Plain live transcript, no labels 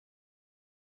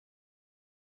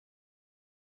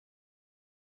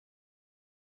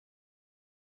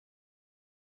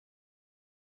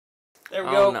There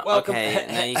we go. No. Welcome. Okay,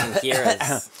 now you can hear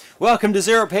us. Welcome to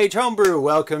ZeroPage Homebrew.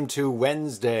 Welcome to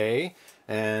Wednesday.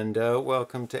 And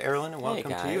welcome to Erlen and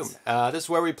welcome to you. This is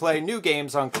where we play new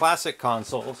games on classic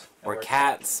consoles. Where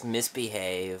cats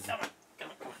misbehave.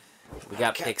 We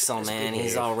got Pixel Man.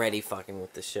 He's already fucking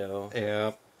with the show.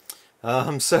 Yeah.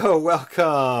 So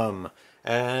welcome.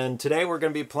 And today we're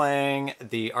going to be playing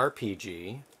the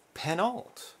RPG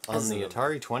Penult on the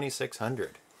Atari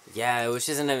 2600. Yeah, which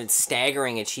is a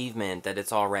staggering achievement that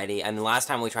it's already... I mean, last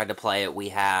time we tried to play it, we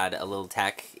had a little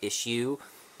tech issue,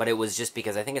 but it was just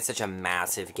because I think it's such a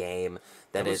massive game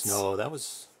that it's... No, that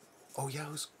was... Oh, yeah,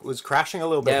 it was crashing a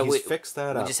little bit. Yeah, He's fixed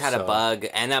that up. We just had a bug.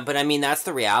 And but, I mean, that's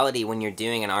the reality when you're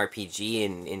doing an RPG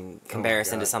in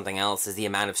comparison to something else, is the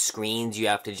amount of screens you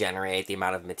have to generate, the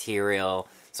amount of material...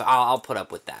 So I'll put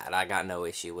up with that. I got no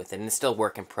issue with it. And it's still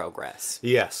work in progress.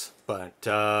 Yes, but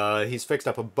he's fixed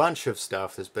up a bunch of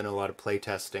stuff. There's been a lot of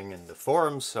playtesting in the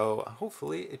forums, so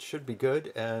hopefully it should be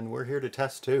good. And we're here to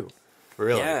test too.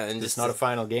 Really. Yeah, and it's not a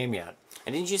final game yet.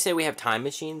 And didn't you say we have time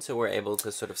machines, so we're able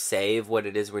to sort of save what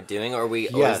it is we're doing? Or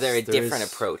is there a different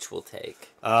approach we'll take?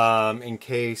 In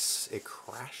case it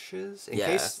crashes?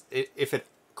 If it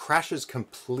crashes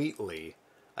completely,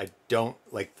 I don't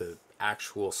like the...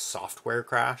 actual software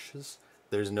crashes,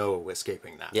 there's no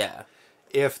escaping that. Yeah.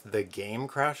 If the game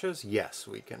crashes, yes,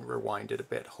 we can rewind it a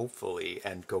bit, hopefully,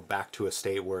 and go back to a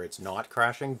state where it's not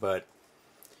crashing, but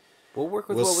we'll work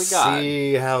with what we got. We'll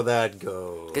see how that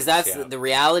goes. Because that's the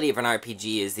reality of an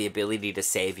RPG, is the ability to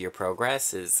save your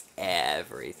progress is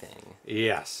everything.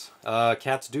 Yes.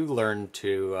 Cats do learn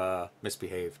to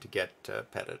misbehave to get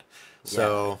petted.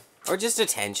 So... Or just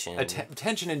attention.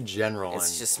 Attention in general.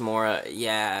 It's just more,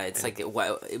 it's like,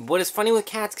 what is funny with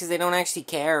cats, because they don't actually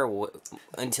care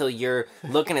until you're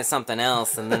looking at something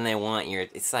else, and then they want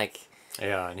it's like...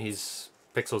 Yeah, and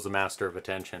Pixel's the master of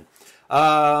attention.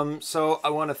 So I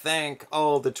want to thank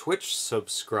all the Twitch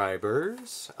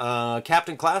subscribers.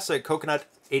 Captain Classic, Coconut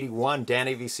 81, Dan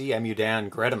AVC, MU Dan,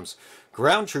 Gretums,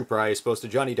 Ground Trooper Ice, Boast to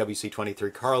Johnny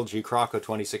WC23, Karl G, Croco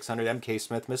 2600, MK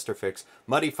Smith, Mr. Fix,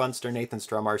 Muddy Funster, Nathan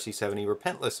Strum, RC70,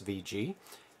 Repentless VG,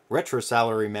 Retro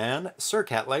Salary Man, Sir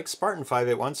Cat Like, Spartan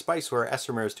 581, Spiceware, S.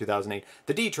 Ramirez 2008,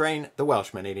 The D Train, The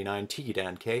Welshman 89, T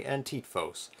Dan K, and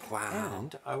Teetfos. Wow.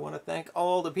 And I want to thank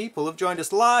all the people who've joined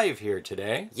us live here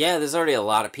today. Yeah, there's already a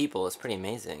lot of people. It's pretty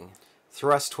amazing.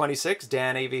 Thrust 26,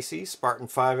 Dan AVC, Spartan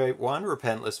 581,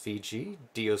 Repentless VG,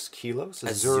 Dios Kilos,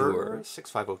 Azure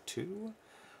 6502,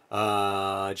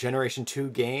 Generation 2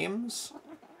 Games,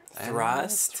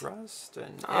 Thrust,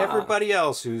 and everybody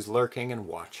else who's lurking and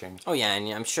watching. Oh yeah, and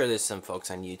I'm sure there's some folks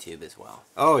on YouTube as well.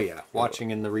 Oh yeah,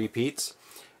 watching in the repeats.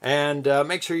 And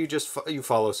make sure you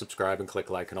follow, subscribe, and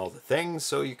click like and all the things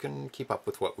so you can keep up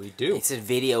with what we do. It said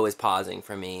video is pausing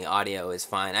for me. Audio is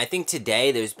fine. I think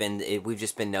today we've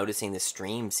just been noticing the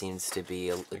stream seems to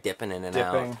be dipping in and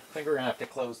out. I think we're going to have to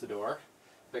close the door.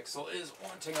 Pixel is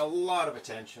wanting a lot of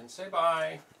attention. Say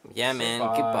bye. Yeah, man.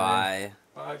 Goodbye.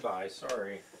 Bye-bye.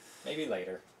 Sorry. Maybe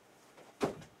later.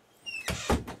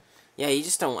 Yeah, you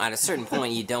just don't, at a certain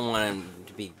point, you don't want him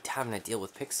to be having to deal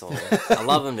with Pixel. I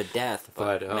love him to death,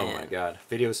 but oh my god.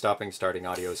 Video stopping, starting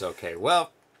audio is okay.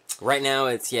 Well, right now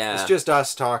it's, it's just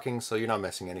us talking, so you're not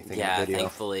missing anything in the video. Yeah,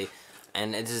 thankfully.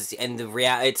 And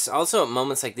it's also at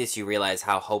moments like this you realize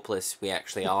how hopeless we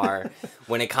actually are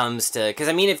when it comes to, because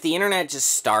I mean, if the internet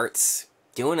just starts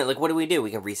doing it, like, what do?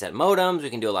 We can reset modems, we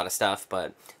can do a lot of stuff,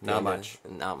 but not much.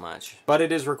 Not much. But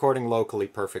it is recording locally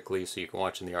perfectly, so you can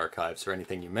watch in the archives for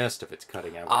anything you missed if it's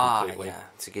cutting out completely. Yeah,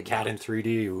 it's a good Cat in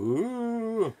 3D.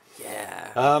 Ooh.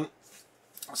 Yeah.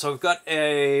 So we've got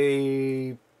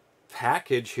a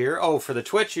package here. Oh, for the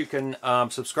Twitch, you can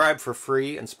subscribe for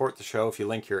free and support the show if you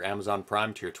link your Amazon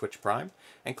Prime to your Twitch Prime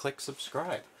and click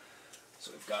subscribe.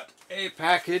 So we've got a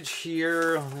package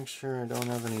here. I'll make sure I don't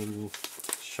have any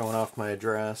showing off my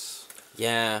address.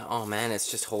 Yeah. Oh man,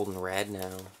 it's just holding red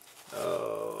now.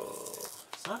 Oh,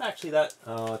 it's not actually that.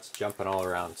 Oh, it's jumping all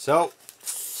around.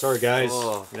 Sorry guys,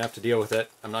 you're gonna have to deal with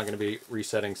it. I'm not gonna be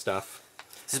resetting stuff.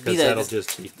 That'll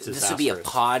just be disastrous. This would be a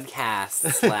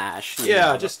podcast slash.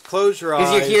 Yeah, just close your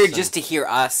eyes. Because you're here just to hear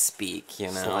us speak, you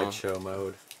know. Slideshow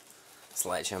mode.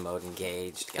 Slideshow mode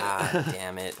engaged. God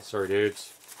damn it. Sorry,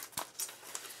 dudes.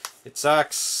 It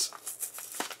sucks.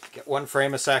 Get 1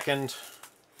 frame a second.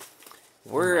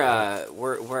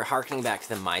 We're harkening back to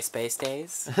the MySpace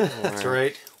days. That's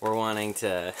right. We're wanting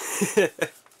to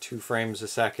 2 frames a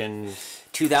second.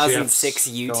 2006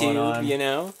 YouTube, you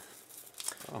know.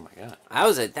 Oh my god.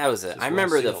 That was a I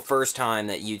remember the first time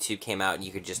that YouTube came out and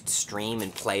you could just stream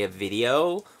and play a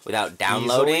video without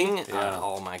downloading. Yeah.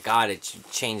 Oh my god, it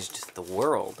changed the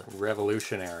world.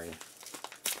 Revolutionary.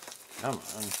 Come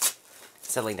on.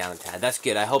 Settling down a tad. That's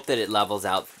good. I hope that it levels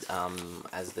out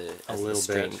as the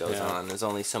stream goes on. There's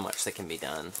only so much that can be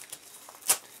done.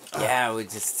 Yeah, we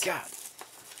just... God.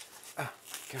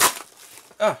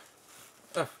 God.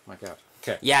 Oh, my God.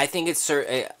 Okay. Yeah, I think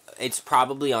it's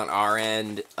probably on our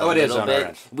end a it is little on bit. our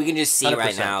end. We can just see 100%.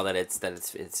 right now that it's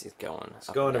going. It's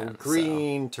going to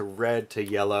green to red to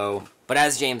yellow. But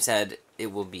as James said,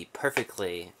 it will be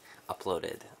perfectly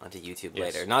uploaded onto YouTube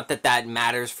later. Not that that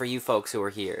matters for you folks who are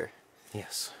here.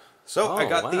 Yes. So I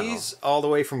got these all the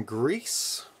way from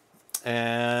Greece.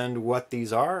 And what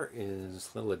these are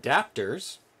is little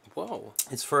adapters. Whoa.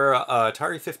 It's for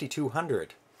Atari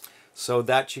 5200. So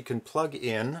that you can plug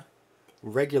in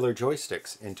regular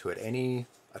joysticks into it. Any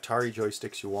Atari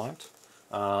joysticks you want.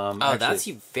 Actually, that's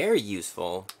very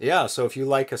useful. Yeah, so if you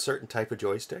like a certain type of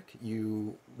joystick,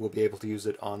 you will be able to use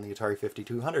it on the Atari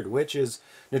 5200, which is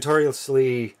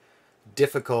notoriously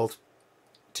difficult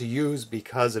to use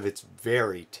because of its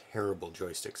very terrible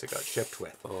joysticks it got shipped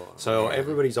with. So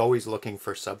everybody's always looking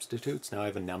for substitutes. Now I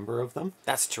have a number of them.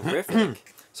 That's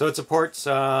terrific. So it supports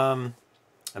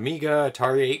Amiga,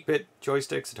 Atari 8-bit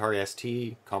joysticks, Atari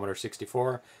ST, Commodore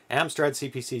 64, Amstrad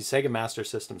CPC, Sega Master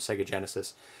System, Sega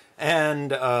Genesis,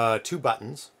 and 2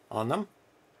 buttons on them.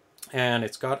 And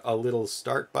it's got a little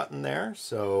start button there,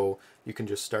 so you can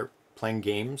just start playing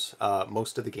games.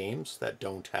 Most of the games that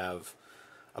don't have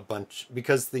a bunch,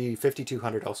 because the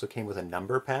 5200 also came with a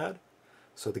number pad,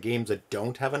 so the games that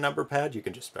don't have a number pad, you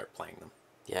can just start playing them.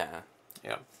 Yeah.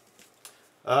 Yeah.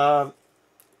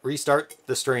 Restart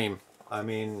the stream. I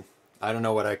mean, I don't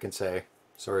know what I can say.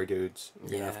 Sorry, dudes.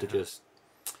 You're gonna have to just...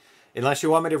 Unless you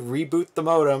want me to reboot the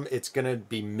modem, it's gonna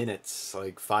be minutes,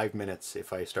 like 5 minutes,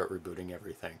 if I start rebooting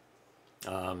everything.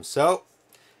 So,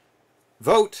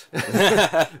 vote.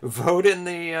 vote in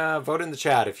the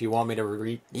chat if you want me to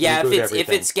reboot everything. If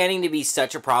it's getting to be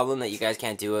such a problem that you guys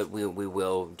can't do it, we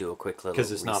will do a quick little reset.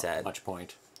 Because it's not much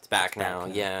point. It's back now.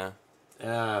 Yeah.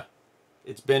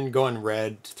 It's been going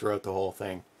red throughout the whole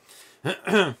thing.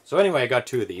 So anyway, I got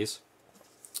 2 of these.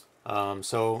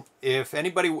 So if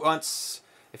anybody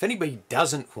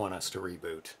doesn't want us to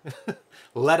reboot,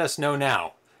 let us know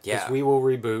now. Yeah. Because we will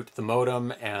reboot the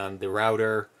modem and the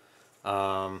router.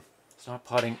 It's not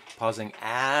pausing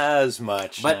as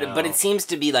much now. But it seems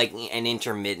to be like an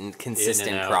intermittent,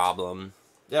 consistent problem.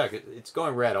 Yeah, it's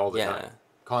going red all the time.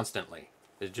 Constantly.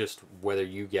 It's just whether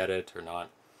you get it or not.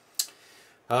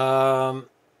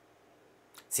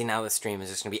 See, now the stream is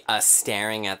just going to be us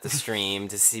staring at the stream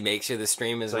to make sure the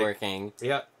stream is working.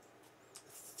 Yeah.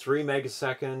 3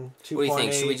 megasecond, 2.8. What do you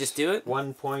think? Should we just do it?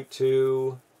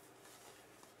 1.2.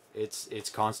 It's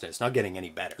constant. It's not getting any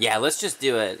better. Yeah, let's just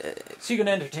do it. So you can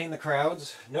entertain the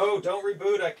crowds. No, don't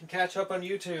reboot. I can catch up on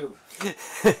YouTube.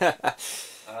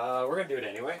 We're going to do it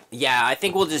anyway. Yeah, I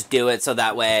think we'll just do it so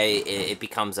that way it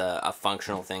becomes a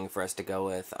functional thing for us to go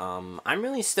with. I'm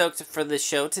really stoked for the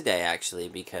show today, actually,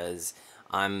 because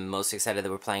I'm most excited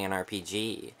that we're playing an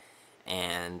RPG.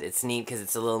 And it's neat because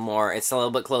it's a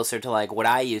little bit closer to like what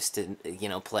I used to,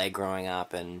 play growing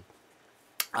up, and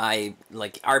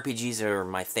RPGs are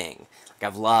my thing.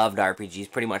 Like, I've loved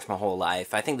RPGs pretty much my whole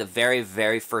life. I think the very,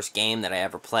 very first game that I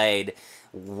ever played,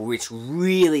 which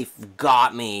really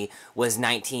got me, was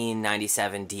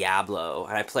 1997 Diablo,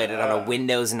 and I played it on a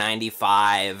Windows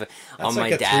 95 on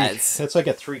my dad's. That's like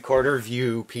a 3/4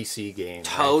 view PC game.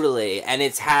 Totally, right? And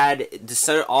it's had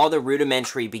all the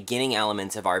rudimentary beginning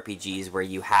elements of RPGs, where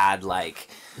you had like,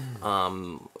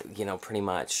 pretty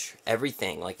much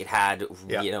everything. Like it had,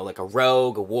 like a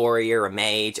rogue, a warrior, a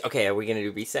mage. Okay, are we gonna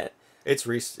do reset? It's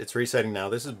resetting now.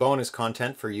 This is bonus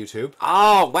content for YouTube.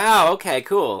 Oh, wow. Okay,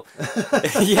 cool.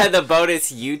 Yeah, the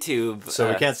bonus YouTube. So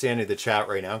we can't see any of the chat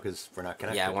right now because we're not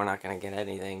connected. Yeah, we're not going to get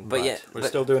anything. But yeah, we're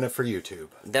still doing it for YouTube.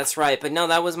 That's right. But no,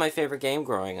 that was my favorite game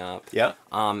growing up. Yeah.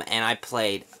 And I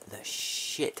played the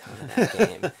shit ton of that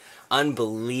game.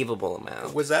 Unbelievable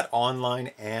amount. Was that online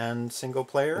and single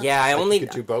player? Yeah, I only could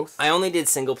do both. I only did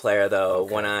single player though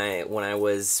when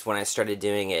I started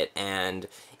doing it, and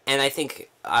I think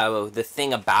the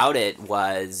thing about it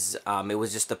was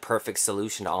just the perfect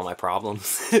solution to all my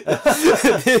problems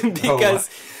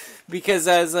because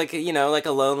I was like like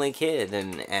a lonely kid,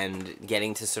 and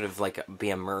getting to sort of like be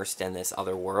immersed in this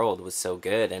other world was so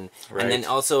good, and then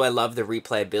also I love the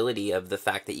replayability of the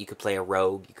fact that you could play a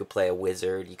rogue, you could play a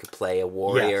wizard, you could play a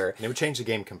warrior. Yeah, it would change the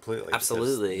game completely.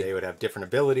 Absolutely, they would have different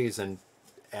abilities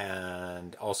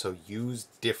and also use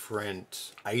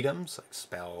different items like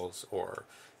spells, or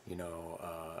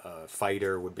a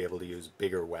fighter would be able to use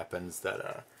bigger weapons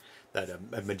that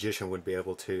a magician would be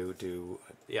able to do.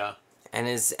 Yeah. And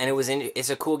it's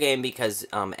a cool game because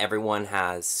everyone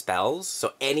has spells,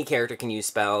 so any character can use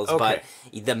spells. Okay.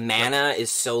 But the mana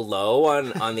is so low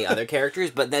on the other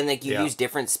characters. But then like you use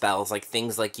different spells, like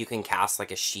things like you can cast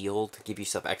like a shield to give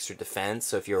yourself extra defense.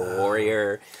 So if you're a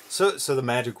warrior, so the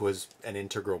magic was an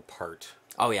integral part.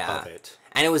 Of it,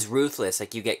 and it was ruthless.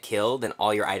 Like you get killed, and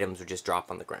all your items would just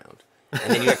drop on the ground,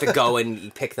 and then you have to go and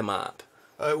you pick them up.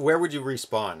 Where would you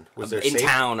respawn? Was there in safe?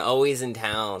 town? Always in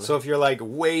town. So if you're like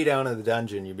way down in the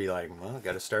dungeon, you'd be like, well, I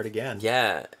got to start again.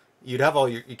 Yeah. You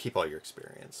keep all your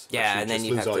experience. Yeah, you and then just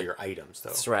you lose have all to, your items though.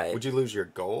 That's right. Would you lose your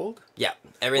gold? Yeah,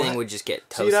 everything would just get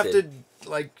toasted. So you'd have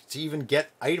to to even get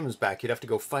items back. You'd have to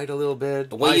go fight a little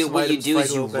bit. What you do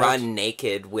is you run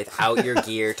naked without your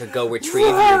gear to go retrieve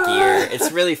your gear.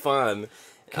 It's really fun.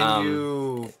 Can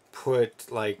you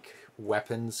put like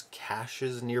weapons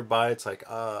caches nearby? It's like,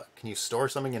 can you store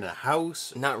something in a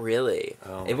house? Not really.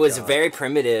 Oh it was God. a very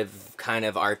primitive kind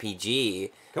of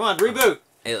RPG. Come on, reboot.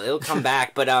 It'll come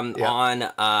back, but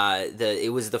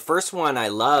it was the first one I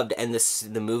loved, and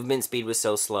the movement speed was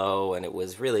so slow, and it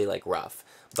was really like rough.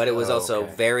 But it was also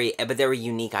but there were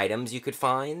unique items you could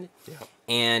find. Yeah.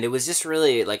 And it was just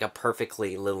really like a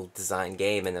perfectly little designed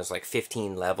game, and there's like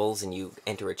 15 levels, and you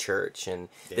enter a church, and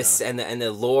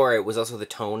the lore. It was also the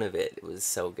tone of it. It was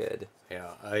so good.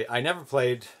 Yeah, I never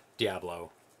played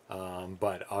Diablo,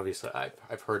 but obviously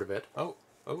I've heard of it. Oh,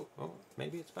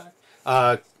 maybe it's back.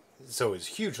 So it was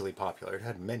hugely popular. It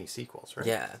had many sequels, right?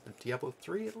 Yeah. Diablo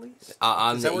 3 at least? Is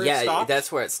that where it stopped?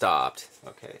 That's where it stopped.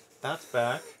 Okay, that's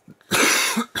back.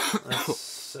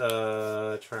 Let's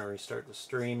try and restart the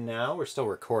stream now. We're still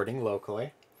recording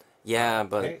locally. Yeah,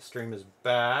 but... Okay, stream is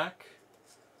back.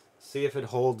 See if it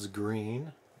holds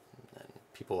green. And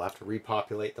people will have to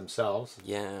repopulate themselves.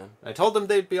 Yeah. I told them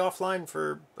they'd be offline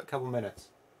for a couple minutes.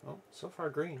 Oh, so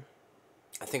far green.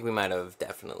 I think we might have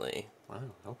definitely... Wow,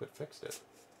 I hope it fixed it.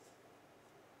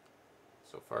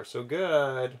 So far, so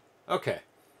good. Okay.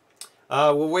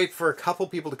 We'll wait for a couple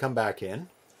people to come back in.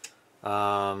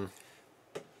 Let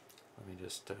me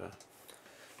just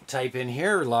type in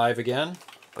here live again.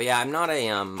 But yeah, I'm not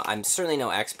I'm certainly no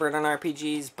expert on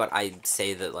RPGs, but I'd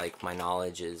say that like my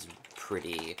knowledge is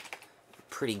pretty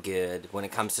good when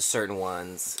it comes to certain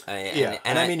ones. And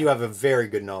I mean, you have a very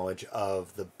good knowledge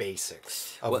of the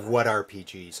basics of what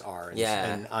RPGs are.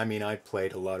 And I mean, I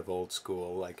played a lot of old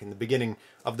school. Like in the beginning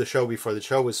of the show, before the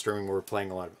show was streaming, we were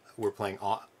playing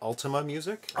Ultima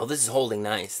music. Oh, this is holding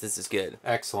nice. This is good.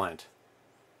 Excellent.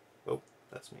 Oh,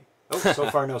 that's me. Oh, so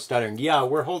far no stuttering. Yeah,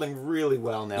 we're holding really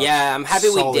well now. Yeah, I'm happy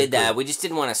we did that. Group. We just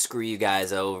didn't want to screw you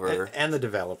guys over. And the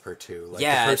developer too. Like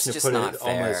yeah, the person it's just who put not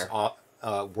fair.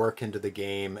 almost work into the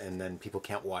game, and then people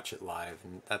can't watch it live,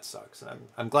 and that sucks. And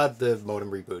I'm glad the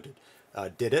modem rebooted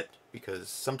did it, because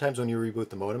sometimes when you reboot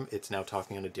the modem, it's now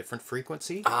talking on a different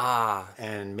frequency.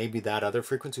 And maybe that other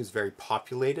frequency is very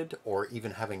populated, or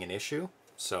even having an issue.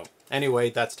 So anyway,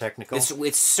 that's technical.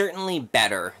 It's certainly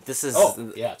better. This is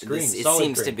it's green. It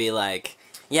seems green. To be like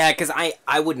because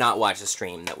I would not watch a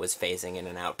stream that was phasing in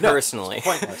and out personally. It's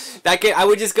pointless. I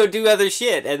would just go do other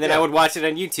shit, and then I would watch it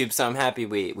on YouTube. So I'm happy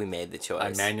we made the choice. I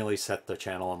manually set the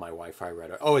channel on my Wi-Fi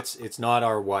router. Oh, it's not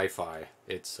our Wi-Fi.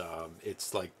 It's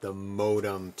like the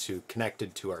modem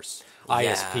connected to our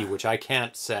ISP, which I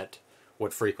can't set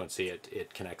what frequency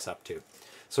it connects up to.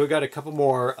 So we got a couple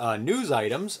more news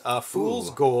items. Fool's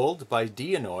Gold by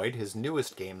Dianoid, his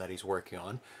newest game that he's working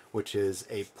on, which is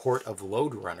a port of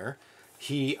Lode Runner.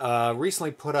 He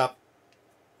recently put up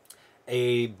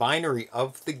a binary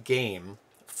of the game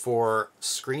for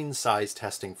screen size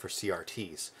testing for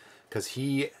CRTs, because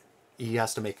he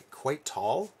has to make it quite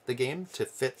tall, the game, to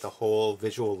fit the whole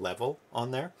visual level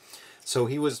on there. So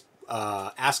he was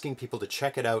asking people to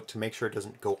check it out to make sure it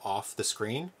doesn't go off the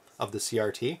screen of the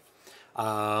CRT.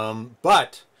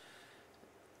 But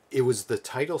it was the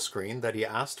title screen that he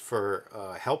asked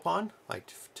for help on,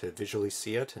 like to visually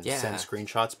see it and send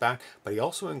screenshots back. But he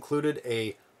also included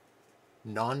a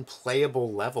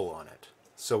non-playable level on it.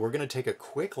 So we're going to take a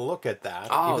quick look at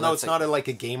that, even though it's not like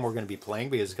a game we're going to be playing,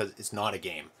 because it's not a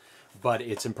game. But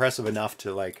it's impressive enough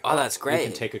to like, that's great. We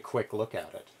can take a quick look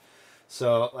at it.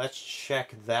 So let's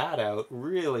check that out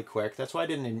really quick. That's why I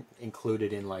didn't include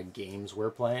it in like games we're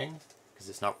playing, because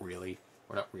it's not really,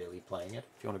 we're not really playing it.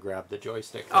 If you want to grab the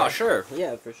joystick. Oh, sure.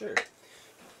 Yeah, for sure.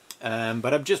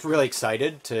 But I'm just really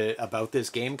excited about this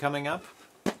game coming up,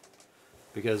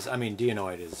 because I mean,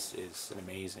 Dianoid is an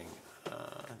amazing.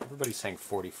 Everybody's saying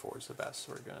 44 is the best,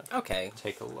 so we're gonna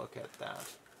take a look at that.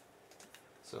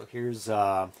 So here's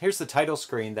the title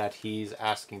screen that he's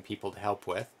asking people to help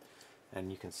with,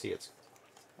 and you can see it's,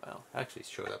 well, actually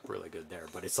showed up really good there,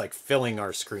 but it's like filling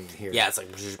our screen here. Yeah, it's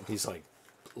like he's like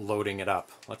loading it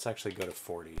up. Let's actually go to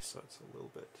 40, so it's a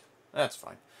little bit... That's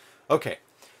fine. Okay,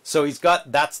 so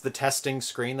that's the testing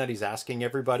screen that he's asking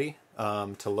everybody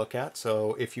to look at.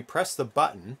 So if you press the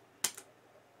button...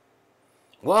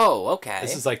 Whoa, okay.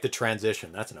 This is like the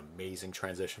transition. That's an amazing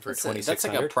transition for 2600. That's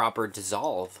like a proper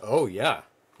dissolve. Oh, yeah.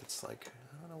 It's like,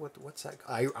 I don't know, what's that?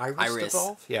 Iris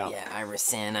dissolve? Yeah. Yeah,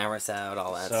 iris in, iris out,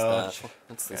 all that stuff.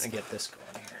 Let's going to get this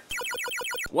going here.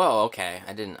 Whoa, okay.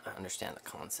 I didn't understand the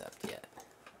concept yet.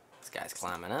 This guy's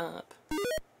climbing up.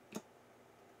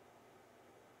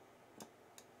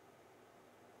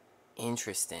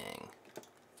 Interesting.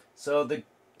 So the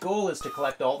goal is to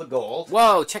collect all the gold.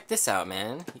 Whoa, check this out,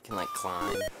 man. You can, like,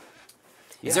 climb.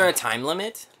 Is there a time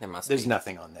limit? There's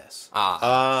nothing on this.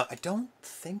 Ah. I don't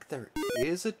think there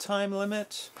is a time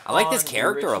limit. I like this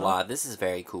character a lot. This is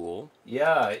very cool.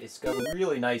 Yeah, it's got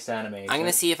really nice animation. I'm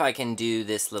going to see if I can do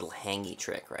this little hangy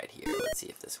trick right here. Let's see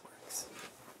if this works.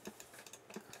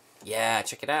 Yeah,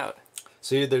 check it out.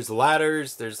 See, there's the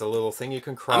ladders. There's the little thing you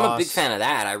can cross. I'm a big fan of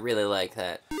that. I really like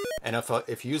that. And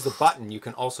if you use the button, you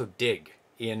can also dig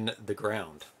in the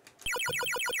ground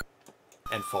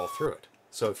and fall through it.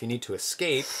 So if you need to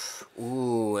escape...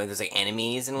 Ooh, and there's like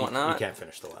enemies and whatnot? You can't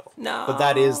finish the level. No. But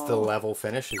that is the level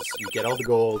finish, is you get all the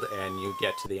gold and you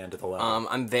get to the end of the level.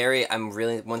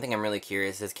 One thing I'm really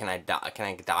curious is, can I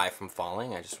die from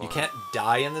falling? You can't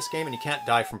die in this game, and you can't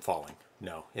die from falling.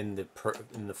 No, in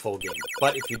the full game.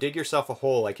 But if you dig yourself a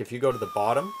hole, like if you go to the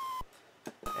bottom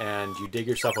and you dig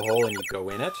yourself a hole and you go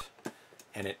in it,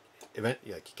 and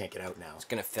you can't get out now. It's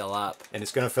going to fill up. And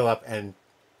it's going to fill up, and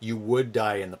you would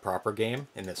die in the proper game.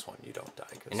 In this one, you don't die.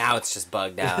 And now it's just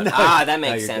bugged out. That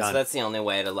makes sense. So that's the only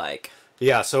way to, like...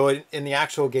 Yeah, so in the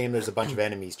actual game, there's a bunch of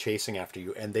enemies chasing after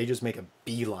you, and they just make a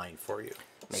beeline for you.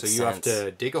 Makes so you sense. have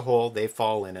to dig a hole, they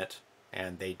fall in it,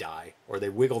 and they die. Or they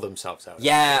wiggle themselves out.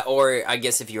 Yeah, or I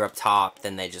guess if you're up top,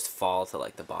 then they just fall to,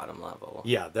 like, the bottom level.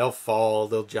 Yeah, they'll fall,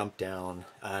 they'll jump down,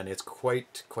 and it's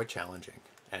quite challenging.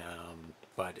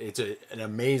 But it's an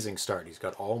amazing start. He's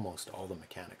got almost all the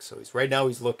mechanics. So he's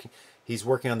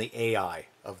working on the AI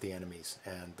of the enemies,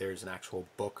 and there's an actual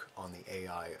book on the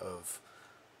AI of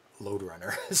Lode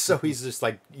Runner. So he's just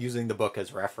like using the book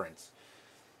as reference.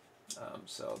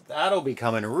 So that'll be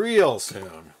coming real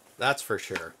soon. That's for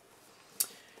sure.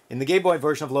 In the Game Boy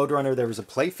version of Lode Runner, there was a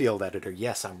playfield editor.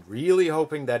 Yes, I'm really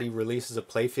hoping that he releases a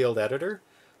playfield editor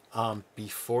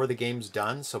before the game's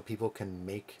done, so people can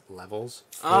make levels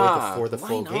for the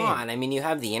full game. Why not? I mean, you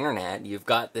have the internet. You've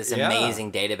got this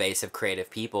amazing database of creative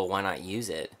people. Why not use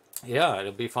it? Yeah,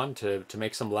 it'll be fun to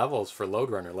make some levels for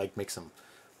Lode Runner, like make some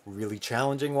really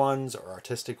challenging ones or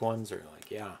artistic ones, or like,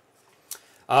 yeah.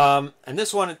 And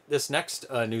this next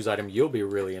news item you'll be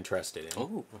really interested in.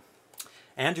 Ooh.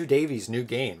 Andrew Davies' new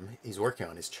game he's working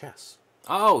on is chess.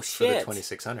 Oh, shit. For the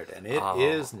 2600, and it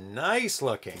is nice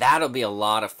looking. That'll be a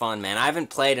lot of fun, man. I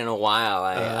haven't played in a while.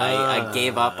 I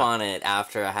gave up on it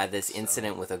after I had this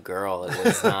incident with a girl. It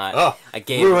was not...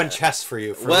 ruined chess for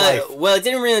you for life. Well, it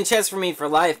didn't ruin chess for me for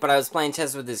life, but I was playing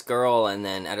chess with this girl, and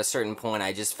then at a certain point,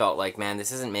 I just felt like, man,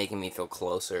 this isn't making me feel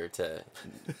closer to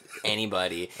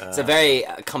anybody. It's a very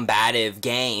combative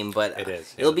game, but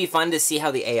it'll be fun to see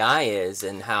how the AI is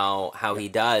and how he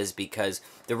does, because...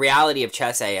 The reality of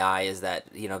chess AI is that,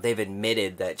 you know, they've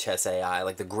admitted that chess AI,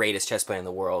 like the greatest chess player in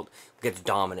the world, gets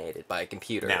dominated by a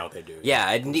computer. Now they do. Yeah,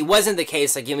 it wasn't the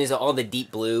case. Like, all the Deep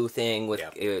Blue thing with,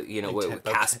 with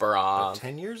Kasparov.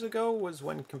 10 years ago was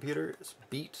when computers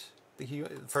beat the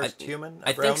first human.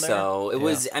 I think so. It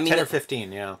was, 10 or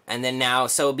 15, yeah. And then now,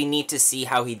 so it'd be neat to see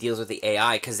how he deals with the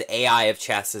AI, because the AI of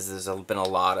chess there's been a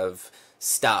lot of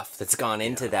stuff that's gone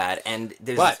into that, and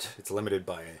but it's limited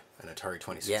by an Atari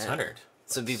 2600. Yeah.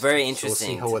 So it'd be very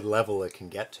interesting. So we'll see what level it can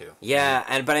get to.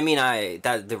 Yeah, but I mean,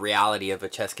 the reality of a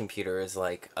chess computer is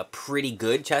like a pretty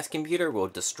good chess computer will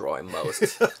destroy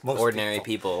most ordinary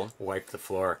people. Wipe the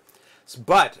floor.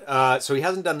 So he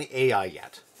hasn't done the AI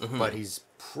yet, but he's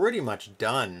pretty much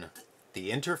done the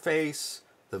interface,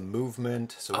 the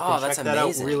movement. So we can check that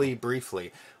out really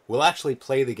briefly. We'll actually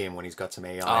play the game when he's got some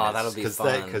AI. Oh, that'll be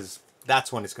fun. Because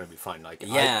that's when it's going to be fun. Like,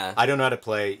 yeah. I don't know how to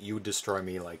play. You would destroy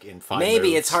me like in 5 Maybe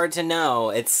moves. It's hard to know.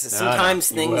 It's sometimes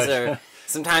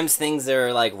things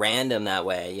are like random that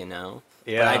way, you know.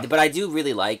 Yeah. But I do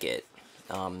really like it.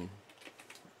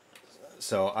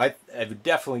 So I'm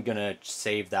definitely gonna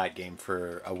save that game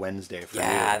for a Wednesday for you.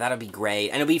 Yeah, that'll be great,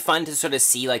 and it'll be fun to sort of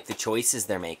see like the choices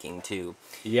they're making too.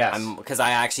 Yes. Because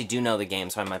I actually do know the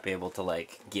game, so I might be able to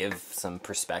like give some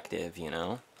perspective, you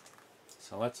know.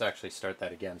 So let's actually start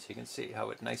that again so you can see how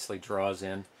it nicely draws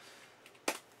in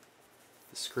the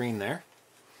screen there.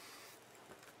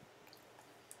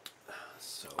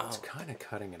 So it's kind of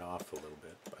cutting it off a little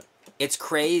bit. But it's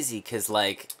crazy because,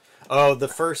 like... Oh, the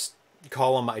first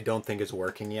column I don't think is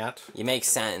working yet. It makes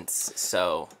sense.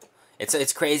 So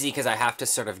it's crazy because I have to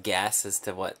sort of guess as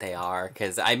to what they are.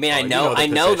 Because, I mean, I know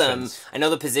them. I know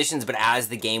the positions, but as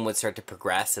the game would start to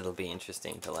progress, it'll be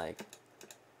interesting to, like...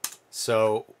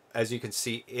 So, as you can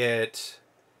see, it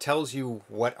tells you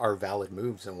what are valid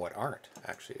moves and what aren't,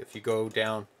 actually. If you go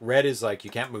down, red is like, you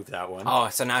can't move that one. Oh,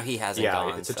 so now he hasn't gone.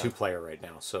 Yeah, it's a two-player right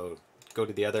now. So, go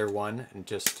to the other one and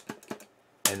just...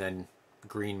 And then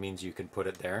green means you can put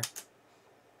it there.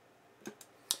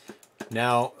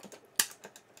 Now...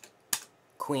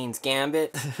 Queen's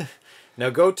Gambit. Now,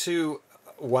 go to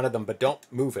one of them, but don't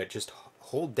move it. Just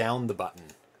hold down the button.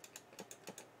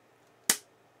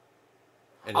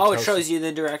 And it shows you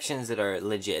the directions that are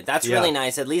legit. That's really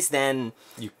nice. At least then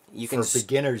you can... For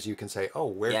beginners, you can say, oh,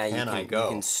 where can I go? You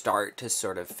can start to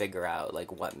sort of figure out,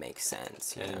 like, what makes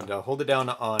sense. And hold it down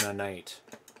on a knight.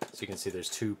 So you can see there's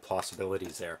two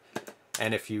possibilities there.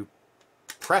 And if you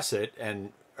press it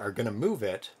and are going to move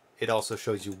it, it also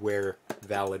shows you where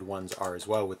valid ones are as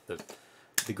well with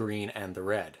the green and the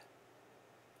red.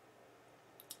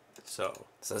 So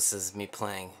this is me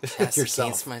playing chess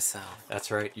against myself. That's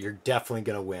right. You're definitely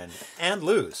going to win and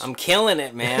lose. I'm killing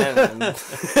it, man.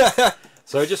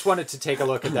 So I just wanted to take a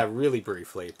look at that really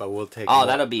briefly, but we'll take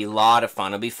that'll be a lot of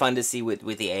fun. It'll be fun to see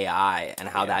with the AI and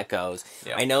how that goes.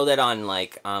 Yeah. I know that on,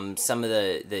 like, some of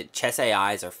the chess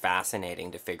AIs are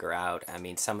fascinating to figure out. I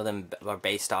mean, some of them are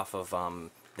based off of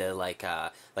the like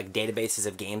databases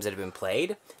of games that have been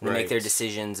played. They make their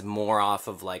decisions more off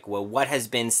of, like, well, what has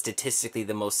been statistically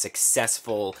the most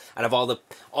successful out of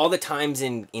all the times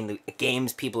in the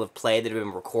games people have played that have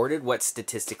been recorded. What's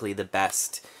statistically the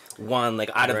best one?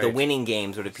 Like, out of the winning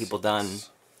games, what have people done?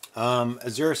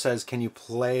 Azura says, "Can you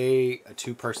play a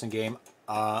two-person game?"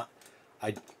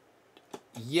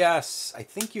 Yes, I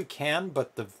think you can,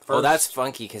 but the first... Oh, that's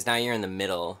funky because now you're in the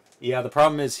middle. Yeah, the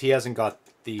problem is he hasn't got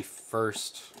the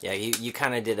first... Yeah, you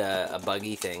kind of did a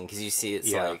buggy thing, because you see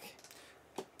it's like...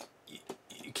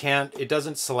 You can't... It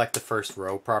doesn't select the first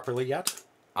row properly yet.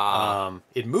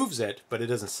 It moves it, but it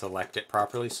doesn't select it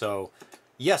properly, so...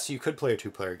 Yes, you could play a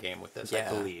two-player game with this, I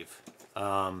believe.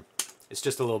 It's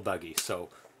just a little buggy, so...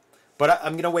 But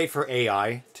I'm going to wait for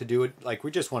AI to do it. Like,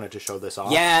 we just wanted to show this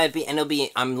off. Yeah, it'll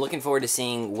be... I'm looking forward to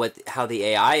seeing how the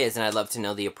AI is, and I'd love to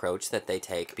know the approach that they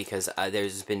take, because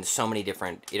there's been so many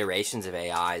different iterations of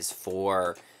AIs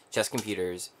for chess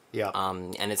computers. Yeah.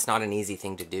 And it's not an easy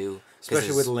thing to do.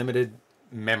 Especially with limited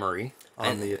memory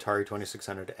on the Atari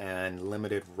 2600 and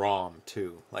limited ROM,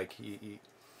 too. Like,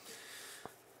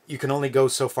 you can only go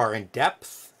so far in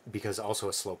depth, because also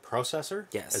a slow processor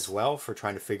as well for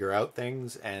trying to figure out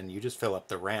things, and you just fill up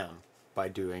the RAM by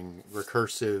doing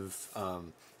recursive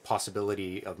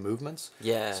possibility of movements.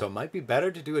 Yeah. So it might be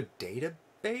better to do a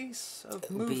database of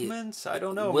movements. I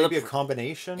don't know. Maybe a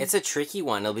combination. It's a tricky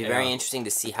one. It'll be very interesting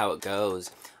to see how it goes.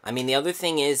 I mean, the other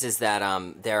thing is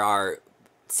that there are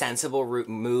sensible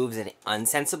moves and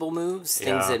unsensible moves,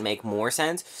 things that make more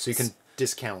sense. So you can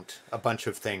discount a bunch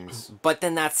of things. But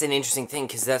then that's an interesting thing,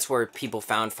 because that's where people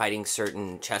found fighting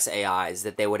certain chess AIs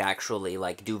that they would actually,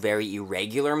 like, do very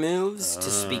irregular moves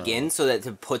to begin, so that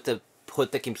to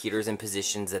put the computers in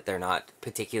positions that they're not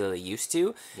particularly used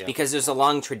to. Because there's a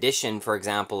long tradition, for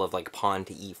example, of, like, pawn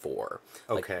to e4.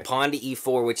 Like, pawn to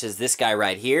e4, which is this guy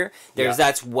right here.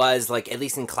 That was, like, at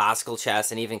least in classical chess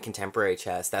and even contemporary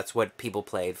chess, that's what people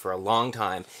played for a long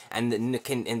time. And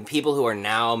people who are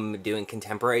now doing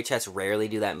contemporary chess rarely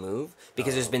do that move,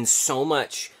 because there's been so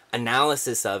much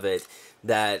analysis of it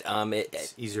that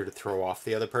it's easier to throw off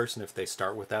the other person if they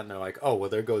start with that and they're like, oh, well,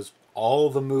 there goes all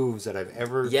the moves that I've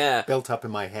ever built up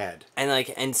in my head.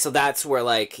 And so that's where,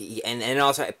 like, and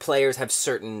also players have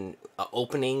certain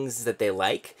openings that they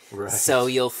like. Right. So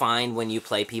you'll find when you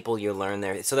play people, you'll learn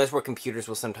their... So that's where computers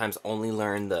will sometimes only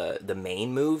learn the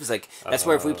main moves. Like, that's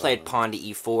where if we played pawn to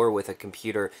e4 with a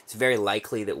computer, it's very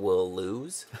likely that we'll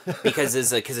lose. Because there's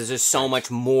just so much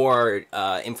more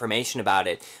information about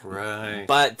it. Right.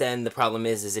 But then the problem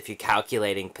is if you're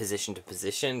calculating position to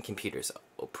position, computers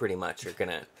pretty much are going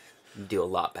to do a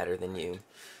lot better than you.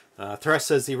 Thresh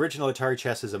says the original Atari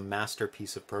chess is a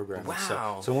masterpiece of programming.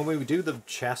 Wow. So when we do the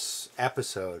chess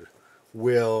episode,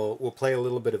 we'll play a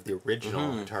little bit of the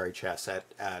original Atari chess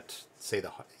at say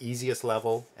the easiest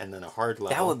level and then a hard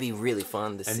level. That would be really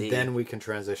fun to see. And then we can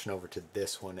transition over to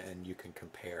this one and you can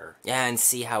compare. Yeah, and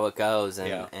see how it goes.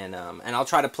 And I'll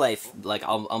try to play, like,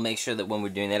 I'll make sure that when we're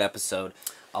doing that episode,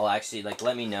 I'll actually like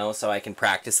let me know so I can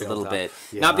practice a little bit.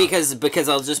 Yeah. Not because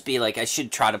I'll just be like I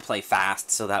should try to play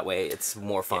fast so that way it's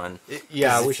more fun.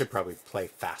 Yeah, we should probably play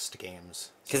fast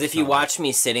games. Because if you watch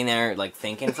me sitting there like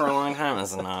thinking for a long time,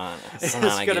 it's not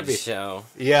a good show.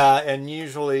 Yeah, and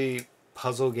usually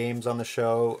puzzle games on the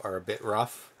show are a bit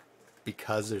rough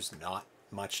because there's not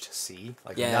much to see.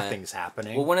 Like nothing's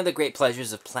happening. Well, one of the great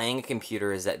pleasures of playing a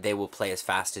computer is that they will play as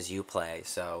fast as you play.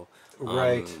 So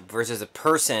right. Versus a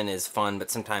person is fun, but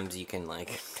sometimes you can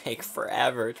like take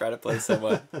forever try to play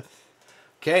someone.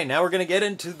 Okay, now we're gonna get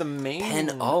into the main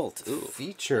Penult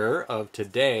feature of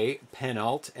today,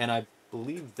 Penult, and I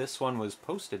believe this one was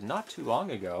posted not too long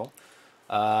ago.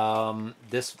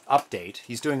 This update,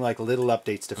 he's doing like little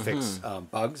updates to fix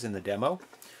bugs in the demo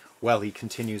while he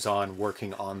continues on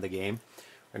working on the game.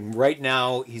 And right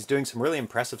now he's doing some really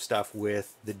impressive stuff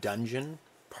with the dungeon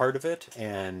part of it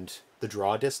and the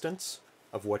draw distance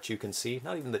of what you can see.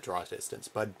 Not even the draw distance,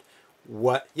 but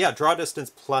draw distance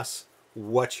plus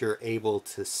what you're able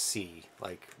to see.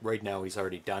 Like right now he's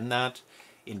already done that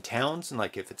in towns, and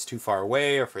like if it's too far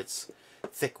away or if it's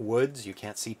thick woods, you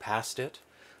can't see past it.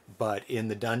 But in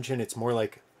the dungeon, it's more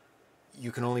like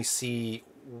you can only see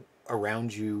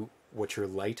around you what your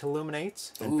light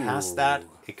illuminates, and past that,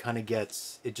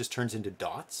 it just turns into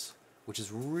dots, which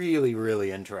is really,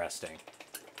 really interesting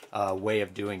way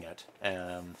of doing it.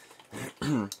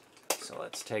 So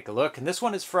let's take a look, and this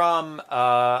one is from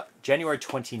January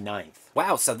 29th.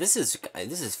 Wow, so this is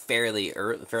fairly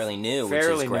new, which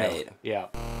is great. New. Yeah.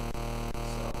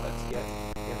 So let's get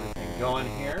everything going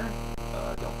here.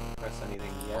 Don't press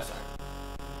anything yet.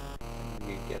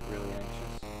 You get really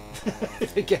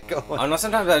anxious. To get going. Oh no,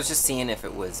 sometimes I was just seeing if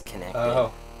it was connected.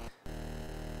 Oh.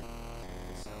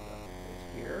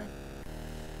 Here.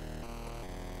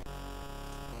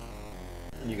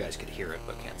 You guys could hear it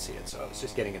but can't see it, so I was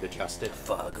just getting it adjusted.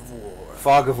 Fog of War.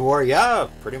 Fog of War, yeah,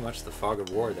 pretty much the Fog of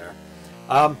War there.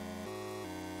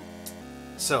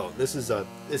 So this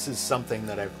is something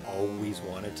that I've always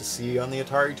wanted to see on the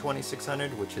Atari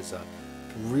 2600, which is a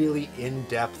really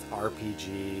in-depth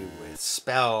RPG with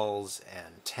spells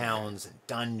and towns and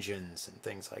dungeons and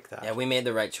things like that. Yeah, we made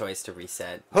the right choice to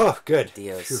reset. Oh, good.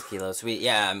 Dios Kilos.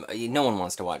 No one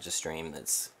wants to watch a stream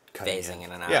that's phasing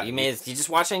in and out. Yeah, you just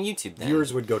watch on YouTube then.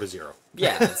 Viewers would go to zero.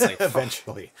 Yeah, it's like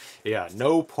eventually. Yeah,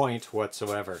 no point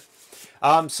whatsoever.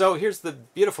 So here's the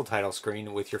beautiful title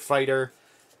screen with your fighter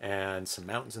and some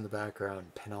mountains in the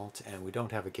background, Penult, and we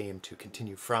don't have a game to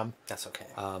continue from. That's okay.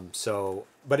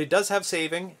 But it does have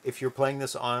saving if you're playing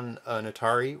this on an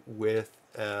Atari with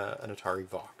an Atari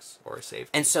Vox or a save.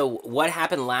 And so what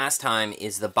happened last time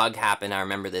is the bug happened. I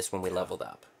remember this when we leveled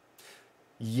up.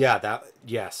 Yeah,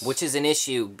 yes. Which is an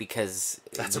issue because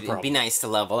That's it'd a problem. be nice to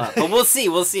level up. But we'll see.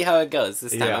 We'll see how it goes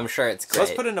this time. Yeah. I'm sure it's great. So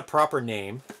let's put in a proper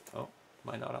name. Oh,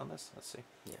 am I not on this? Let's see.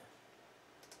 Yeah.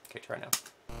 Okay, try now.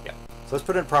 Yeah. So let's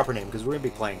put in a proper name because we're going to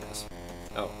be playing this.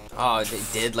 Oh. Oh, it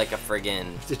did like a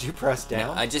friggin'... Did you press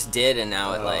down? No, I just did, and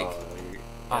now it like... Yeah.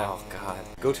 Oh, God.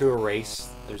 Go to erase.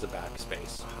 There's a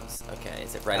backspace. Okay,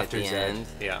 is it right After at the end?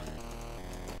 Yeah.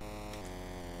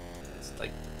 It's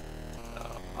like...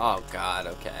 Oh, God,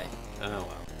 okay. Oh,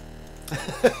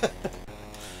 wow.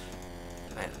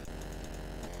 Man.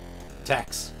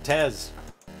 Tex. Tez.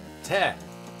 Te.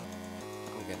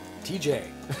 TJ.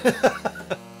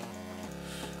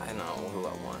 I know who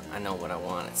I want. I know what I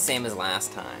want. It's same as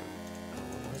last time. Oh,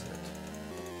 what was it?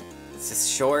 It's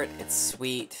just short. It's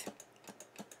sweet.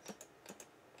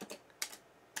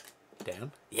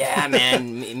 Dan? Yeah,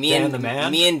 man. Me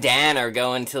and Dan are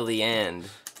going till the end.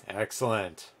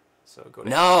 Excellent. So go to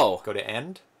Go to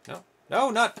end? No. No,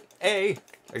 not A.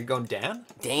 Are you going Dan?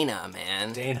 Dana,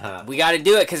 man. Dana. We got to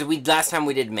do it because last time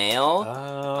we did male.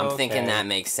 Oh, I'm thinking that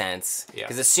makes sense. Yeah.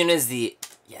 Because as soon as the...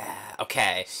 Yeah,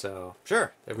 okay. So,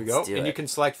 sure. There we go. And you can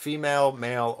select female,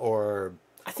 male, or...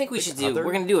 I think we should do...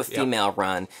 We're going to do a female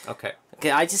run. Okay.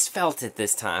 I just felt it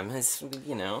this time. It's,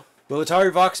 you know... Will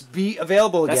Atari Vox be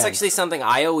available again? That's actually something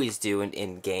I always do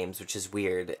in games, which is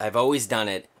weird. I've always done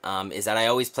it, is that I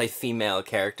always play female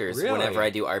characters whenever I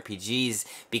do RPGs,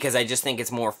 because I just think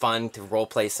it's more fun to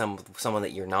roleplay someone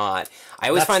that you're not. I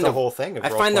always find the whole thing. I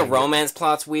find the romance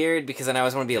plots weird, because then I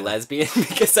always want to be a lesbian,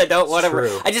 because I don't want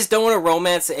to... I just don't want to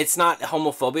romance. It's not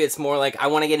homophobia, it's more like I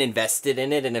want to get invested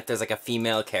in it, and if there's like a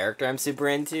female character I'm super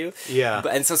into. Yeah.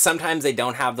 And so sometimes they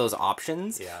don't have those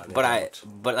options. Yeah,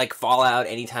 but like Fallout,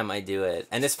 anytime I do it.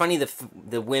 And it's funny,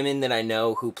 the women that I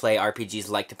know who play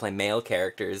RPGs like to play male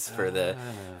characters for the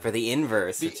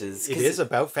inverse, which is... It is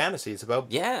about fantasy. It's about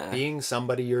being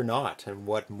somebody you're not, and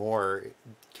what more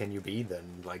can you be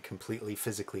than like completely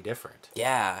physically different?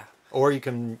 Yeah. Or you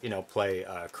can, play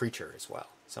a creature as well.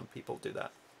 Some people do that.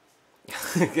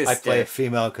 I play a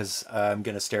female because I'm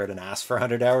gonna stare at an ass for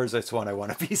 100 hours. That's one I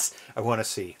want to be. I want to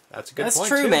see. That's a good. That's point,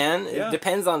 true, too. man. Yeah. It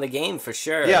depends on the game for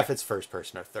sure. Yeah, if it's first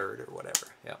person or third or whatever.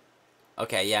 Yeah.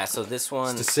 Okay, yeah. So this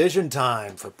one. It's decision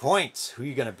time for points. Who are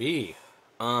you gonna be?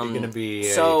 You're gonna be.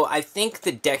 So I think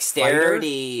the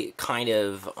dexterity kind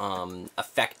of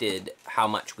affected how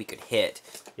much we could hit.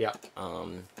 Yeah.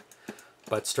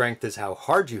 But strength is how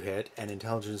hard you hit, and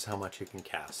intelligence is how much you can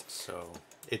cast. So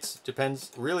it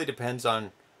really depends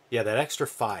on, that extra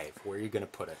 5, where are you going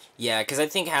to put it? Yeah, because I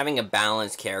think having a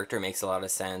balanced character makes a lot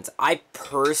of sense. I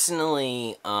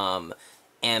personally am...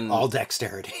 All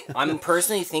dexterity. I'm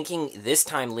personally thinking this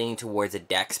time leaning towards a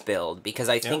dex build, because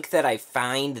I think that I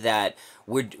find that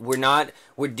we're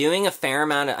doing a fair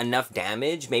amount of enough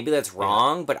damage. Maybe that's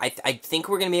wrong, but I think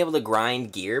we're gonna be able to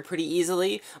grind gear pretty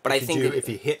easily. But I think if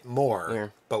you hit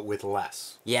more, but with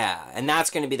less. Yeah, and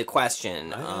that's gonna be the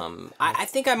question. I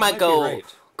think I might go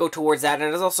towards that,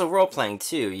 and it's also role playing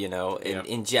too. You know,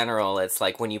 in general, it's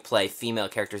like when you play female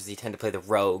characters, you tend to play the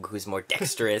rogue, who's more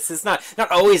dexterous. It's not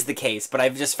always the case, but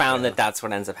I've just found that that's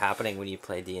what ends up happening when you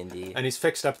play D&D. And he's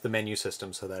fixed up the menu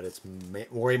system so that it's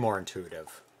way more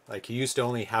intuitive. Like, you used to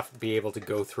only have to be able to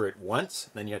go through it once,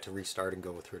 then you had to restart and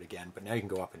go through it again. But now you can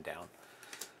go up and down.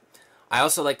 I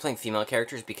also like playing female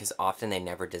characters because often they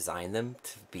never design them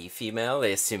to be female.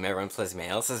 They assume everyone plays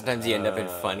male. So sometimes you end up in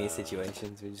funny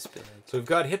situations. We just be like... So we've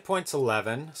got hit points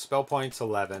 11, spell points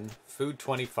 11, food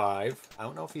 25. I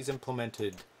don't know if he's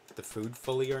implemented the food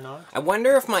fully or not. I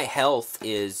wonder if my health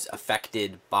is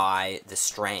affected by the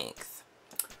strength.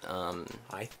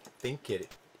 I think it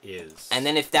is. And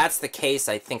then if that's the case,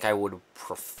 I think I would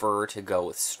prefer to go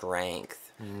with strength.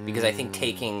 Because I think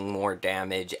taking more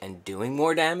damage and doing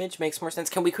more damage makes more sense.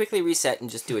 Can we quickly reset and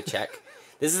just do a check?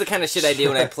 This is the kind of shit I do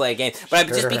when I play a game. But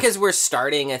just because we're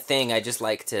starting a thing, I'd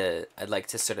like to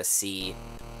sort of see.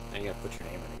 Now you gotta put your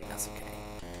name in again. That's okay.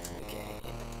 Okay.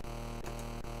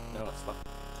 No, it's not.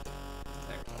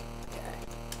 There.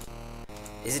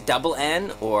 Okay. Is it double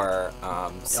N or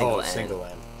single N? Single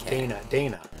N. Okay.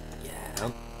 Dana. Yeah.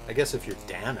 I guess if you're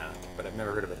Dana, but I've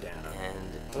never heard of a Dana. And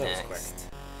next.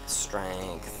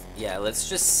 Strength. Yeah, let's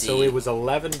just see. So it was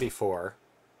 11 before.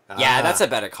 Yeah, that's a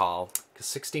better call. Because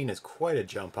 16 is quite a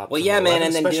jump up. Well, yeah, man,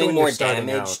 and then doing more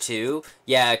damage too.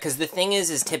 Yeah, because the thing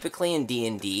is typically in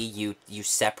D&D you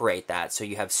separate that, so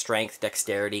you have strength,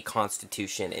 dexterity,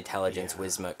 constitution, intelligence,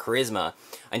 wisdom, charisma,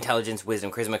 intelligence,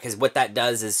 wisdom, charisma. Because what that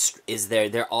does is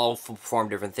they're all perform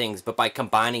different things, but by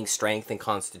combining strength and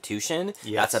constitution,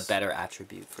 that's a better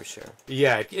attribute for sure.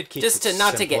 Yeah, it keeps just to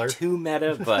not simpler. To get too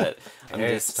meta, but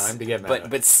it's time to get meta.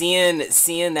 But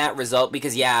seeing that result,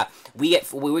 because we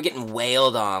were getting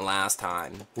wailed on last time.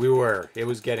 We were. It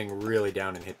was getting really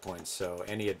down in hit points, so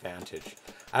any advantage.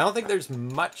 I don't think there's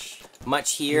much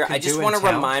here. I just want to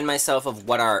remind myself of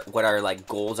what our like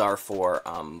goals are for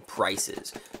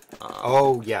prices.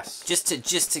 Oh yes. Just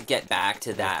to get back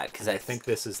to that, because I think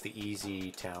this is the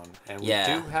easy town, and we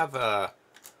do have a.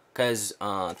 Because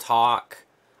talk.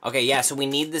 Okay, yeah. So we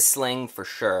need the sling for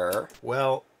sure.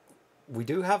 Well, we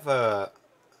do have a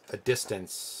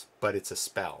distance, but it's a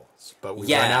spell. But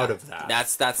we run out of that.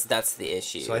 That's the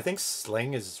issue. So I think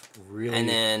sling is really. And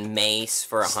then mace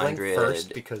for 100. Sling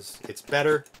first, because it's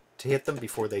better to hit them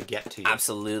before they get to you.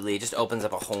 Absolutely, it just opens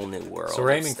up a whole new world. So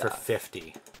we're aiming for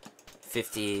 50.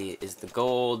 50 is the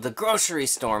goal. The grocery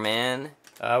store, man.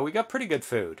 We got pretty good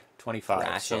food. 25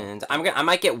 rations. So. I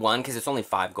might get one because it's only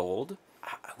 5 gold.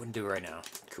 I wouldn't do it right now.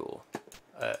 Cool.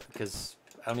 Because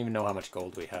I don't even know how much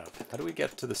gold we have. How do we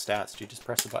get to the stats? Do you just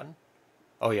press a button?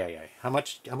 Oh, yeah. How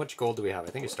much gold do we have?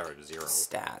 I think it started at 0.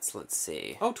 Stats, let's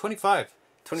see. Oh, 25.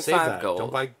 25 Save that. gold.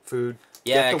 Don't buy food.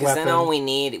 Yeah, because then all we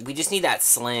need, we just need that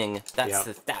sling. That's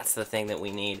the thing that we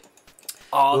need.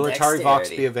 Will Atari Vox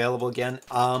be available again?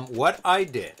 What I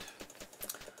did,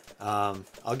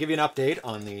 I'll give you an update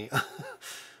on the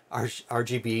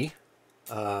RGB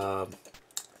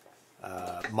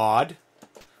mod.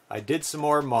 I did some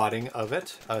more modding of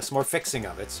it, some more fixing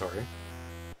of it, sorry.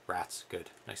 Rats, good,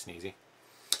 nice and easy.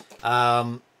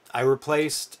 I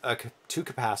replaced 2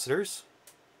 capacitors,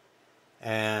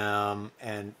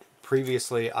 and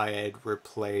previously I had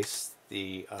replaced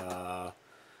the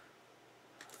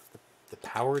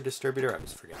power distributor. I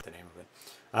always forget the name of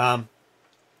it.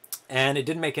 And it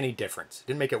didn't make any difference. It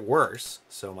didn't make it worse,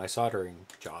 so my soldering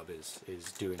job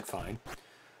is doing fine.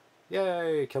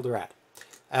 Yay, killed a rat.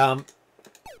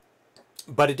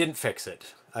 But it didn't fix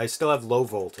it. I still have low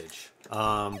voltage.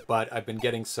 But I've been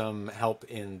getting some help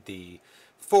in the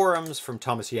forums from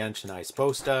Thomas Jensch and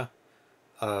Isposta.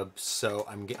 So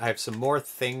I have some more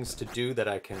things to do that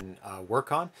I can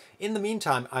work on. In the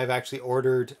meantime, I've actually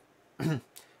ordered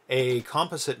a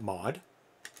composite mod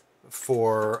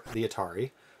for the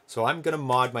Atari. So I'm going to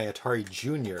mod my Atari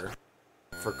Junior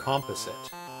for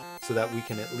composite so that we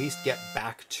can at least get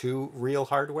back to real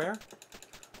hardware.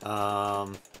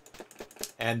 And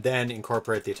then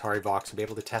incorporate the Atari Vox and be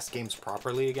able to test games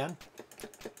properly again.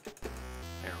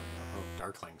 There we go. Oh,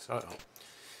 Darklings.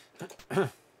 Uh-oh.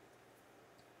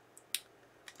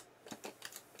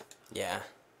 Yeah.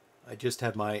 I just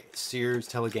had my Sears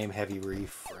Telegame Heavy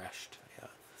refreshed. Yeah.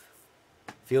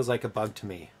 Feels like a bug to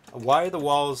me. Why are the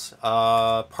walls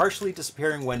partially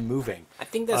disappearing when moving? I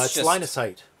think that's it's just line of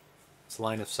sight. It's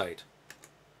line of sight.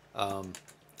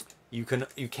 You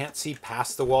can't see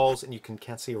past the walls, and you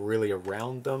can't see really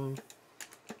around them.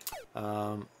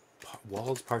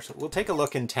 Walls partially. We'll take a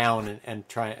look in town and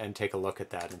try and take a look at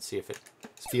that and see if it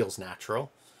feels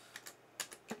natural.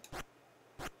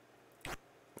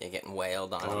 You're getting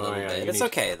wailed on a Oh, little yeah, bit. you It's need-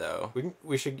 okay though.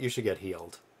 You should get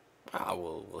healed. Ah,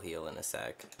 we'll heal in a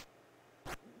sec.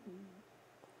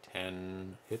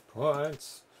 10 hit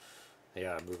points.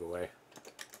 Yeah, move away.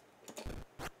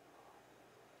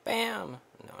 Bam!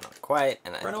 No, not quite.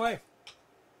 And Run away.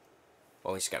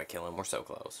 Well, we just gotta kill him. We're so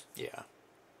close. Yeah.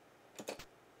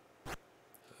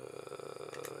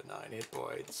 9 hit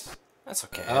points. That's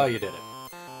okay. Oh, you did it.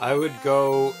 I would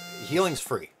go... Healing's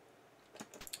free.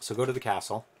 So go to the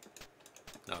castle.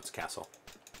 No, it's castle.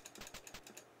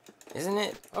 Isn't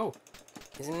it? Oh.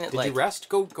 Isn't it Did like... you rest?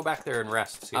 Go back there and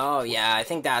rest. See Oh, yeah. I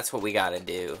think that's what we gotta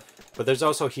do. But there's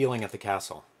also healing at the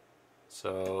castle.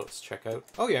 So let's check out...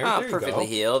 Oh, yeah, Ah, there you perfectly go.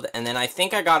 healed. And then I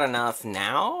think I got enough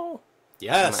now?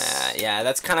 Yes. Yeah,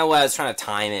 that's kind of what I was trying to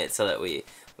time it so that we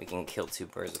can kill two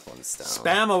birds with one stone.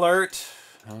 Spam alert.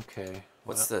 Okay.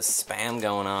 What's the spam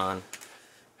going on?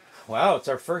 Wow, it's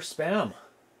our first spam.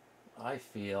 I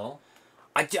feel...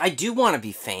 I do want to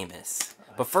be famous.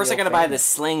 But first I feel gotta buy famous. this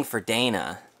sling for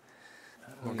Dana.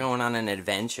 We're going on an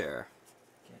adventure.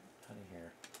 Get out of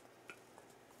here.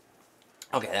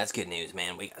 Okay, that's good news,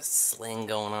 man. We got a sling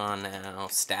going on now.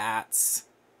 Stats.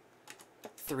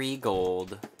 3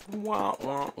 gold. Wah,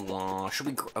 wah, wah. Should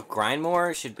we grind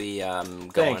more? Or should we go on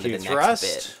to the next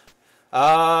bit?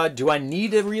 Do I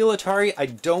need a real Atari? I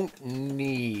don't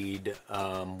need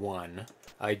one.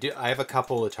 I have a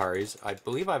couple Ataris. I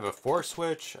believe I have a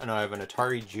 4-switch, and I have an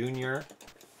Atari Junior.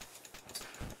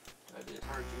 I have the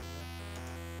Atari Junior.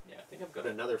 Yeah, I think I've got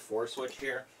another 4-switch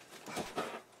here.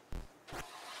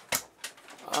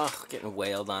 Ugh, getting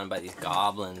wailed on by these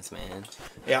goblins, man.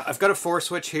 Yeah, I've got a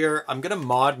 4-switch here. I'm going to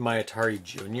mod my Atari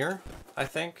Junior, I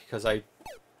think, because I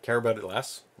care about it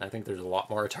less. I think there's a lot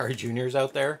more Atari Juniors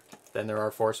out there than there are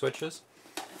 4-switches.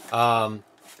 So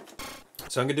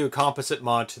I'm going to do a composite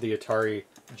mod to the Atari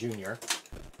Junior.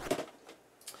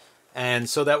 And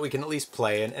so that we can at least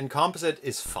play. And composite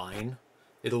is fine.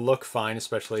 It'll look fine,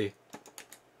 especially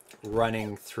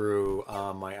running through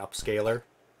my upscaler.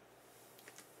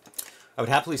 I would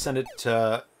happily send it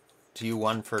to you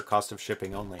one for cost of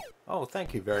shipping only. Oh,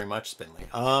 thank you very much, Spinley.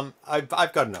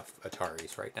 I've got enough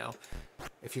Ataris right now.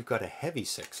 If you've got a heavy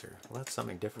sixer, well, that's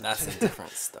something different. That's a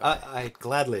different story. I'd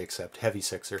gladly accept heavy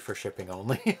sixer for shipping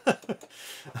only.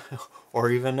 Or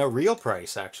even a real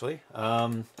price, actually.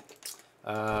 Yeah,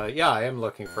 I am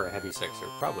looking for a heavy sixer.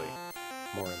 Probably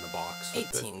more in the box.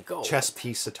 18 gold. Chess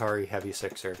piece Atari heavy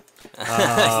sixer.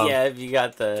 Yeah, if you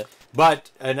got the...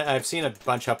 And I've seen a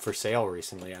bunch up for sale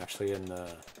recently, actually, in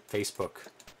the Facebook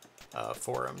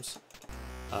forums.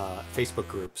 Facebook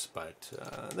groups, but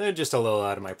they're just a little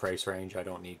out of my price range. I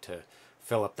don't need to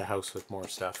fill up the house with more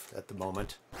stuff at the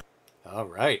moment. All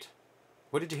right.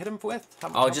 What did you hit him with?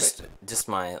 Just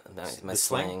my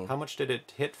sling. How much did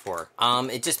it hit for?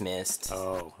 It just missed.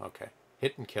 Oh, okay.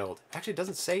 Hit and killed. Actually, it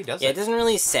doesn't say, does it? Yeah, it doesn't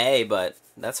really say, but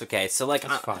that's okay. So, like,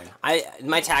 That's fine.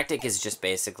 My tactic is just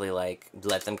basically, like,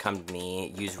 let them come to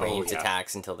me, use ranged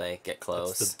attacks until they get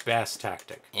close. That's the best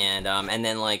tactic. And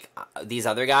then, like, these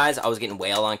other guys, I was getting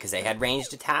wailed on because they had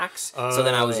ranged attacks. So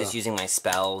then I was just using my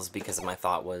spells because my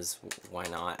thought was, why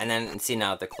not? And then, see,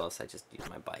 now that they're close, I just use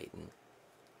my bite. And...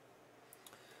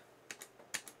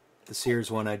 The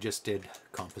Sears one I just did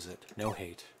composite. No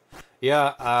hate.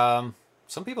 Yeah,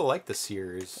 some people like the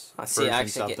Sears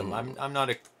versions of them. I'm not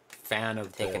a fan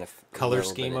of the color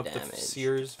scheme of the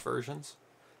Sears versions.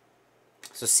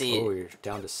 So see... Oh, you're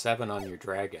down to 7 on your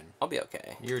dragon. I'll be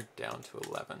okay. You're down to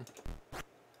 11.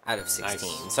 Out of 16.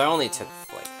 Nice. So I only took,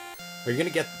 like... Are you going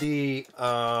to get the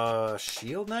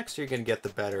shield next, or are you going to get the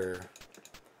better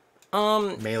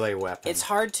melee weapon? It's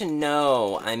hard to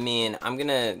know. I mean, I'm going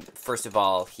to, first of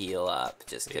all, heal up,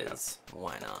 just because,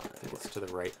 why not? I think it's to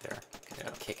the right there. Yeah.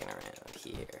 I'm kicking around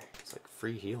here. It's like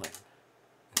free healing.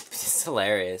 It's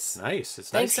hilarious. Nice. It's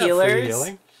Thanks, nice to have free healers.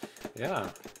 healing. Yeah.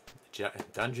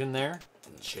 dungeon there.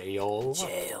 Jail.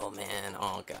 Jail, man.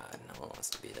 Oh god, no one wants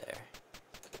to be there.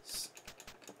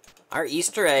 Our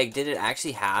Easter egg, did it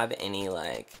actually have any,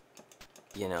 like,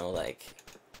 you know, like,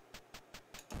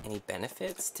 any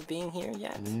benefits to being here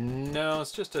yet? No,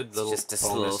 it's just a little just this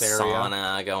bonus little area.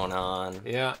 sauna going on.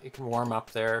 Yeah, you can warm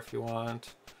up there if you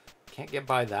want. Can't get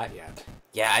by that yet.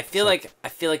 Yeah, I feel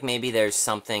like maybe there's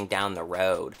something down the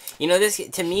road. You know,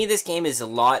 to me this game is a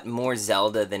lot more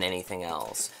Zelda than anything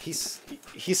else. He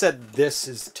said this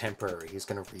is temporary. He's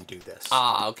going to redo this.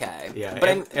 Ah, okay. Yeah,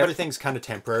 but everything's kind of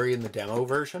temporary in the demo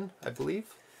version, I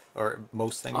believe, or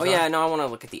most things. Oh yeah, no, I want to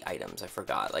look at the items. I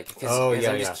forgot, like, because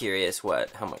I'm just curious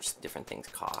how much different things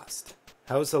cost.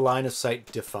 How is the line of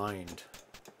sight defined?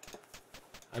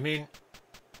 I mean,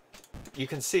 you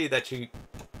can see that you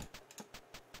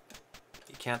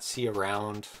can't see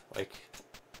around, like...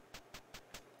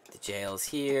 The jail's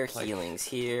here, like, healing's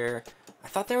here. I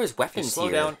thought there was weapons slow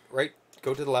here. Down, right,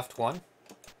 go to the left one.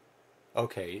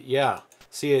 Okay, yeah.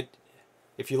 See it,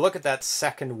 if you look at that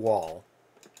second wall,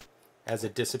 as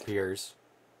it disappears,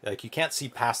 like, you can't see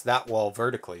past that wall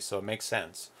vertically, so it makes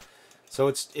sense. So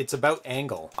it's about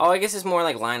angle. Oh, I guess it's more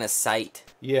like line of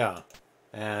sight. Yeah,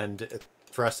 and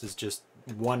for us is just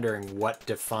wondering what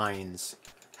defines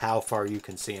how far you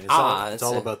can see, and it's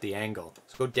all about the angle.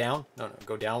 So go down. No,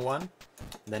 go down one,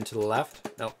 and then to the left.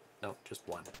 No, just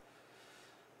one.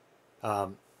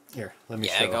 Here, let me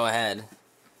show. Yeah, go ahead.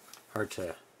 Hard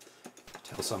to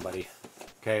tell somebody.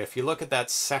 Okay, if you look at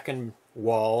that second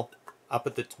wall up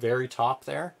at the very top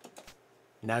there,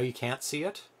 now you can't see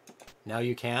it. Now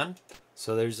you can.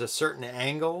 So there's a certain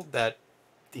angle that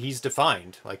he's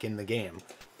defined, like in the game,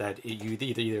 that you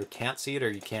either can't see it or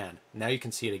you can. Now you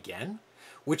can see it again.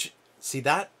 Which, see,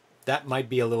 that might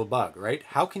be a little bug, right?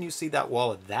 How can you see that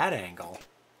wall at that angle,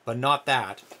 but not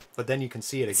that, but then you can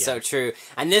see it again? So true.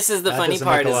 And this is the funny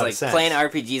part, is like playing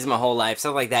RPGs my whole life,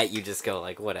 stuff like that, you just go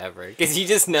like, whatever. Because you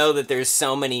just know that there's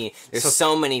so many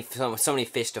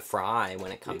fish to fry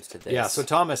when it comes to this. Yeah, so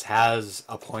Thomas has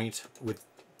a point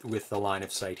with the line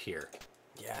of sight here.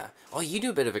 Yeah. Well, you do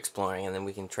a bit of exploring, and then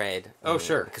we can trade. Oh,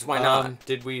 sure. Because why not?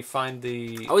 Did we find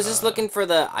the... I was just looking for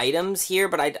the items here,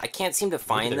 but I can't seem to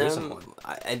find them.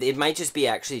 It might just be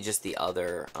actually just the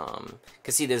other...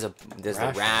 Because, see, there's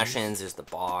the rations, there's the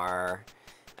bar,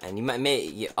 and you might...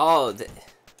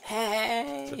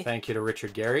 Hey! So thank you to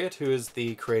Richard Garriott, who is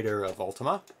the creator of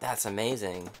Ultima. That's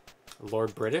amazing.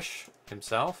 Lord British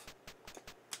himself.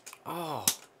 Oh...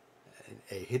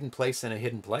 A hidden place in a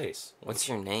hidden place. What's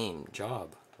your name?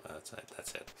 Job.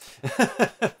 That's it.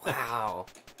 Wow.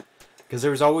 Because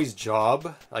there was always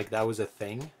job, like that was a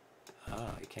thing.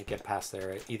 You can't get past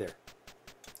there either.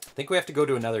 I think we have to go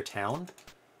to another town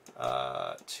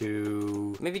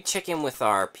to... Maybe check in with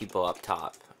our people up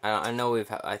top.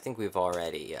 I think we've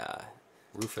already...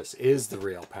 Rufus is the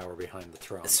real power behind the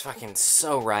throne. That's fucking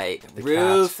so right.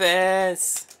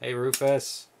 Rufus! Cat. Hey,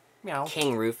 Rufus. Meow.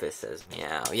 King Rufus says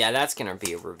meow. Yeah, that's gonna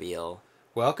be a reveal.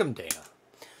 Welcome, Dana.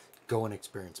 Go and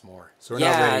experience more. So we're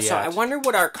not ready yet. I wonder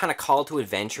what our kind of call to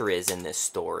adventure is in this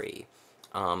story.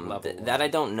 That I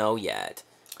don't know yet.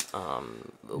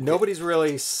 Nobody's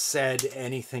really said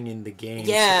anything in the game,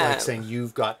 like saying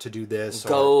you've got to do this.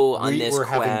 Go on this we're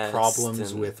quest. Having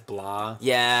problems with blah.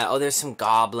 Yeah. Oh, there's some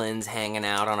goblins hanging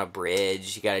out on a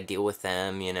bridge. You got to deal with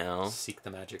them. You know. Seek the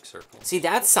magic circle. See,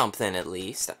 that's something at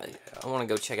least. I want to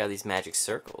go check out these magic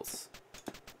circles.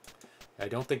 I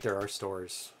don't think there are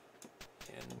stores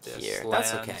in this here. land.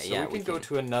 That's okay. So yeah, we can go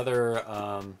to another.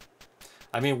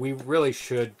 I mean, we really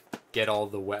should get all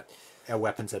the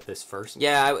weapons at this first.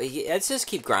 Yeah, let's just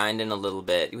keep grinding a little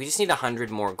bit. We just need 100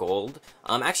 more gold.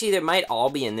 Actually, there might all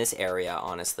be in this area,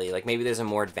 honestly. Like, maybe there's a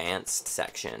more advanced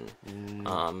section.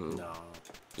 No.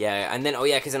 Yeah, and then, oh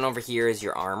yeah, because then over here is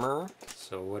your armor.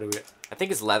 So what do we... I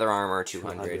think it's leather armor,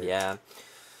 200, yeah.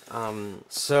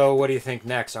 So what do you think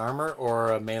next, armor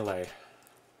or melee?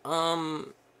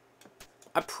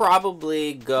 I'd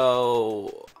probably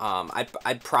go...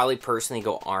 I'd probably personally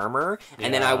go armor,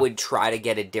 and then I would try to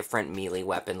get a different melee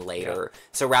weapon later. Yeah.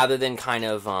 So rather than kind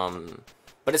of...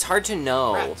 But it's hard to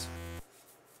know. Rats.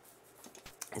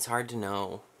 It's hard to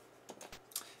know.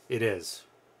 It is.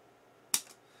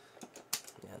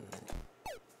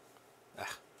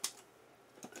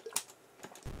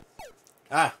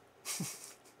 Ah.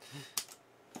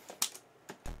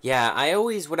 Yeah,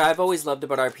 what I've always loved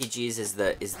about RPGs is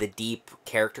the deep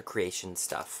character creation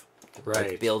stuff.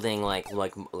 Right. Like building like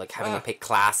having to pick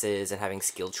classes and having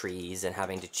skill trees and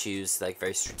having to choose like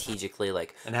very strategically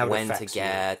like when to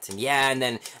get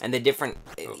and the different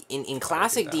in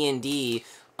classic D&D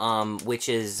which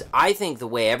is, I think, the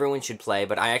way everyone should play,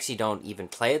 but I actually don't even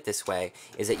play it this way,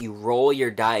 is that you roll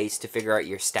your dice to figure out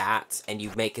your stats, and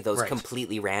you make those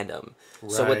completely random.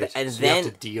 Right. So, so then you have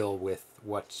to deal with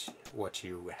what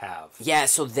you have. Yeah,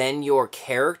 so then your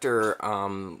character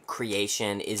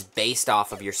creation is based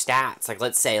off of your stats. Like,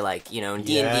 let's say, like, you know, in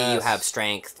D&D you have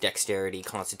strength, dexterity,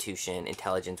 constitution,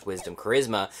 intelligence, wisdom,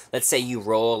 charisma. Let's say you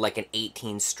roll, like, an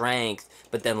 18 strength,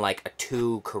 but then, like, a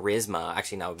 2 charisma.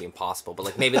 Actually, that would be impossible, but,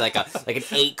 like, maybe, like, an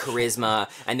 8 charisma,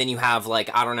 and then you have,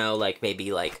 like, I don't know, like,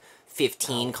 maybe, like,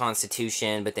 15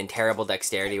 constitution, but then terrible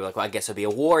dexterity. Like, well, I guess it'll be a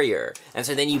warrior. And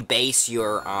so then you base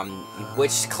your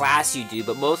which class you do,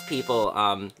 but most people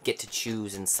get to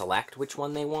choose and select which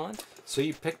one they want. So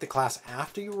you pick the class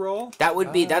after you roll? That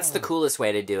would be that's the coolest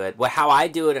way to do it. Well, how I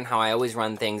do it and how I always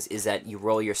run things is that you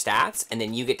roll your stats, and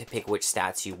then you get to pick which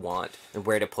stats you want and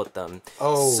where to put them.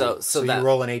 Oh, so that, you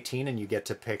roll an 18 and you get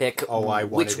to pick I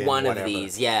want which one whatever. Of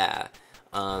these, yeah.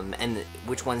 And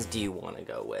which ones do you want to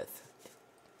go with?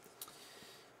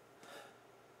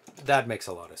 That makes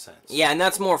a lot of sense. Yeah, and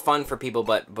that's more fun for people,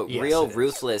 but yes, real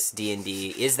ruthless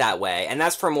D&D is that way, and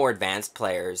that's for more advanced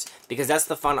players, because that's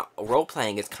the fun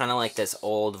role-playing. It's kind of like this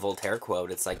old Voltaire quote.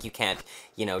 It's like, you can't,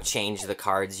 you know, change the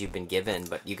cards you've been given,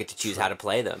 but you get to choose how to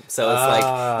play them. So it's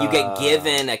like, you get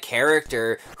given a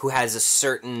character who has a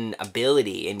certain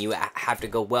ability, and you have to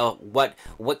go, well, what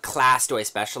class do I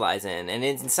specialize in? And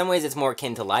in some ways, it's more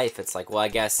akin to life. It's like, well, I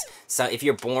guess, so if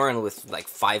you're born with, like,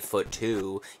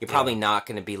 5'2", you're probably not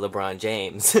going to be LeBron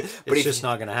James. But it's just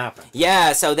not going to happen.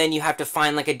 Yeah, so then you have to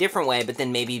find, like, a different way, but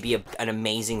then maybe be an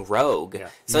amazing rogue. Yeah,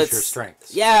 so use it's your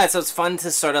strengths. Yeah, so it's fun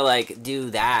to sort of, like, do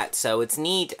that. So it's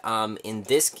neat. In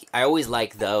this, I always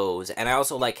like those, and I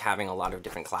also like having a lot of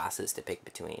different classes to pick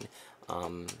between.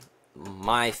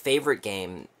 My favorite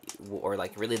game, or,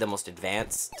 like, really the most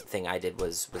advanced thing I did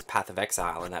was Path of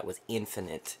Exile, and that was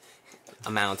infinite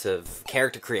amount of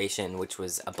character creation, which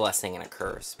was a blessing and a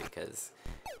curse, because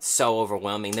so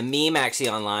overwhelming. The meme actually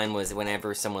online was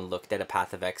whenever someone looked at a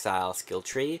Path of Exile skill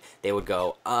tree, they would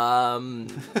go,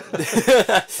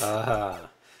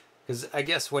 Because I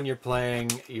guess when you're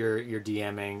playing, you're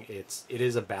DMing, it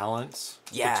is a balance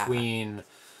between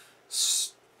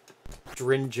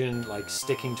stringent, like,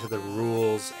 sticking to the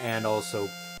rules, and also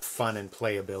fun and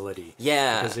playability.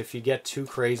 Yeah. Because if you get too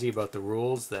crazy about the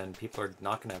rules, then people are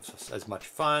not going to have as much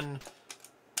fun.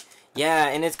 Yeah,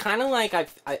 and it's kind of like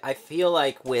I feel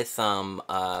like with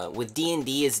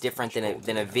D&D is different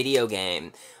than a video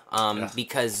game,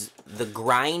 because the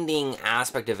grinding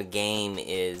aspect of a game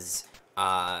is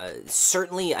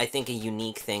certainly, I think, a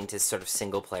unique thing to sort of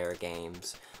single player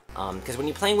games. Because when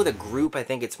you're playing with a group, I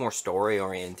think it's more story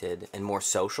oriented and more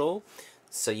social.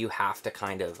 So you have to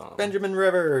kind of Benjamin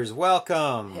Rivers,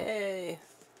 welcome. Hey.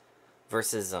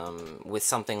 Versus with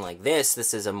something like this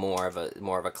is a more of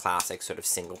a classic sort of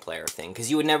single player thing,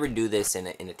 because you would never do this in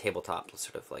a tabletop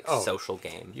sort of like social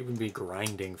game. You would be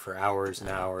grinding for hours and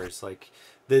hours. Like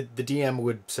the DM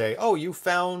would say, "Oh, you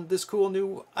found this cool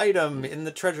new item in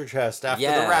the treasure chest after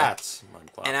the rats."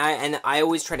 And I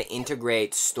always try to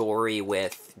integrate story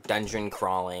with dungeon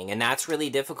crawling, and that's really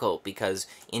difficult because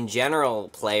in general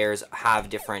players have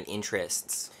different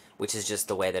interests, which is just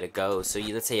the way that it goes. So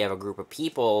let's say you have a group of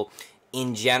people.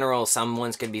 In general,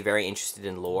 someone's going to be very interested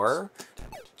in lore.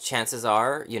 Chances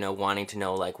are, you know, wanting to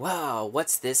know, like, wow,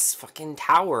 what's this fucking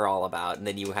tower all about? And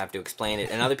then you have to explain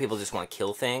it. And other people just want to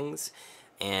kill things.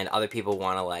 And other people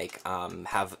want to, like,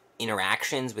 have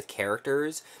interactions with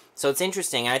characters. So it's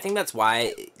interesting. And I think that's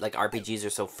why, like, RPGs are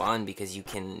so fun, because you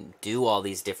can do all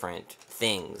these different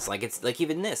things. Like, it's, like,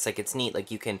 even this, like, it's neat.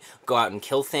 Like, you can go out and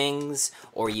kill things,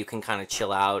 or you can kind of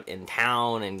chill out in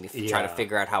town and try to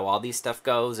figure out how all these stuff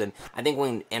goes. And I think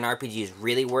when an RPG is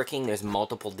really working, there's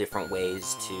multiple different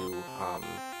ways to...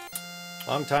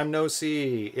 Long time no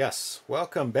see. Yes,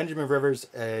 welcome. Benjamin Rivers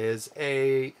is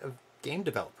a game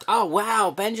developer. Oh,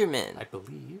 wow, Benjamin. I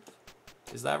believe.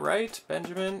 Is that right,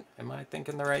 Benjamin? Am I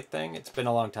thinking the right thing? It's been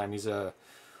a long time. He's a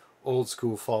old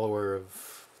school follower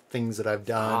of things that I've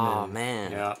done. Oh,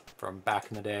 man. Yeah, from back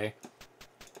in the day.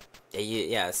 Yeah,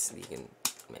 yes, you can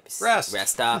maybe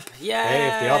rest up. Yeah. Hey,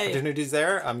 if the opportunity's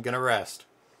there, I'm gonna rest.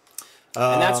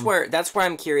 And that's where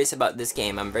I'm curious about this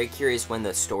game. I'm very curious when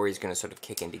the story's gonna sort of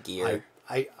kick into gear.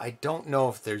 I don't know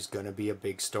if there's going to be a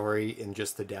big story in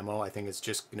just the demo. I think it's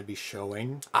just going to be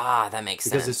showing. Ah, that makes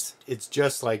sense. Because it's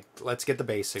just like, let's get the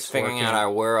basics figuring out our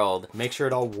world. Make sure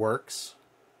it all works.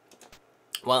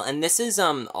 Well, and this is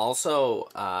also...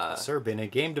 Sir, been a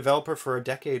game developer for a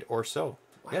decade or so.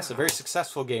 Wow. Yes, a very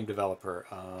successful game developer.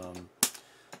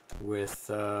 With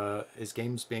his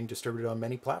games being distributed on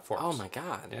many platforms. Oh my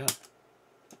god. Yeah.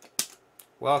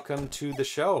 welcome to the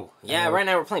show. Yeah, right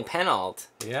now we're playing Penult.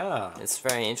 Yeah. It's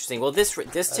very interesting. Well, this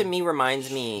to me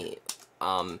reminds me,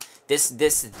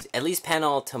 this at least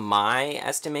Penult, to my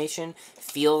estimation,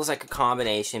 feels like a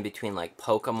combination between like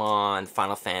Pokemon,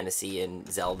 Final Fantasy,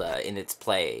 and Zelda in its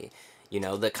play. You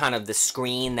know, the kind of the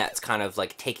screen that's kind of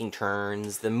like taking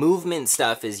turns. The movement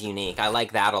stuff is unique. I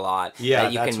like that a lot. Yeah,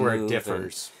 that you that's can where move it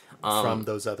differs from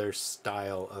those other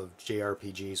style of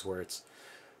JRPGs where it's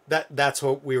that's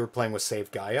what we were playing with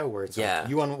Save Gaia, where it's like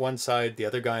you on one side, the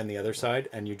other guy on the other side,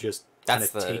 and you just kind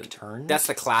of take turns. That's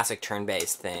the classic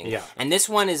turn-based thing. Yeah. And this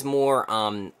one is more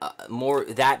more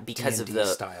that because D&D of the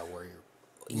style where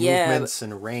movements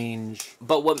and range.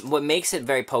 But what makes it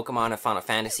very Pokemon and Final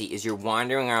Fantasy is you're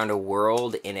wandering around a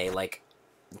world in a like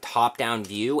top-down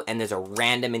view, and there's a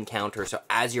random encounter. So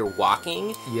as you're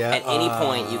walking, at any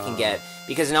point you can get,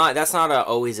 because that's not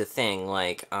always a thing.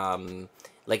 Like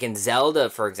in Zelda,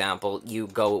 for example, you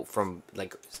go from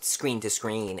like screen to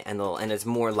screen, and it's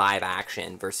more live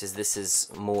action versus this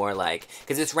is more like,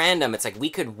 because it's random. It's like we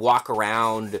could walk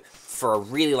around for a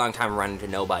really long time and run into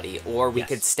nobody, or we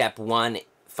could step one,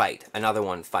 fight another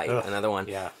one, another one,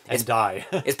 and die.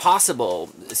 It's possible.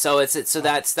 So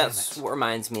that's what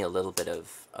reminds me a little bit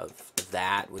of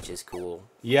that, which is cool.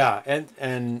 Yeah,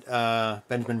 and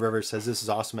Benjamin Rivers says this is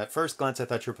awesome. At first glance, I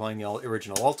thought you were playing the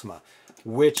original Ultima,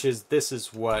 this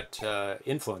is what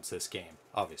influenced this game.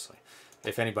 Obviously,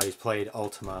 if anybody's played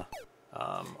Ultima,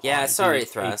 sorry,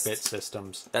 Thrust. 8-bit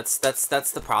systems. That's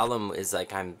the problem. Is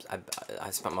like I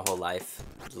spent my whole life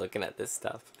looking at this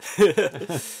stuff.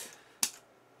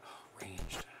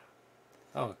 Ranged.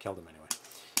 Oh, it killed him anyway.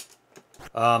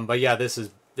 But yeah, this is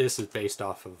based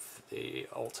off of the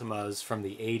Ultimas from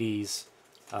the 80s,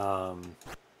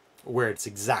 where it's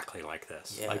exactly like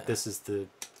this. Yeah. Like this is the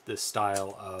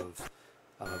style of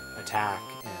attack,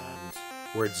 and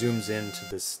where it zooms into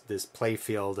this play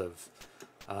field of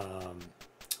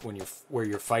where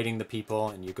you're fighting the people,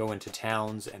 and you go into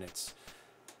towns, and it's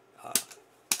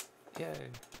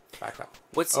back up.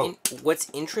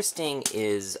 What's interesting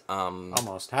is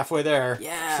almost halfway there.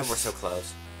 Yeah, we're so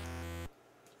close.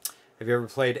 Have you ever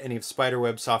played any of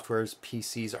Spiderweb Software's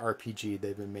PC's RPG?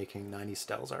 They've been making 90s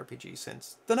styles RPG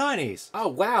since the 90s. Oh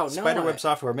wow, Spiderweb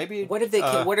Software. Maybe what have they?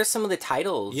 What are some of the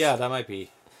titles? Yeah, that might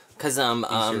be because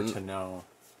easier to know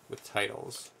with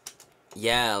titles.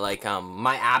 Yeah, like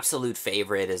my absolute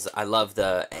favorite is I love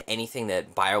anything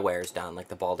that BioWare's done, like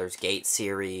the Baldur's Gate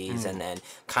series, and then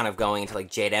kind of going into like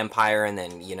Jade Empire, and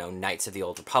then Knights of the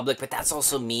Old Republic. But that's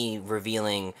also me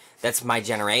revealing that's my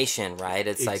generation, right?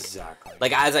 It's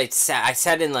like as I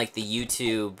said in like the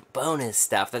YouTube bonus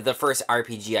stuff that the first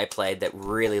RPG I played that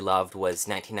really loved was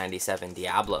 1997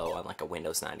 Diablo on like a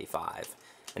Windows 95,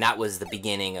 and that was the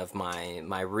beginning of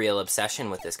my real obsession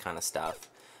with this kind of stuff.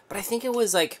 But I think it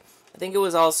was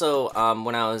also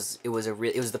when it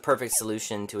was the perfect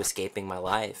solution to escaping my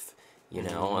life,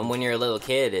 And when you're a little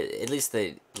kid, at least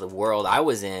the world I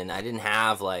was in, I didn't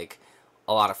have like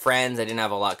a lot of friends. I didn't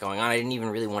have a lot going on. I didn't even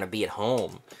really want to be at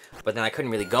home. But then I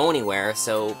couldn't really go anywhere,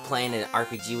 so playing an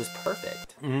RPG was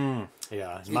perfect.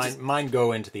 Yeah, mine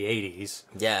go into the 80s.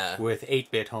 Yeah, with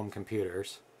 8-bit home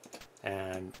computers,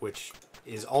 and which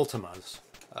is Ultima's.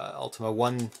 Ultima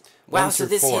 1. Wow, so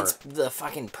this hits the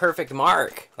fucking perfect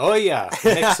mark. Oh yeah,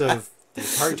 mix of the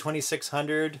Atari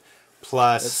 2600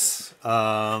 plus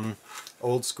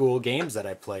old school games that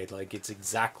I played. Like it's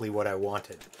exactly what I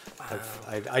wanted. Wow.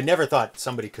 I never thought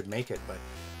somebody could make it, but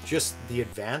just the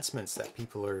advancements that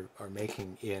people are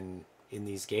making in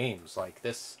these games, like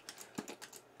this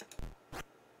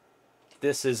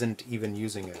isn't even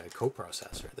using a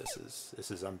coprocessor.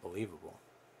 This is unbelievable.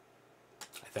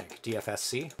 I think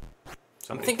DFSC.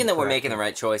 I'm thinking that we're making the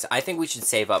right choice. I think we should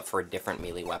save up for a different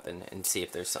melee weapon and see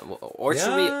if there's some. Or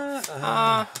should we?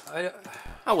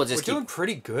 We're doing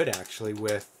pretty good actually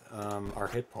with our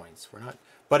hit points. We're not,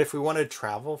 but if we want to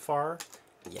travel far,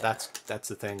 that's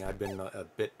the thing. I've been a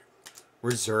bit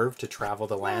reserved to travel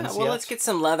the lands. Well, let's get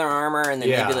some leather armor, and then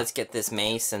maybe let's get this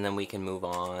mace, and then we can move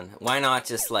on. Why not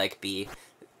just like be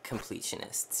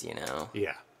completionists?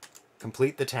 Yeah,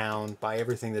 complete the town, buy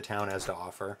everything the town has to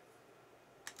offer.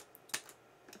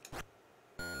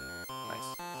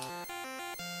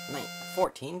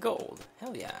 14 gold.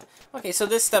 Hell yeah. Okay, so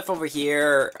this stuff over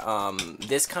here,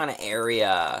 this kind of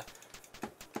area.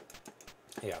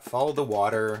 Yeah, follow the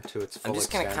water to its full I'm just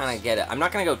extent. going to kind of get it. I'm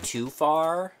not going to go too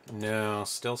far. No,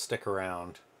 still stick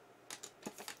around.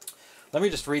 Let me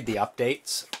just read the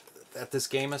updates that this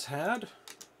game has had.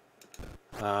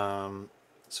 So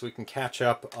we can catch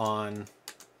up on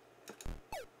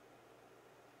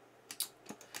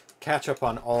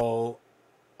all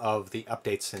of the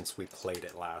updates since we played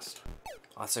it last.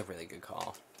 Oh, that's a really good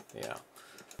call. Yeah.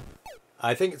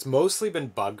 I think it's mostly been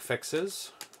bug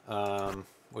fixes,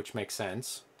 which makes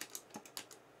sense.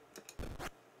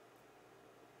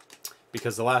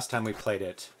 Because the last time we played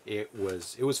it, it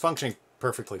was functioning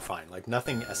perfectly fine. Like,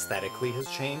 nothing aesthetically has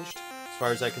changed, as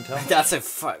far as I can tell. That's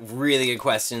a really good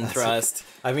question, Thrust.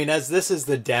 I mean, as this is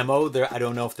the demo, I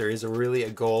don't know if there is really a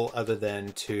goal other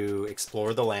than to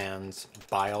explore the lands,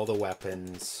 buy all the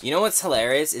weapons. You know what's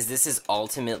hilarious is this is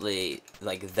ultimately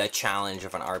like the challenge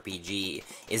of an RPG.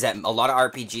 Is that a lot of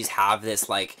RPGs have this,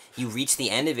 like, you reach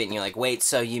the end of it and you're like, wait,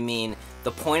 so you mean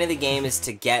the point of the game is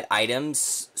to get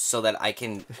items so that I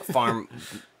can farm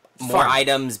more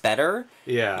items better?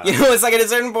 Yeah. You know, it's like at a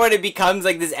certain point it becomes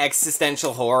like this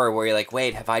existential horror where you're like,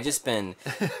 wait, have I just been,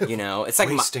 you know, it's like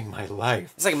wasting my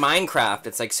life. It's like Minecraft.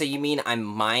 It's like, so you mean I'm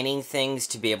mining things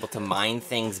to be able to mine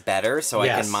things better so I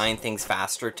can mine things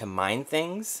faster to mine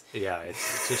things? Yeah,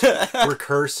 it's just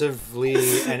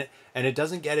recursively, and it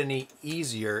doesn't get any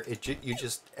easier. You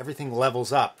just, everything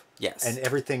levels up. Yes. And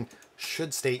everything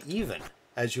should stay even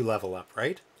as you level up,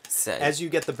 right? So, as you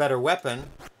get the better weapon,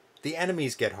 the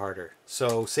enemies get harder.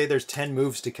 So say there's 10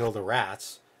 moves to kill the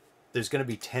rats, there's going to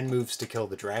be 10 moves to kill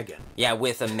the dragon. Yeah,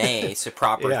 with a mace, so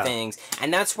proper things.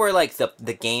 And that's where, like,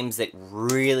 the games that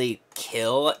really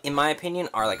kill, in my opinion,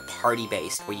 are, like,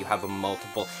 party-based, where you have a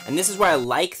multiple... And this is why I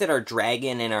like that our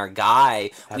dragon and our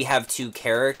guy, we have two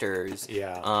characters.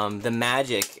 Yeah. The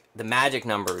magic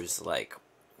numbers, like...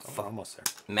 We're almost there.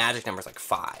 Magic number's like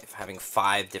 5. Having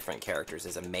 5 different characters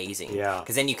is amazing. Yeah.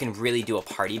 Because then you can really do a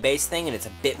party-based thing, and it's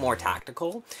a bit more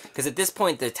tactical. Because at this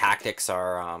point, the tactics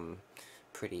are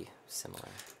pretty similar.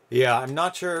 Yeah, I'm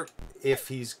not sure if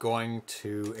he's going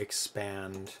to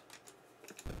expand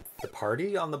the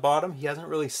party on the bottom. He hasn't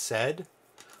really said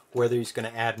whether he's going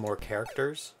to add more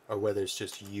characters or whether it's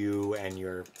just you and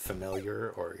your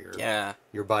familiar or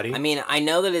your buddy. I mean, I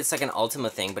know that it's like an Ultima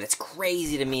thing, but it's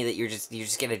crazy to me that you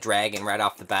just get a dragon right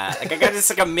off the bat. Like, I got just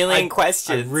like a million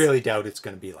questions. I really doubt it's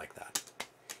going to be like that.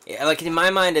 Yeah, like in my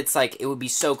mind, it's like it would be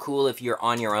so cool if you're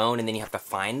on your own and then you have to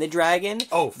find the dragon.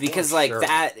 Oh, because like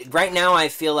that right now, I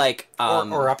feel like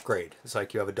or upgrade. It's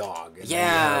like you have a dog. And you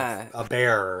have a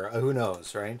bear. Who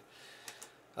knows, right?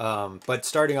 But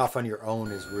starting off on your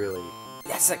own is really...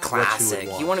 That's a classic.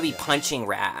 You want to be punching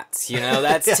rats, you know?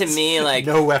 That's to me like...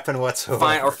 No weapon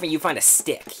whatsoever. Or you find a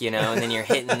stick, you know? And then you're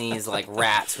hitting these like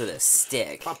rats with a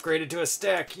stick. Upgraded to a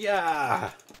stick,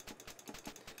 yeah!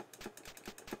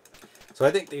 So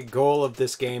I think the goal of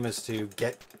this game is to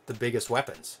get the biggest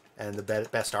weapons and the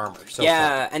best armor. So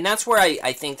far. And that's where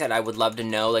I think that I would love to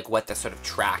know, like, what the sort of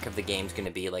track of the game's going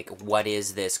to be. Like, what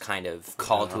is this kind of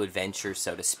call to adventure,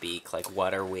 so to speak? Like,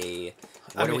 what are we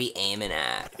aiming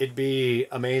at? It'd be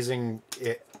amazing.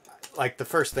 Like, the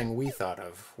first thing we thought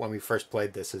of when we first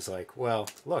played this is like, well,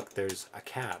 look, there's a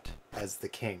cat as the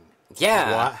king.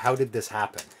 Yeah. How did this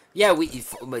happen? Yeah,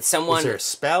 someone... Was there a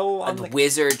spell on the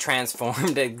wizard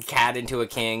transformed a cat into a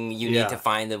king. You need to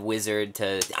find the wizard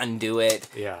to undo it.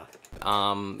 Yeah.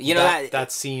 You know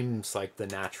that seems like the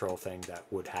natural thing that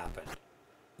would happen.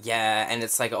 Yeah, and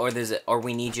it's like, or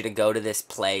we need you to go to this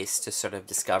place to sort of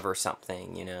discover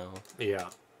something, you know? Yeah.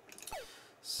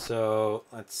 So,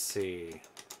 let's see.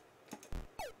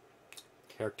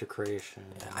 Character creation.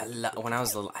 When I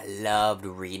was little, I loved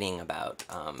reading about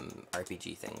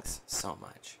RPG things so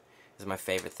much. It was my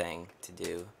favorite thing to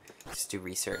do. Just do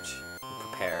research and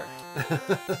prepare.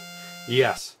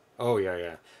 Yes. Oh,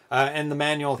 yeah. And the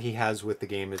manual he has with the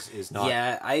game is not...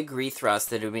 Yeah, I agree,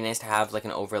 Thrust, that it would be nice to have like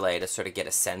an overlay to sort of get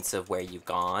a sense of where you've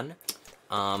gone.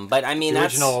 But I mean, the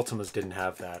original Ultimas didn't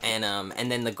have that.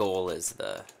 And then the goal is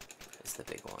the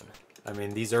big one. I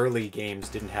mean, these early games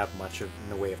didn't have much in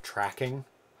the way of tracking.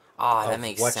 Ah, that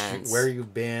makes sense. Where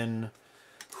you've been,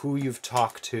 who you've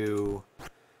talked to.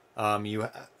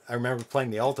 I remember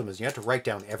playing the Ultimas. You had to write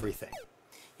down everything.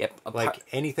 Yep. Like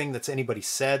anything that's anybody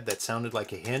said that sounded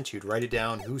like a hint, you'd write it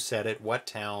down. Who said it? What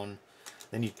town?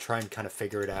 Then you'd try and kind of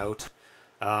figure it out.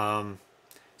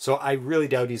 So I really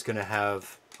doubt he's going to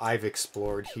have I've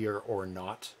explored here or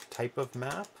not type of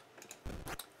map.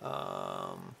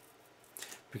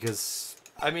 Because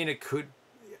I mean,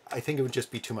 I think it would just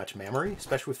be too much memory,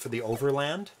 especially for the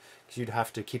overland, because you'd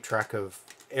have to keep track of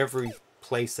every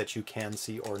place that you can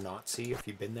see or not see if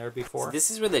you've been there before. So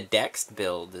this is where the Dex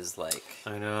build is like...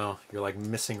 I know. You're like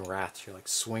missing rats. You're like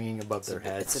swinging above their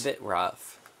heads. It's a bit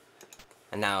rough.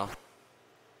 And now...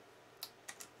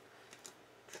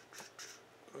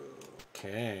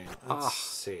 Okay. Let's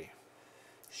see.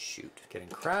 Shoot. Getting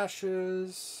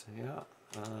crashes. Yeah.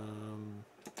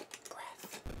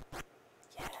 Breath.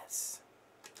 Yes.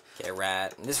 Okay,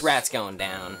 rat. This rat's going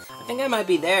down. I think I might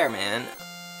be there, man.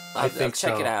 I think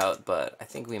check so. it out, but I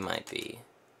think we might be.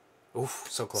 Oof,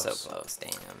 so close. So close,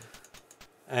 damn.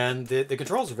 And the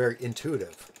controls are very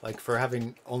intuitive. Like, for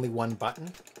having only one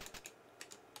button,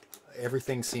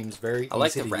 everything seems very I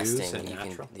like easy the to use resting and that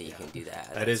natural. you can do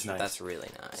that. That is nice. That's really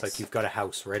nice. It's like you've got a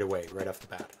house right away, right off the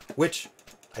bat. Which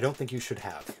I don't think you should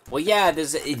have. Well, yeah,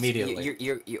 there's... Immediately.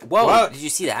 You're, whoa, What? did you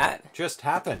see that? Just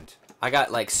happened. I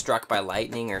got, like, struck by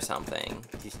lightning or something.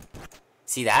 Did you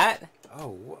see that?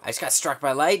 Oh. I just got struck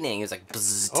by lightning. It was like...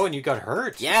 Bzzzt. Oh, and you got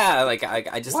hurt. Yeah, like,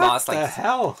 I just what lost, like... What the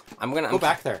hell? I'm Go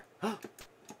back there. What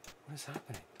is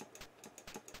happening?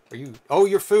 Are you... Oh,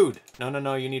 your food.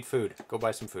 No, you need food. Go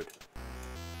buy some food.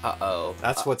 Uh-oh.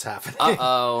 That's what's happening.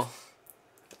 Uh-oh.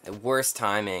 Worst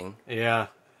timing. Yeah.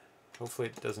 Hopefully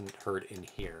it doesn't hurt in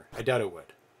here. I doubt it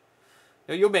would.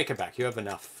 No, you'll make it back. You have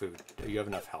enough food. You have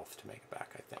enough health to make it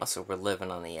back, I think. Also, we're living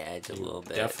on the edge a little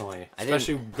bit. Definitely.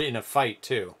 Especially in a fight,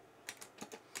 too.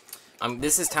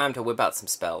 This is time to whip out some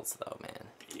spells, though, man.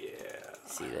 Yeah.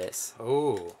 See this?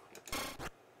 Oh.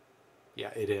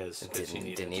 Yeah, it is. It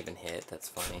didn't even hit. That's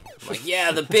funny. I'm like,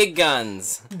 yeah, the big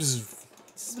guns!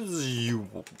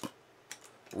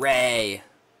 Ray!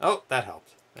 Oh, that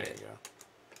helped. There you go.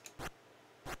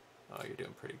 Oh, you're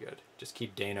doing pretty good. Just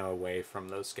keep Dana away from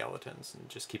those skeletons and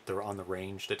just keep on the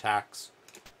ranged attacks.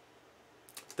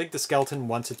 I think the skeleton,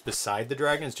 once it's beside the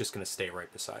dragon, is just going to stay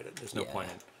right beside it. There's no point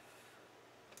in...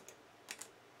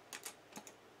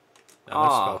 Not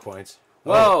much spell points.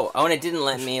 Whoa! Oh, and it didn't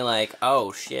let me, like...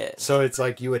 Oh, shit. So it's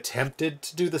like you attempted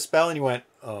to do the spell and you went,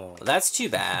 oh. Well, that's too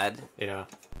bad. Yeah.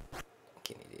 What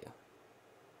can you do?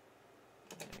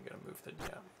 You gotta move the...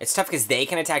 Yeah. It's tough because they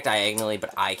can attack diagonally,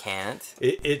 but I can't.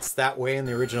 It's that way in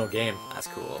the original game. That's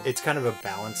cool. It's kind of a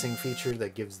balancing feature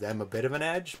that gives them a bit of an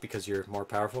edge because you're more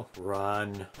powerful.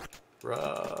 Run.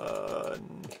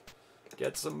 Run.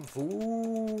 Get some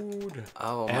food.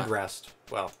 Oh, and rest.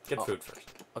 Well, get food first.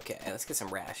 Okay, let's get some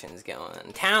rations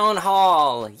going. Town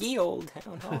Hall! Ye old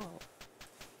Town Hall.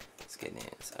 That's good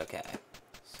news. Okay.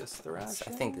 Is this the rations?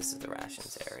 I think this is the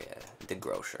rations area. The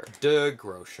grocer. The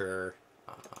grocer.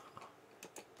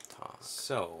 Talk.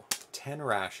 So, 10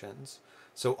 rations.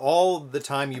 So all the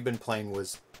time you've been playing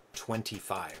was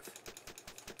 25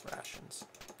 rations.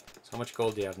 So how much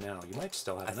gold do you have now? You might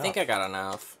still have enough. I think I got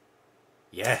enough.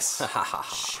 Yes.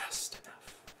 Just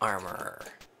enough. Armor.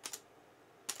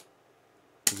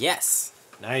 Yes.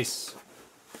 Nice.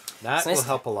 That will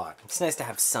help a lot. It's nice to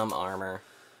have some armor.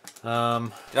 Did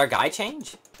our guy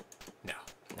change? No.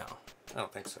 No. I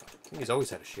don't think so. I think he's always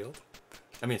had a shield.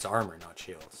 I mean, it's armor, not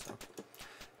shield. So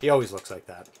he always looks like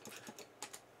that.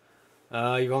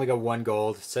 You've only got 1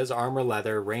 gold. It says armor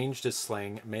leather, ranged is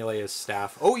sling, melee is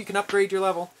staff. Oh, you can upgrade your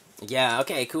level. Yeah.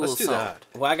 Okay. Cool. Let's do that.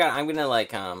 Well, I'm gonna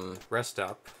like rest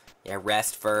up. Yeah,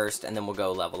 rest first, and then we'll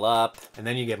go level up. And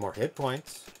then you get more hit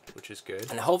points, which is good.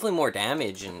 And hopefully more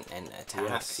damage and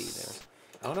attacks either.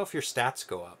 I don't know if your stats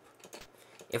go up.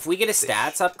 If we get a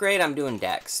stats upgrade, I'm doing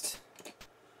Dext.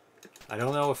 I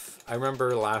don't know if... I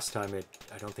remember last time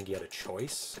I don't think you had a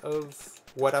choice of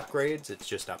what upgrades. It's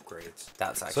just upgrades.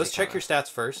 That's actually so let's check your stats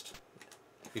first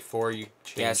before you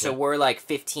change Yeah, so we're like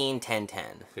 15, 10, 10.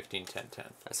 15, 10, 10.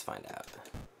 Let's find out.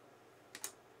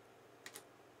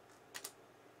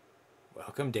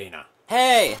 Welcome, Dana.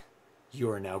 Hey! You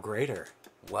are now greater.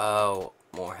 Whoa.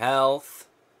 More health.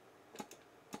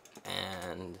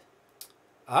 And...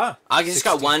 I just 60.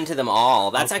 got 1 to them all.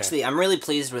 That's actually... I'm really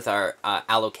pleased with our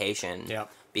allocation. Yeah.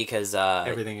 Because...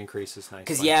 everything increases nicely.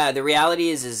 Because, yeah, the reality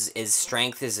is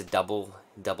strength is a double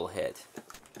hit.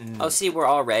 Oh, see, we're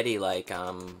already, like,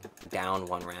 down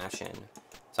 1 ration.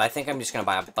 So I think I'm just going to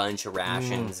buy a bunch of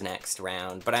rations next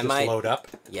round. But I might... load up?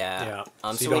 Yeah.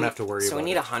 So you don't have to worry about it. So we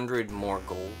need 100 more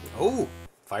gold. Oh!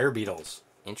 Fire beetles.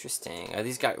 Interesting. Are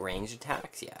these got ranged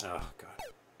attacks? Yeah. Oh, God.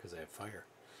 Because they have fire.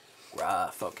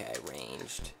 Rough. Okay,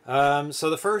 ranged. So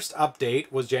the first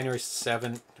update was January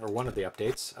 7th, or one of the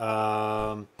updates.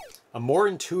 A more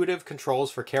intuitive controls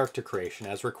for character creation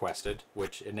as requested,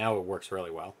 which now it works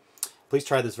really well. Please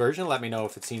try this version. Let me know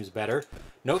if it seems better.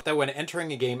 Note that when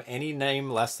entering a game, any name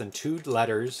less than 2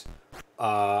 letters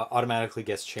automatically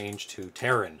gets changed to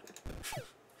Terran.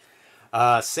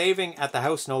 Saving at the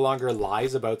house no longer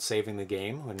lies about saving the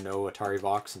game when no Atari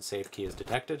Vox and save key is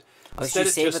detected. Oh, so you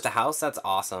save at the house? That's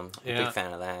awesome. I'm a big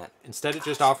fan of that. Instead, it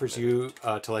just offers you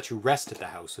to let you rest at the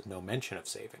house with no mention of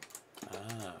saving.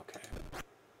 Ah, okay.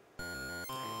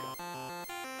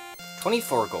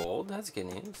 24 gold. That's good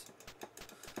news.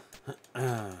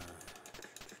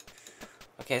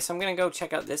 Okay, so I'm gonna go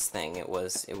check out this thing. It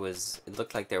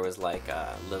looked like there was like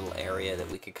a little area that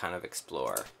we could kind of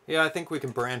explore. Yeah, I think we can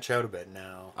branch out a bit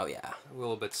now. Oh yeah. A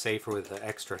little bit safer with the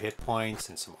extra hit points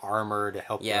and some armor to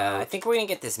help you Yeah, out. I think we're gonna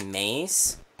get this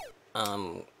mace,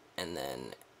 and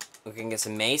then we can get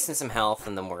some mace and some health,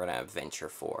 and then we're gonna venture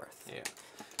forth.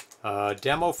 Yeah.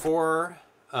 Demo 4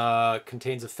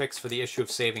 contains a fix for the issue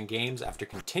of saving games after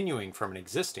continuing from an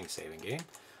existing saving game.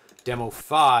 Demo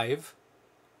 5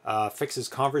 fixes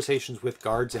conversations with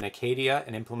guards in Acadia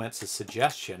and implements a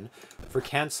suggestion for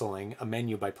canceling a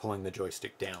menu by pulling the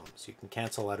joystick down. So you can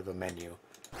cancel out of a menu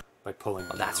by pulling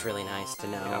it That's down. really nice to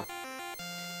know. Yeah.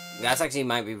 That's actually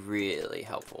might be really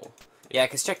helpful. Yeah,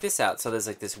 because check this out. So there's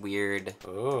like this weird...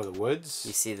 Oh, the woods.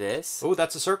 You see this? Oh,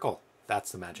 that's a circle.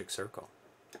 That's the magic circle.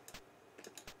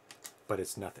 But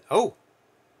it's nothing. Oh!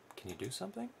 Can you do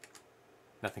something?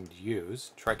 Nothing to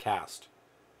use. Try cast.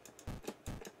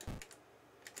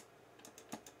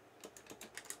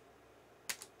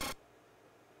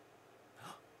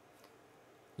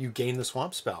 You gain the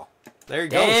swamp spell. There you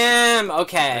go. Damn!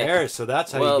 Okay. There, so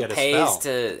that's how well, you get a pays spell.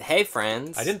 to... Hey,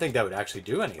 friends. I didn't think that would actually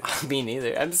do anything. Me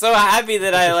neither. I'm so happy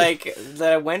that I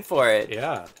that I went for it.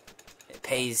 Yeah. It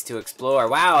pays to explore.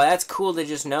 Wow, that's cool to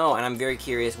just know, and I'm very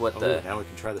curious what the... Now we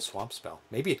can try the swamp spell.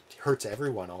 Maybe it hurts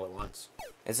everyone all at once.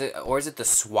 Is it the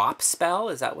swap spell?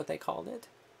 Is that what they called it?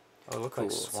 Oh, it looked Cool.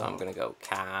 like So swamp. I'm gonna go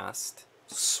cast.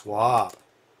 So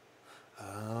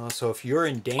if you're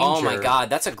in danger... Oh my god,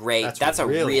 that's a great... That's a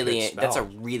really really good spell. that's a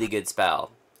really good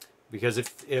spell. Because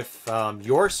if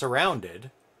you're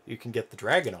surrounded, you can get the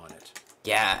dragon on it.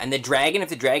 Yeah, and the dragon, if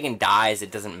the dragon dies,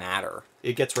 it doesn't matter.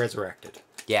 It gets resurrected.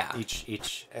 Yeah.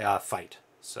 Each fight.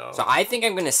 So I think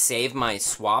I'm gonna save my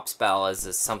swap spell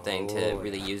as something to Oh,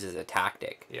 really yeah. use as a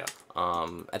tactic. Yeah.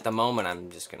 At the moment, I'm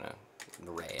just gonna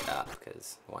ray it up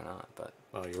because why not? But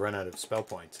Well, you run out of spell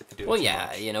points if you do. well, it too yeah,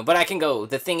 much. you know. But I can go.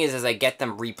 The thing is I get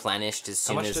them replenished as How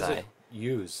soon much as does I. it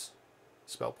use?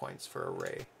 Spell points for a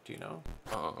ray. Do you know?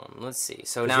 Let's see.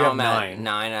 So 'Cause now you have I'm at 9.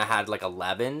 9. I had like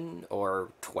 11 or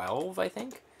 12, I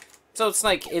think. So it's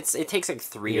like it takes like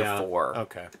 3 or 4.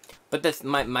 Okay. But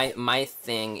my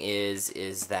thing is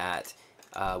that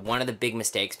one of the big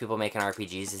mistakes people make in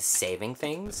RPGs is saving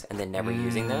things and then never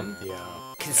using them. Yeah.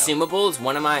 Consumables,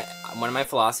 one of my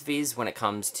philosophies when it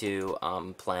comes to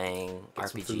playing Get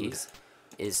some RPGs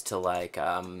is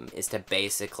to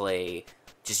basically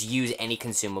just use any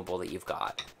consumable that you've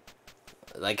got.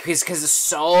 Like, because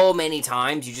so many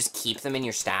times you just keep them in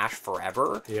your stash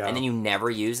forever, Yeah. and then you never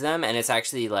use them, and it's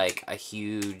actually, like, a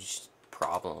huge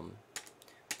problem.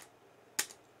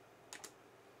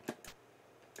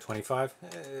 25?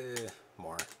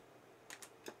 More.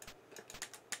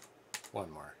 One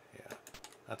more. Yeah.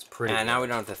 That's pretty And now good. we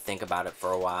don't have to think about it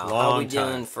for a while. How are Long we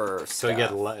doing time. for So you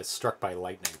stuff? get struck by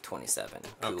lightning. 27.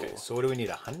 Cool. Okay, so what do we need?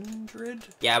 100?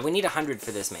 Yeah, we need 100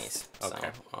 for this mace. So. Okay.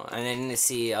 And then to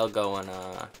see, I'll go and...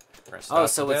 Rest Oh, up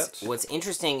so a bit. what's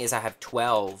interesting is I have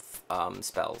 12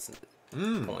 spells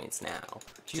points now.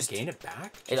 Do you gain it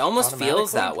back? It almost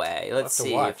feels that automatically? way. Let's We'll have to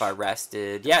see watch. if I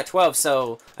rested. Yeah, 12,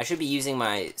 so I should be using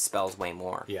my spells way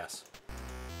more. Yes.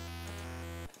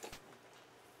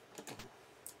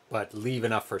 But leave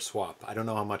enough for swap. I don't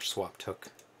know how much swap took.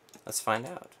 Let's find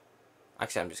out.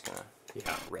 Actually, I'm just going to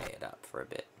Yeah. ray it up for a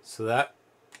bit. So that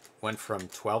went from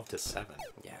 12 to 7.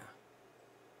 Yeah.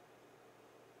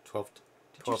 12 to,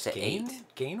 12 to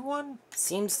 8. Gain one?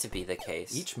 Seems to be the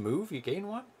case. Each move you gain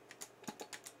one?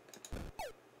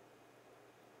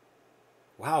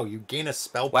 Wow, you gain a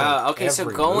spell point. Wow, okay, so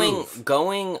every going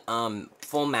move.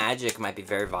 full magic might be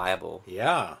very viable,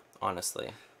 Yeah. honestly.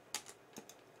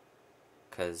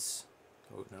 Because,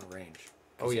 Oh, no range.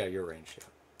 Oh, yeah, you're ranged,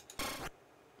 yeah.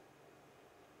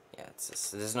 yeah, it's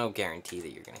just, there's no guarantee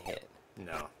that you're going to hit.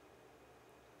 No.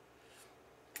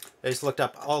 I just looked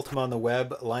up Ultima on the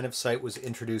web. Line of sight was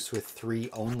introduced with 3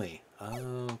 only.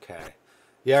 Okay.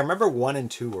 Yeah, I remember 1 and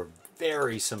 2 were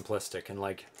very simplistic, and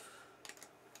like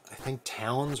I think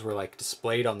towns were like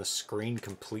displayed on the screen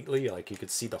completely. Like you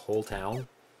could see the whole town,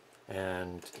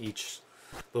 and each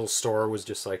little store was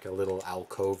just like a little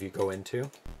alcove you go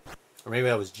into. Or maybe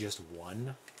that was just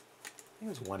 1. I think it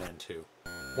was 1 and 2.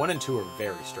 1 and 2 are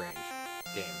very strange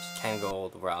games. 10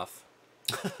 gold, rough.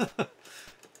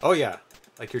 Oh yeah,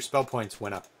 like your spell points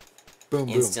went up, boom,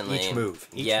 Instantly. boom, each move,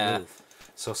 Yeah. move.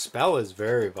 So spell is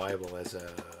very viable as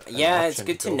a Yeah, it's option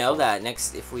good to go know for. that.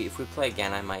 Next, if we play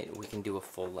again, we can do a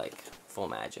full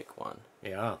magic one.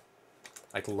 Yeah,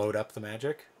 like load up the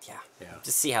magic. Yeah. Yeah.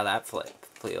 Just see how that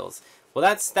feels. Well,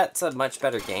 that's a much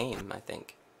better game, I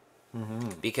think.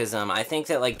 Because I think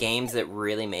that like games that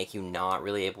really make you not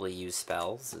really able to use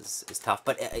spells is tough.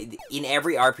 But in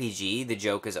every RPG, the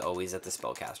joke is always that the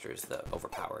spellcaster is the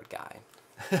overpowered guy.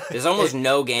 There's almost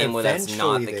no game where that's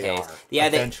not the case. Are. Yeah,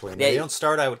 eventually. They don't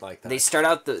start out like that. They start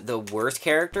out the worst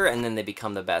character, and then they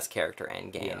become the best character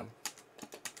end game. Yeah.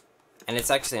 And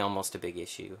it's actually almost a big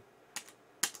issue.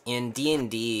 In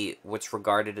D&D, what's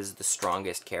regarded as the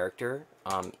strongest character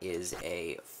is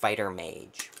a fighter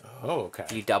mage. Oh, okay.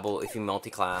 If you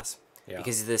multi-class. Yeah.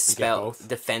 Because the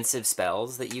defensive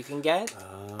spells that you can get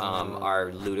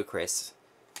are ludicrous.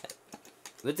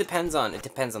 It depends on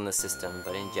the system,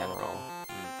 but in general.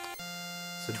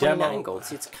 So 29 gold.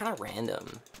 See, it's kind of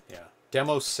random. Yeah.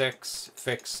 Demo 6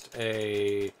 fixed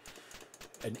an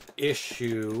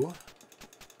issue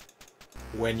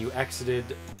when you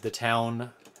exited the town,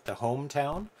 the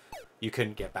hometown, you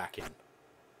couldn't get back in.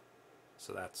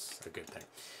 So that's a good thing.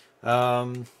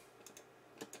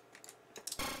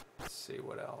 Let's see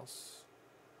what else.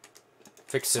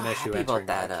 Fixed an issue entering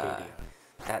Arcadia.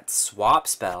 That swap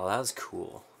spell, that was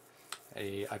cool.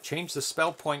 I've changed the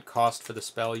spell point cost for the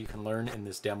spell you can learn in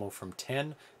this demo from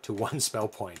 10 to 1 spell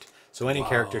point. So any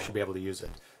character should be able to use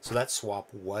it. So that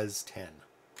swap was 10.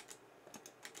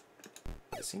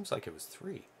 But it seems like it was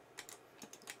 3.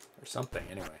 Or something,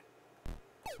 anyway.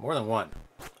 It's more than 1.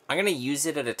 I'm going to use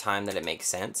it at a time that it makes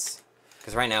sense.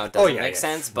 Because right now it doesn't make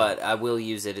sense, but I will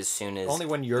use it as soon as... Only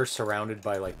when you're surrounded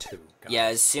by, like, 2 guys. Yeah,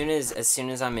 as soon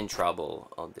as I'm in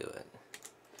trouble, I'll do it.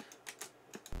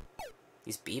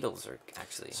 These beetles are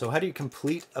actually... So how do you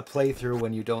complete a playthrough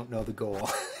when you don't know the goal?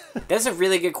 That's a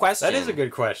really good question. That is a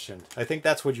good question. I think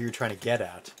that's what you're trying to get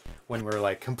at when we're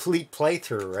like, complete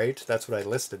playthrough, right? That's what I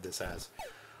listed this as.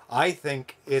 I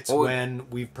think it's when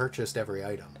we've purchased every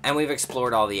item. And we've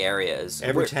explored all the areas.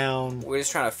 Every town. We're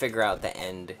just trying to figure out the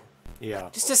end. Yeah.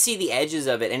 Just to see the edges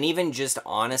of it, and even just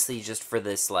honestly just for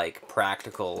this like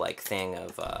practical like thing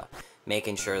of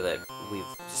making sure that we've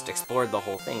just explored the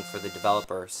whole thing for the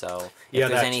developer. So if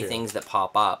there's any things that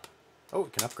pop up. Oh, we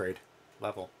can upgrade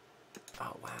level.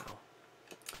 Oh, wow.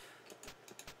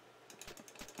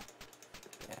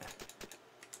 Yeah.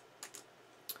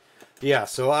 Yeah,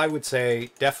 so I would say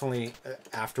definitely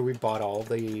after we bought all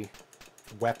the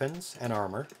weapons and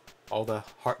armor, all the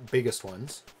biggest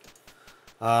ones,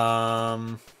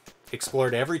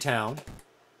 explored every town,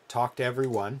 talked to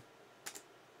everyone,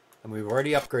 and we've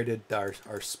already upgraded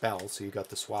our spell, so you got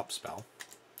the swap spell.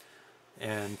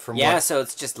 And from so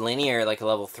it's just linear, like a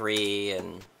level 3,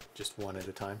 and... Just one at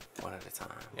a time? One at a time.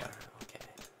 Yeah. Okay.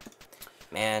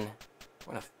 Man,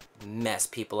 we're gonna mess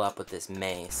people up with this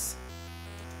mace.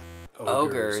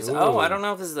 Ogres. Oh, I don't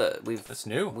know if this is That's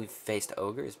new. We've faced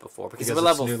ogres before because we're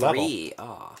level 3.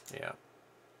 Oh. Yeah.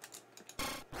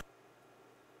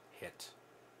 Hit.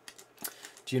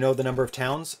 Do you know the number of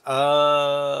towns?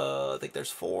 I think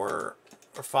there's 4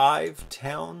 or 5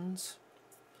 towns.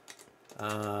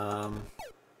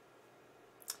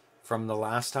 From the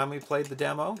last time we played the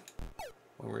demo,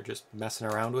 when we were just messing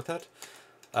around with it.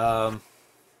 As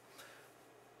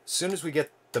soon as we get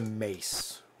the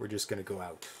mace, we're just going to go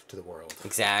out to the world.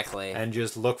 Exactly. And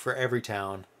just look for every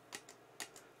town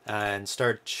and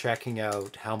start checking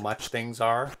out how much things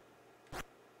are,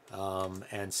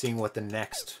 and seeing what the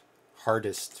next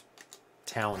hardest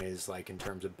town is like in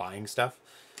terms of buying stuff,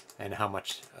 and how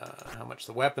much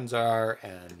the weapons are,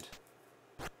 and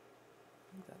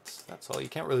that's all. You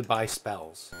can't really buy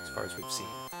spells as far as we've seen.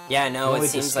 Yeah, no, it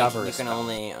seems like you can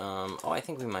only oh, I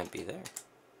think we might be there.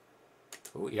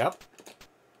 Oh, yep.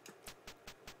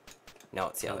 No,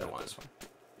 it's the other one. This one.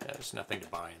 Yeah, there's nothing to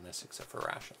buy in this except for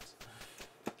rations.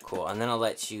 Cool, and then I'll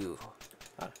let you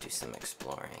do some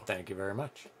exploring. Thank you very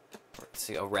much.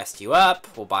 So I'll rest you up,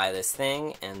 we'll buy this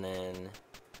thing, and then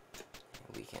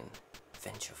we can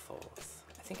venture forth.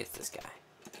 I think it's this guy.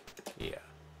 Yeah.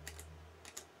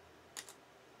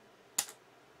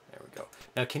 There we go.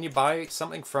 Now, can you buy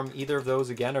something from either of those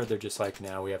again, or they're just like,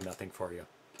 now we have nothing for you?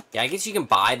 Yeah, I guess you can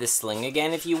buy the sling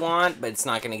again if you want, but it's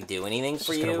not going to do anything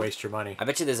for you. It's just going to waste your money. I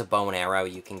bet you there's a bow and arrow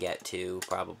you can get too,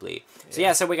 probably. Yeah. So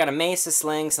yeah, so we got a mace, a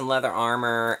sling, some leather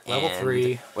armor. Level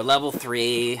 3. We're level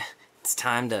 3. It's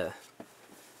time to...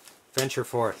 venture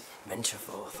forth. Venture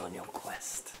forth on your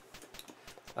quest.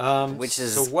 Which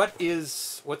is... So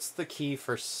what's the key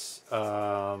for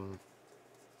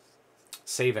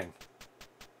saving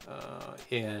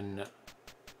in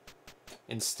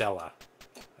Stella?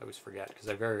 I always forget because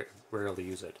I very rarely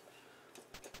use it.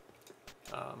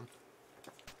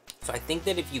 So I think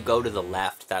that if you go to the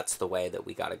left, that's the way that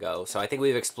we gotta go. So I think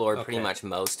we've explored pretty Okay. much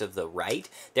most of the right.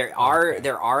 There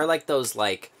are like those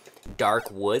like dark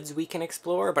woods we can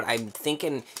explore, but I'm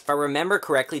thinking, if I remember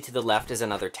correctly, to the left is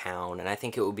another town, and I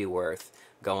think it would be worth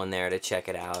going there to check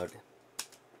it out.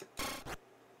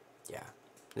 Yeah.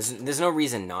 There's no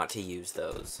reason not to use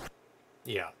those.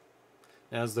 Yeah.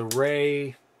 Now, does the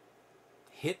ray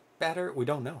hit better? We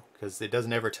don't know, because it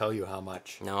doesn't ever tell you how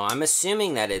much. No, I'm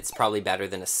assuming that it's probably better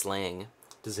than a sling.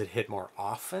 Does it hit more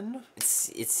often? It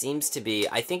seems to be.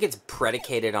 I think it's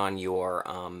predicated on your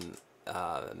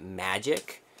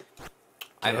magic.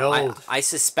 I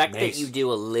suspect that you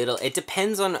do a little. It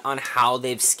depends on how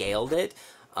they've scaled it,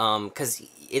 because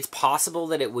it's possible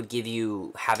that it would give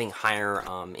you, having higher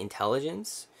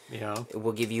intelligence. Yeah. It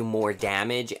will give you more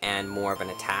damage and more of an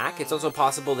attack. It's also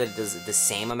possible that it does the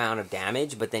same amount of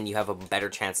damage, but then you have a better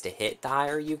chance to hit the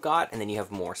higher you've got, and then you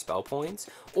have more spell points.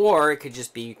 Or it could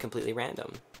just be completely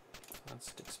random.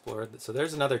 Let's explore. So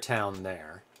there's another town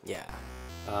there. Yeah.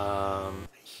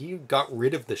 He got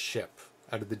rid of the ship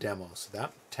out of the demo, so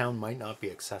that town might not be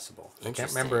accessible. I can't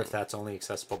remember if that's only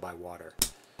accessible by water.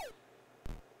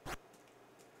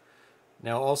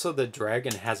 Now, also, the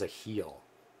dragon has a heal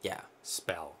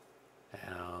spell.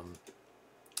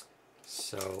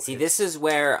 So see, this is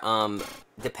where,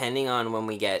 depending on when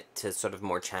we get to sort of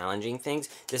more challenging things,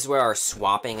 this is where our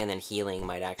swapping and then healing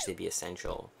might actually be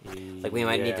essential. Like, we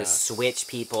might need to switch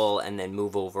people and then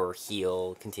move over,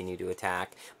 heal, continue to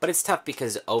attack. But it's tough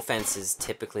because offense is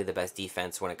typically the best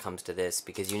defense when it comes to this,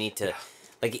 because you need to...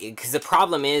 Like, because the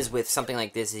problem is with something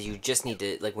like this is you just need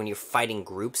to, like, when you're fighting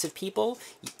groups of people,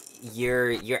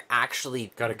 you're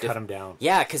actually... Got to cut them down.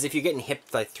 Yeah, because if you're getting hit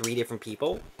by 3 different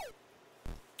people,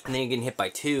 and then you're getting hit by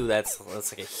 2, that's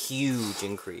like a huge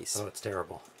increase. Oh, it's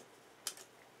terrible.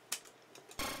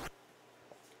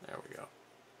 There we go.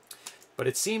 But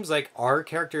it seems like our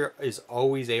character is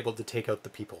always able to take out the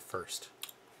people first.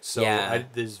 So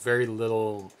there's very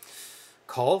little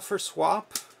call for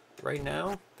swap right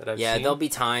now that I've seen. There'll be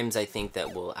times, I think,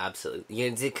 that will absolutely...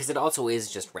 Yeah, because it also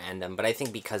is just random, but I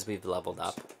think because we've leveled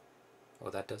up...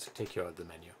 Oh, that does take you out of the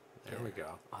menu. There we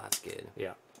go. Oh, that's good.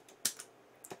 Yeah.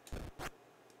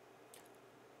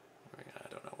 I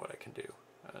don't know what I can do.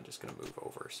 I'm just going to move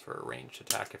over for a ranged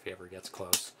attack if he ever gets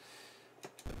close.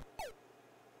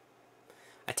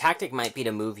 A tactic might be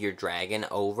to move your dragon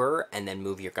over and then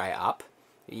move your guy up.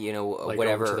 You know, like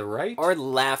whatever, over to the right or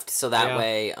left, so that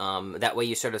way,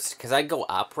 you sort of, because I go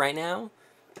up right now.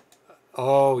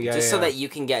 Oh yeah, just so that you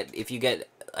can get, if you get,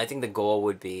 I think the goal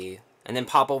would be, and then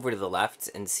pop over to the left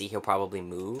and see he'll probably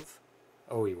move.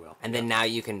 Oh, he will. And then now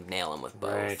you can nail him with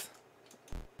both. Right.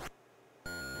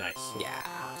 Nice. Yeah.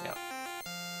 Yep.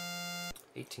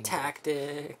 18.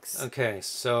 Tactics. Okay,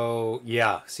 so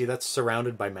yeah, see, that's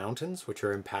surrounded by mountains, which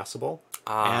are impassable,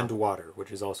 and water,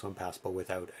 which is also impassable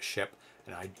without a ship.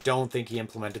 And I don't think he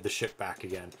implemented the ship back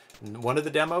again. In one of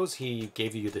the demos, he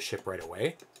gave you the ship right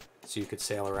away, so you could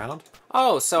sail around.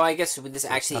 Oh, so I guess this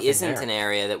actually isn't an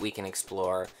area that we can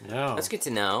explore. No. That's good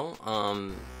to know.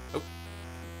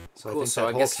 So cool. I think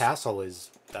that whole castle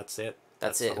is, that's it.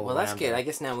 That's it. Well, that's good. I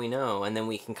guess now we know, and then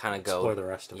we can kind of go... Explore the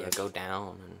rest of it. Yeah, go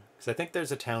down. Because I think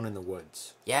there's a town in the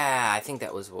woods. Yeah, I think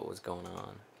that was what was going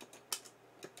on.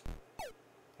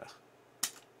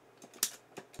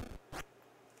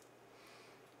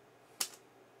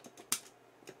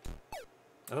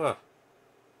 Ugh.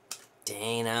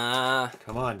 Dana.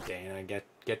 Come on, Dana.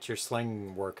 Get your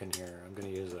sling working here. I'm going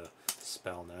to use a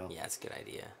spell now. Yeah, that's a good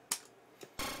idea.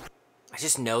 I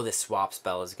just know this swap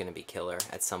spell is going to be killer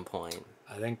at some point.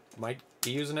 I think might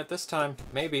be using it this time.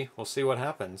 Maybe. We'll see what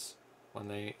happens when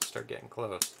they start getting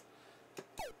close.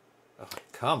 Oh,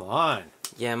 come on.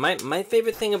 Yeah, my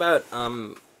favorite thing about...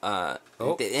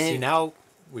 see, now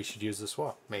we should use the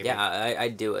swap, maybe. Yeah,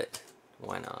 I'd do it.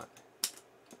 Why not?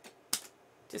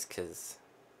 Just because...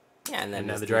 Yeah, and then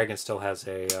the dragon still has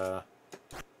a...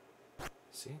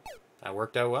 See? That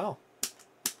worked out well.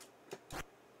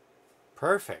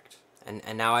 Perfect.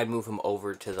 And now I'd move him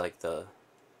over to, like, the...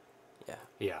 Yeah.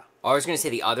 Yeah. Or I was going to say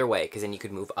the other way, because then you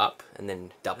could move up and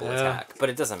then double attack. But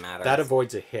it doesn't matter. That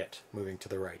avoids a hit, moving to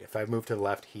the right. If I move to the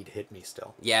left, he'd hit me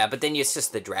still. Yeah, but then it's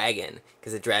just the dragon,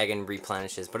 because the dragon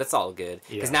replenishes. But it's all good.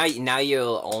 Because now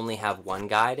you'll only have one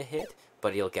guy to hit,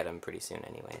 but you'll get him pretty soon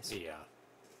anyways. Yeah.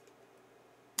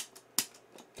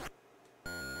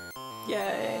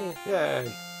 Yay!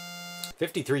 Yay!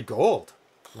 53 gold.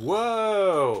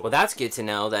 Whoa! Well, that's good to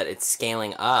know that it's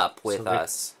scaling up with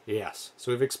us. Yes.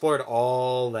 So we've explored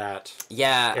all that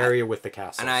area with the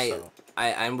castle.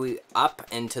 And we up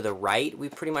and to the right, we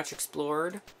pretty much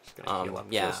explored.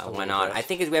 Yeah, why not? Bit. I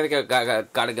think we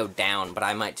got to go down, but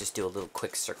I might just do a little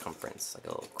quick circumference, like a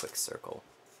little quick circle.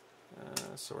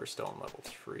 So we're still on level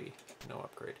 3. No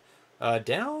upgrade.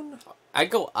 Down? I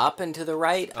go up and to the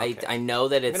right. Okay. I know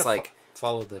that it's like...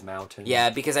 Follow the mountain.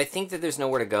 Yeah, because I think that there's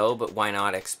nowhere to go, but why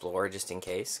not explore just in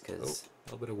case? Cause...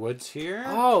 a little bit of woods here.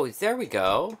 Oh, there we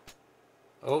go.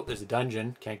 Oh, there's a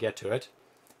dungeon. Can't get to it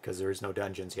because there is no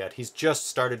dungeons yet. He's just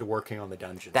started working on the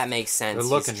dungeons. That makes sense. They're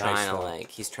looking nice.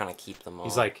 He's trying to keep them all.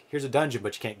 He's like, here's a dungeon,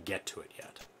 but you can't get to it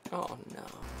yet. Oh no.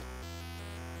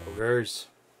 Ogres.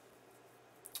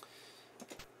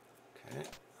 Okay,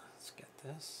 let's get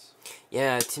this.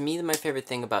 Yeah, to me, my favorite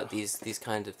thing about these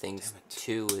kinds of things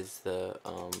too is the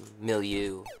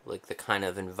milieu, like the kind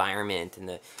of environment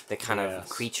and the kind of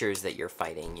creatures that you're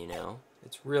fighting. You know,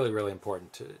 it's really, really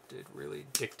important. It really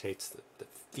dictates the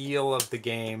feel of the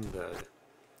game.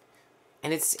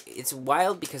 And it's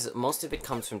wild because most of it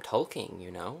comes from Tolkien.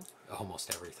 You know,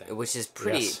 almost everything, which is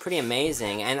pretty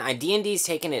amazing. And D&D's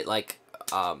taken it like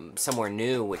somewhere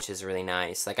new, which is really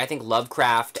nice. Like I think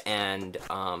Lovecraft and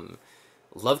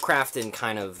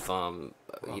kind of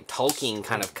Tolkien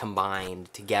kind of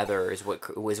combined together is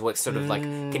what sort of like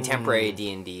contemporary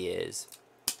D&D is.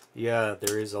 Yeah,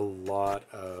 there is a lot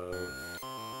of...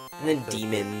 And then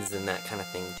demons and that kind of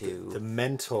thing too. The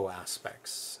mental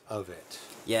aspects of it.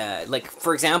 Yeah, like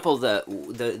for example,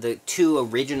 the two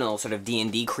original sort of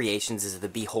D&D creations is the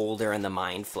Beholder and the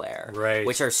Mind Flayer, right?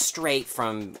 Which are straight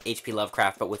from H.P.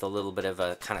 Lovecraft, but with a little bit of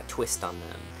a kind of twist on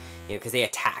them. You know, because they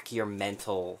attack your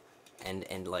mental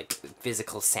and like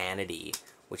physical sanity,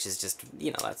 which is just,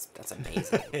 you know, that's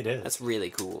amazing. It is. That's really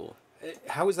cool.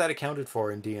 How is that accounted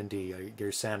for in D&D?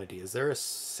 Your sanity? Is there a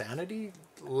sanity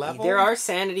level? There are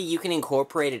sanity. You can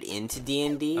incorporate it into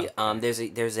D&D. Okay.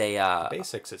 There's a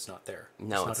basics. It's not there.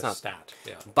 No, it's not a stat.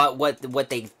 Yeah. But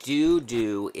what they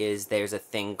do is there's a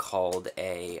thing called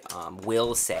a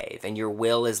will save, and your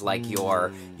will is like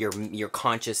your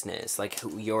consciousness, like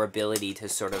your ability to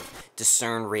sort of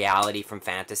discern reality from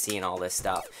fantasy and all this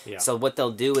stuff. Yeah. So what they'll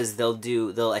do is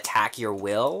they'll attack your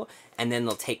will, and then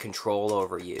they'll take control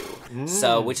over you.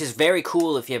 So, which is very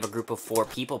cool if you have a group of 4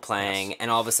 people playing, and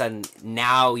all of a sudden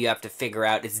now you have to figure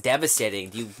out, it's devastating.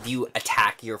 Do you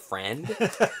attack your friend?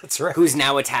 That's right. Who's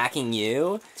now attacking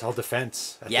you? It's all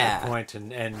defense at that point,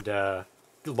 and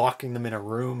locking them in a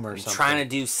room or something. Trying to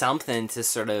do something to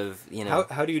sort of, you know...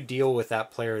 How do you deal with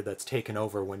that player that's taken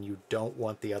over when you don't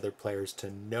want the other players to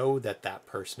know that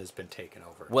person has been taken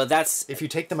over? Well, that's... If you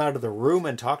take them out of the room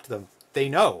and talk to them, they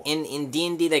know. In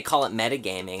D&D, they call it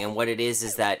metagaming, and what it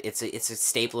is that it's a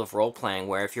staple of role-playing,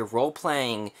 where if you're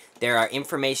role-playing, there are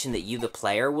information that you, the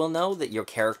player, will know that your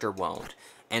character won't.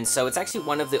 And so it's actually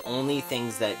one of the only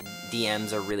things that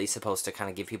DMs are really supposed to kind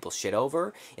of give people shit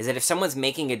over, is that if someone's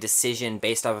making a decision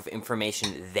based off of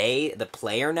information the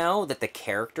player, know that the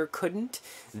character couldn't,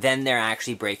 then they're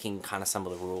actually breaking kind of some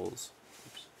of the rules.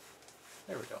 Oops.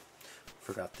 There we go.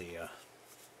 Forgot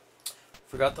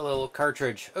the little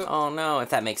cartridge. Oh no, if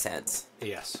that makes sense.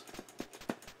 Yes.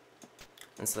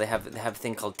 And so they have a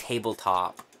thing called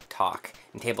tabletop talk.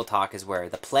 And table talk is where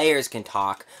the players can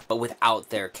talk, but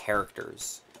without their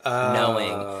characters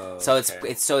knowing. So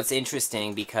it's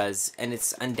interesting because, and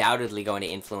it's undoubtedly going to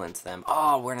influence them.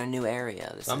 Oh, we're in a new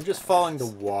area. I'm just following the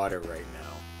water right now.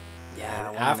 Yeah.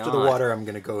 And after the water, I'm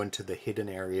going to go into the hidden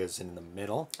areas in the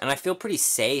middle. And I feel pretty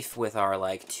safe with our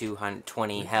like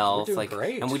 220 health. We're doing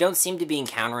great. And we don't seem to be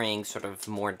encountering sort of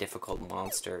more difficult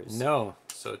monsters. No.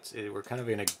 So we're kind of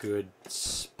in a good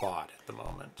spot at the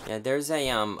moment. Yeah, there's a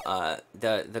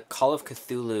the Call of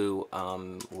Cthulhu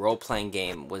role-playing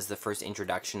game was the first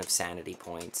introduction of sanity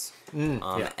points.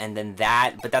 And then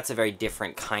but that's a very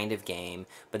different kind of game.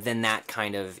 But then that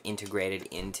kind of integrated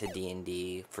into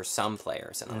D&D for some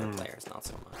players and other players not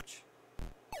so much.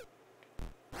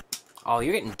 Oh,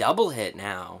 you're getting double hit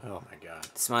now. Oh my god.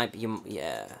 This might be,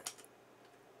 yeah.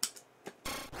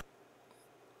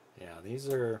 Yeah, these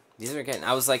are getting...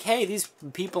 I was like, hey, these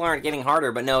people aren't getting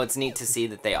harder, but no, it's neat to see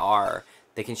that they are.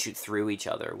 They can shoot through each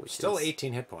other, which still is...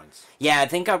 18 hit points. Yeah,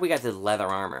 thank God we got the leather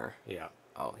armor. Yeah.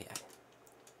 Oh, yeah.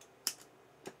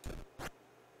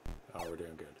 Oh, we're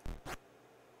doing good.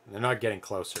 They're not getting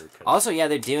closer. Also, yeah,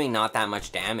 they're doing not that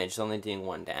much damage. They're only doing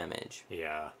 1 damage.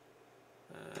 Yeah.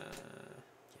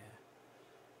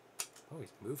 Oh,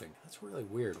 he's moving. That's really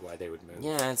weird why they would move.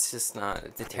 Yeah, it's just not...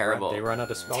 It's a terrible... They run out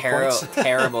of spell points.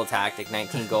 Terrible tactic.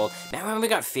 19 gold. Man, when we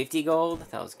got 50 gold,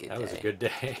 that was a good day. That was a good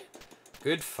day.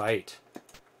 Good fight.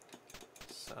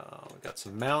 So we got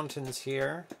some mountains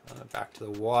here. Back to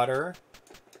the water.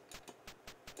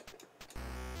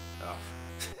 Oh,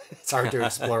 it's hard to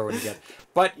explore when you get,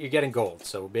 but you're getting gold,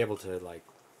 so we'll be able to like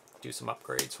do some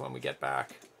upgrades when we get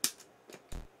back.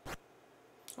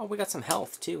 Oh, we got some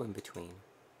health too in between.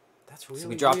 That's really So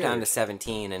we dropped down weird. to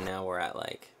 17, and now we're at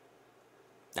like,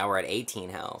 now we're at 18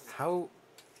 health. How?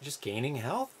 Just gaining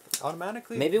health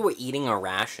automatically? Maybe we're eating our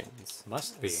rations.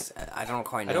 Must be. I don't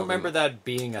quite know. I don't remember that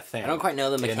being a thing. I don't quite know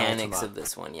the in mechanics Ultima. of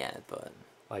this one yet, but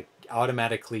Like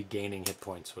automatically gaining hit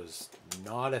points was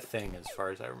not a thing as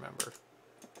far as I remember.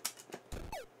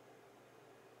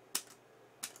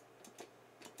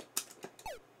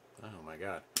 Oh my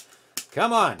god.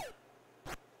 Come on!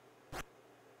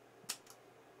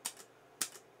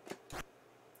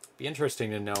 Be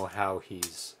interesting to know how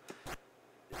he's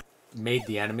made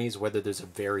the enemies, whether there's a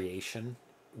variation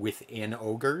within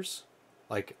ogres.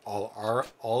 Like all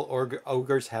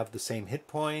ogres have the same hit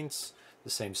points, the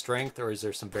same strength, or is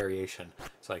there some variation?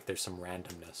 It's like there's some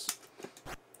randomness.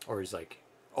 Or is like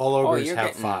all ogres you're have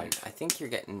getting, 5. I think you're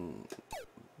getting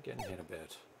Getting hit a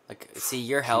bit. like, see,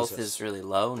 your health Jesus. is really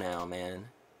low now, man.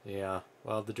 Yeah,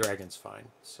 well, the dragon's fine.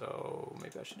 So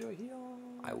maybe I should do a heal.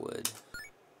 I would.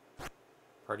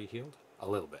 Party healed? A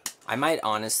little bit. I might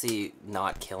honestly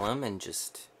not kill him and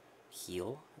just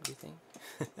heal everything.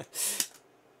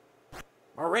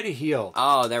 Already healed.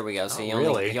 Oh, there we go. So Oh, you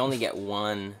really? only get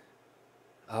one.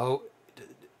 Oh,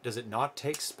 does it not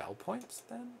take spell points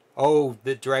then? Oh,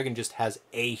 the dragon just has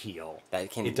a heal. That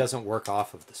can. It doesn't work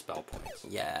off of the spell points.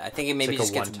 Yeah, I think it maybe like a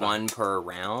just gets one-time. one per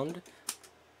round.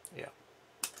 Yeah.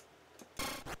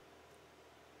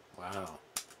 Wow.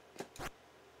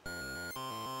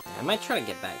 I might try to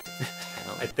get back to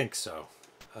town. I think so.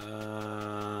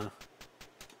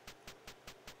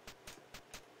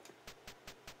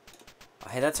 Oh,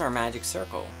 hey, that's our magic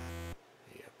circle.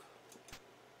 Yep.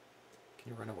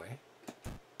 Can you run away?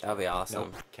 That'll be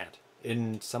awesome. Nope, can't.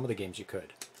 In some of the games you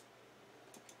could.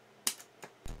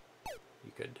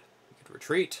 You could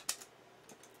retreat.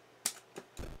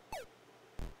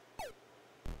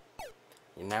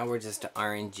 And now we're just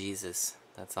RNGesus.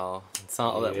 That's all. That's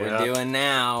all that Yeah. we're doing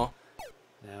now.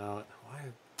 Now, why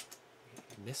are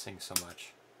you missing so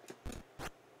much?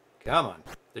 Come on.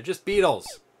 They're just beetles.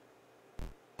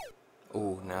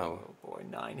 Oh no. Oh boy,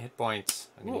 9 hit points.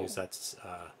 I'm going to Whoa. use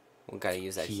that. We gotta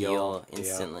use that Heal, heal yeah.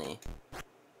 instantly.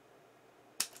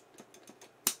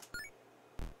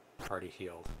 Party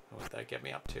healed. What would that get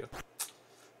me up to?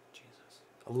 Jesus.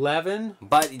 11?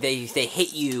 But they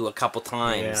hit you a couple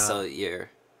times, Yeah. so you're...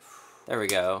 There we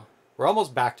go. We're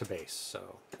almost back to base,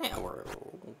 so... Yeah, we're...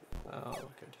 Oh,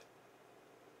 good.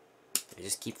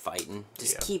 Just keep fighting.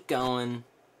 Just Yeah. keep going.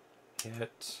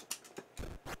 Hit.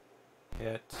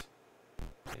 Hit.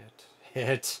 Hit.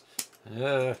 Hit.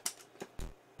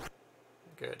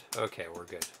 Good. Okay, we're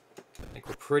good. I think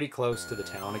we're pretty close to the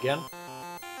town again.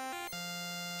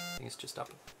 I think it's just up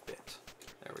a bit.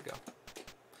 There we go.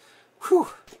 Whew.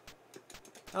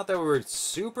 Not that we're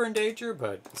super in danger,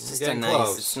 but It's we're just getting nice.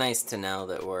 close. It's nice to know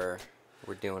that we're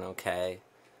doing okay.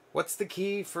 What's the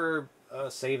key for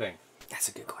saving? That's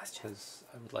a good question. Because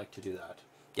I would like to do that.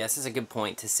 Yes, is a good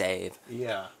point to save.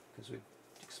 Yeah, because we've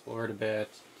explored a bit.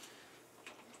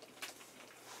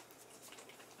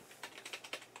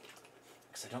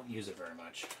 Because I don't use it very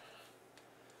much.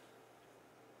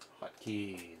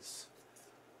 Hotkeys.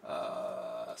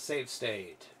 Save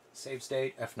state. Save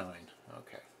state, F9.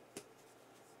 Okay.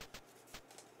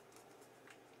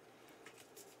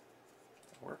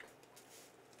 That work?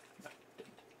 No, it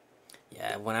didn't.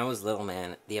 Yeah, when I was little,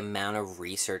 man, the amount of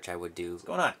research I would do What's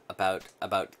going on?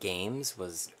 about games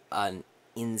was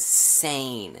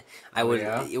insane. I Oh, would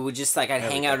yeah? it would just like I'd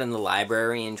hang we out go. in the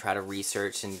library and try to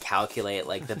research and calculate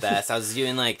like the best. I was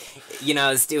doing like I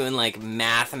was doing like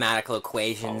mathematical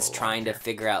equations, Oh, trying to okay.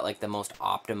 figure out like the most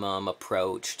optimum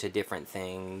approach to different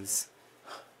things.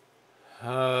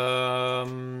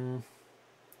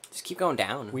 Just keep going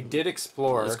down. We did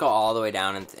explore. Let's go all the way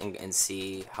down and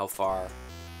see how far.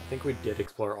 I think we did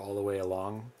explore all the way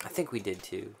along, I think we did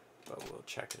too. but we'll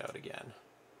check it out again.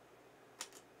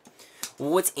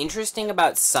 What's interesting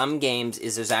about some games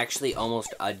is there's actually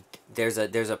almost there's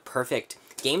a perfect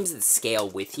games that scale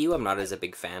with you. I'm not as a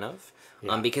big fan of,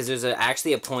 Yeah. because there's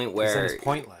actually a point 'Cause then where it's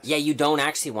pointless. Yeah, you don't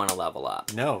actually want to level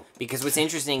up. No. Because what's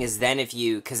interesting is then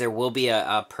because there will be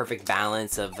a perfect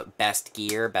balance of best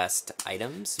gear, best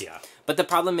items. Yeah. But the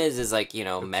problem is like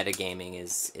metagaming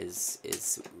is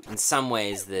in some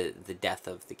ways the death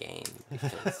of the game.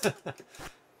 Because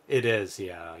It is,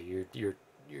 yeah. You're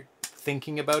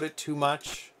thinking about it too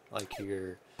much. Like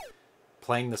you're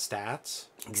playing the stats.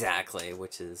 exactly,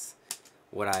 which is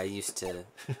what I used to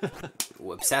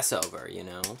obsess over, you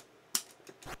know.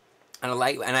 And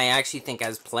I actually think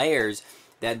as players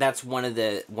that's one of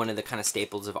the kind of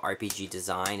staples of RPG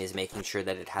design is making sure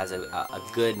that it has a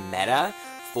good meta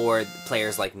for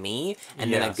players like me,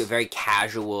 and then a very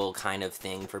casual kind of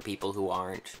thing for people who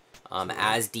aren't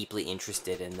as deeply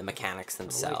interested in the mechanics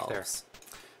themselves.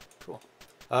 Cool.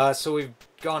 So we've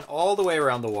gone all the way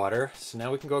around the water, so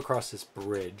now we can go across this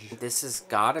bridge. This has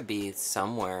got to be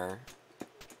somewhere.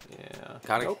 Yeah.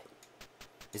 Nope.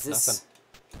 Is this? Nothing.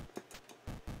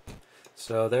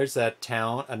 So there's that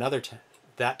town,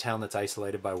 that town that's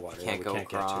isolated by water. Can't go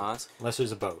across. Get to, unless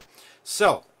there's a boat.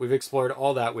 So we've explored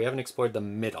all that. We haven't explored the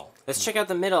middle. Let's check out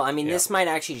the middle. I mean, this might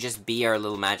actually just be our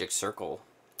little magic circle.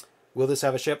 Will this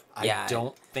have a ship? Yeah, I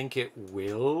don't think it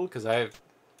will, because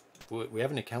we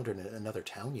haven't encountered another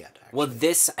town yet. Actually. Well,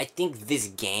 I think this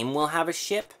game will have a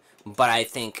ship, but I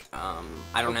think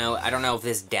I don't know. I don't know if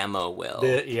this demo will.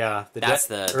 The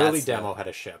early demo had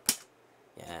a ship.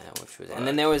 Yeah, which was, and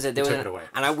then there was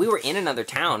we were in another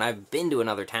town. I've been to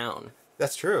another town.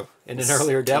 That's true. In an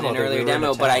earlier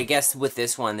demo. But I guess with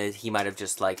this one, he might have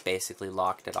just like basically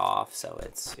locked it off. So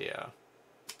it's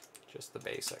just the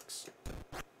basics.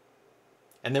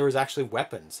 And there was actually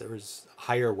weapons. There was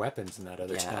higher weapons in that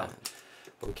other town.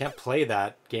 But we can't play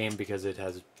that game because it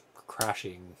has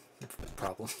crashing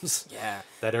problems. Yeah.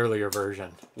 That earlier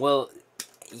version. Well,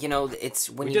 you know, it's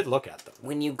when we did look at them.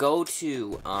 When you go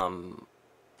to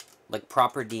like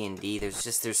proper D&D,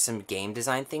 there's some game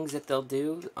design things that they'll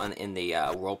do in the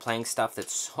role playing stuff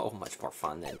that's so much more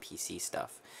fun than PC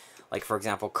stuff. Like, for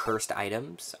example, cursed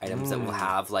items that will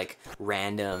have like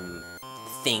random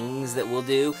things that we'll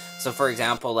do. So, for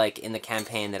example, like in the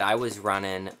campaign that I was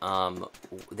running,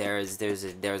 there's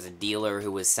a dealer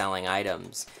who was selling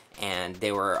items, and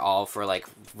they were all for like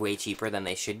way cheaper than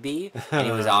they should be. And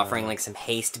he was offering like some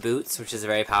haste boots, which is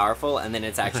very powerful, and then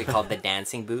it's actually called the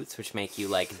dancing boots, which make you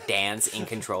like dance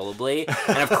incontrollably.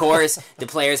 And of course, the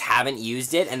players haven't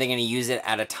used it, and they're gonna use it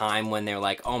at a time when they're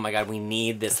like, oh my god, we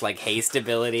need this like haste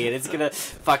ability, and it's gonna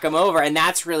fuck them over. And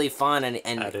that's really fun.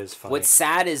 And that is funny. What's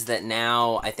sad is that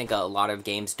now I think a lot of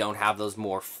games don't have those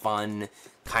more fun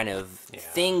kind of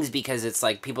things, because it's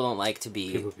like people don't like to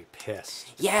be... People would be pissed.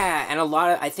 Yeah, and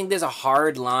I think there's a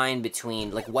hard line between,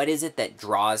 like, what is it that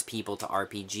draws people to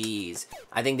RPGs?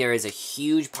 I think there is a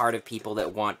huge part of people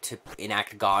that want to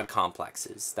enact god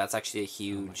complexes. That's actually a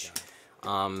huge...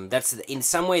 that's, in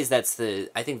some ways, that's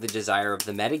I think the desire of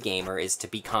the metagamer is to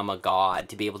become a god,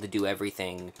 to be able to do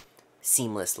everything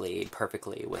seamlessly,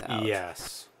 perfectly, without...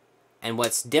 Yes. And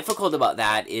what's difficult about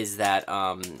that is that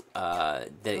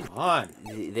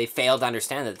they fail to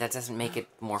understand that doesn't make it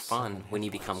more fun when you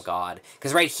become God.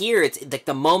 Because right here, it's like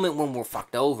the moment when we're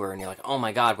fucked over and you're like, oh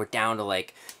my god, we're down to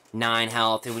like 9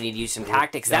 health and we need to use some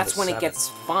tactics. That's when it gets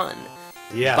fun.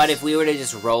 Yes. But if we were to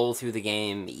just roll through the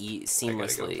game seamlessly...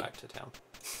 I gotta go back to town.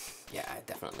 Yeah,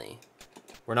 definitely.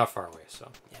 We're not far away, so...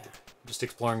 Yeah. Just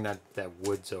exploring that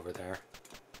woods over there.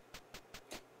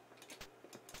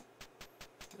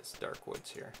 Dark woods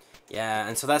here. Yeah,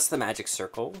 and so that's the magic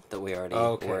circle that we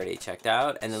already checked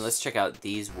out. And then let's check out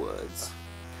these woods.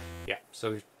 Yeah,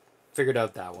 so we figured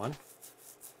out that one.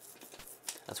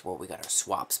 That's where we got our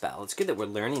swap spell. It's good that we're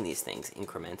learning these things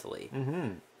incrementally.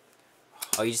 Mm-hmm.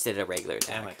 Oh, you just did a regular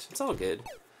attack. Damn it. It's all good.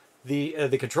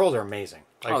 The controls are amazing.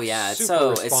 Like, oh yeah, it's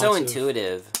so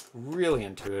intuitive. Really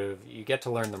intuitive. You get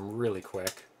to learn them really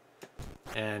quick.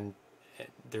 And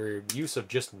their use of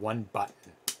just one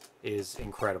button is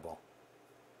incredible.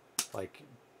 Like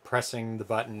pressing the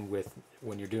button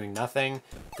when you're doing nothing,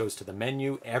 goes to the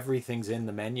menu, everything's in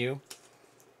the menu.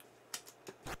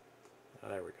 Oh,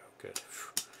 there we go, good.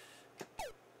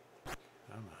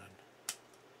 Come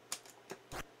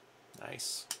on.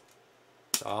 Nice.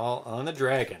 It's all on the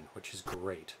dragon, which is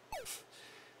great.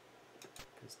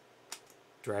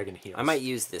 Dragon heals. I might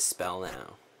use this spell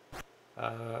now.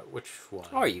 Which one?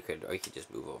 Or you could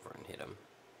just move over and hit him.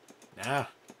 Nah.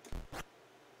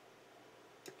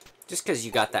 Just because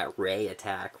you got that ray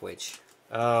attack, which...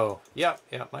 Oh, yeah,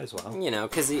 might as well. You know,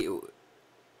 because it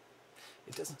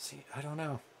doesn't seem... I don't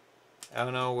know. I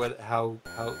don't know how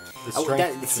the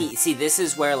strength... See, this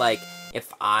is where, like,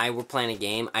 if I were playing a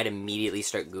game, I'd immediately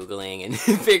start Googling and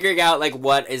figuring out, like,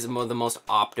 what is the most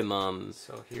optimum...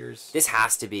 So here's... This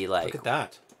has to be, like... Look at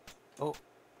that. Oh.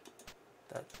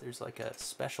 There's, like, a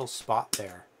special spot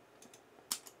there.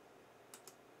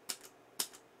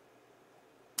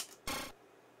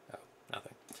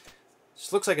 Nothing.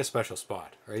 Just looks like a special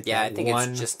spot, right? Yeah, that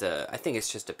it's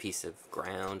just a piece of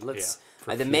ground. Let's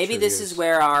then maybe this use. Is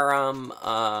where our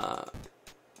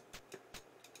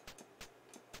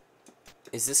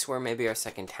Is this where maybe our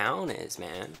second town is,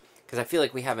 man? Because I feel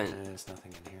like we haven't... There's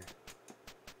nothing in here.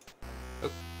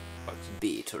 Oh, bugs.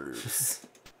 Beetles.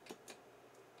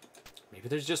 Maybe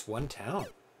there's just one town.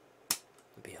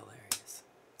 Would be hilarious.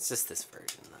 It's just this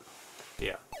version, though.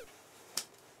 Yeah.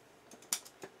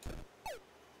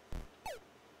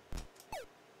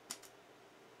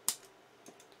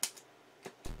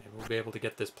 Maybe we'll be able to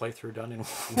get this playthrough done in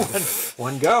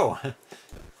one go.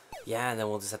 Yeah, and then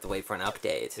we'll just have to wait for an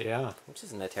update. Yeah. Which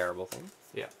isn't a terrible thing.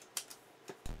 Yeah.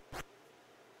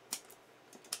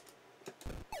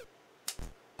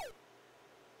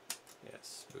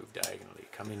 Yes, move diagonally.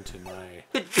 Come into my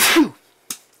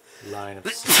line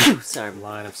of sight. Sorry.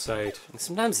 Line of sight.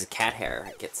 Sometimes the cat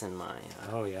hair gets in my...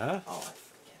 Oh, yeah? Oh, I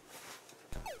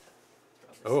forget.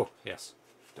 Oh, yes.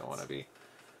 Don't want to be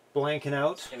blanking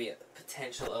out. Maybe a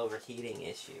potential overheating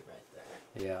issue right there.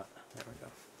 Yeah, there we go.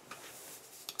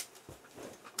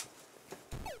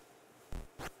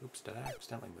 Oops, did I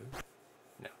accidentally move?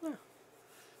 No. No.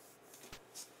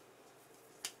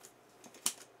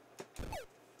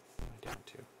 Down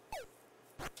to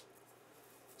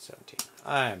 17.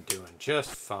 I'm doing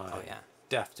just fine. Oh, yeah.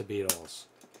 Death to Beatles.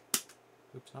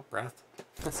 Oops, not breath.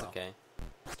 That's Oh, okay.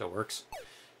 still works.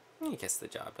 He gets the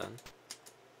job done.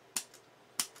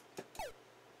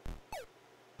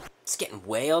 It's getting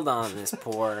wailed on, this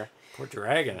poor... Poor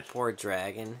dragon. poor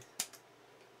dragon.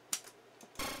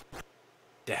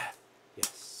 Death.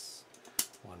 Yes.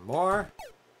 One more.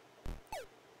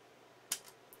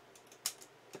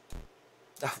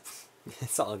 Oh,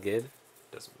 It's all good.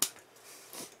 doesn't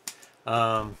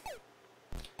matter.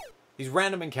 These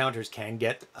random encounters can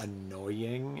get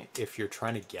annoying if you're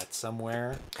trying to get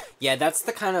somewhere. Yeah, that's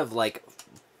the kind of, like,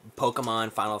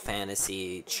 Pokemon Final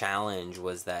Fantasy challenge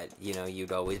was that, you know,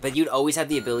 you'd always have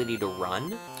the ability to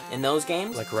run in those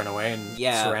games. Like run away and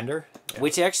Yeah. surrender. Yeah.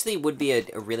 Which actually would be a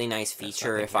really nice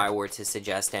feature not if I were to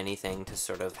suggest anything to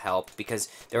sort of help, because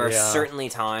there are Yeah. certainly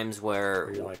times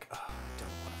where... you're like, oh, I don't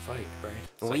want to fight, right?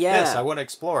 It's Well, like yeah. this, I want to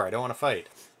explore, I don't want to fight.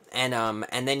 And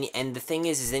the thing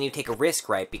is then you take a risk,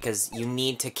 right? Because you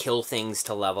need to kill things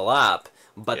to level up.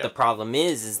 But Yeah. the problem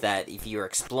is that if you're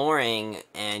exploring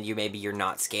and you're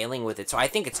not scaling with it, so I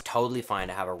think it's totally fine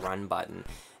to have a run button.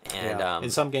 And Yeah. In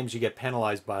some games, you get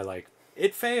penalized by like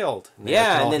it failed.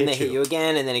 yeah, and then they hit you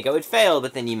again, and then it failed,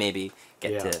 but then you maybe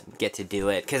get to do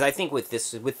it. Because I think with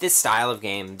this style of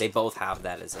game, they both have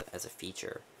that as a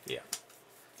feature. Yeah.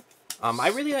 I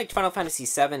really liked Final Fantasy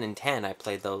 7 and 10. I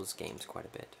played those games quite a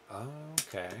bit.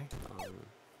 Okay.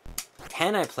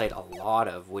 10 I played a lot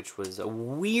of, which was a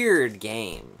weird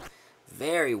game.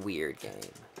 Very weird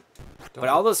game. But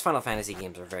all those Final Fantasy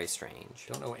games are very strange.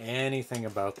 Don't know anything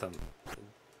about them. The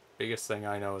biggest thing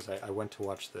I know is I went to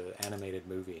watch the animated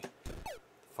movie,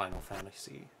 Final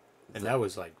Fantasy. And that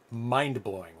was like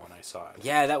mind-blowing when I saw it.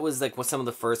 Yeah, that was like some of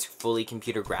the first fully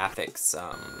computer graphics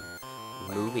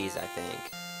movies, I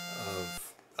think.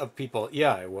 Of people,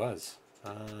 yeah, it was.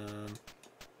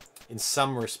 In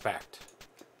some respect.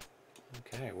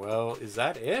 Okay, well, is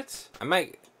that it? I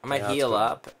might Yeah, heal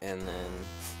that's up and then...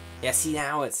 Yeah, see,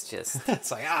 now it's just...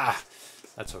 It's like,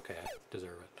 that's okay. I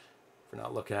deserve it for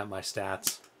not looking at my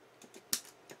stats.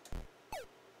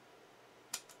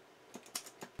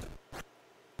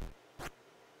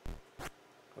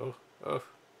 Oh.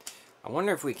 I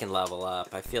wonder if we can level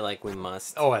up. I feel like we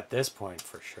must. Oh, at this point,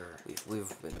 for sure.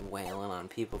 We've been wailing on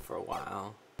people for a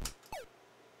while.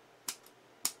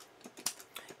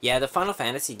 Yeah, the Final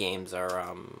Fantasy games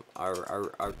are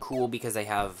cool because they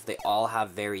all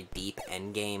have very deep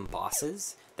endgame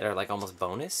bosses that are like almost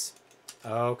bonus.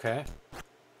 Okay.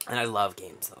 And I love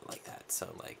games though like that.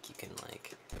 So like you can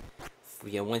like,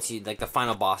 once you like the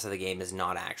final boss of the game is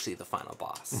not actually the final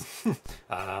boss.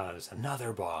 There's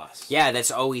another boss. Yeah, that's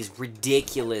always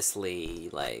ridiculously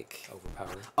like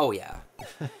Overpowered. Oh yeah.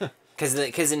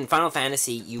 Because in Final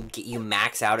Fantasy you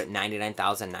max out at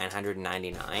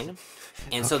 99,999,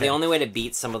 and so the only way to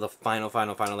beat some of the final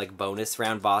like bonus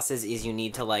round bosses is you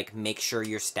need to like make sure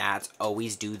your stats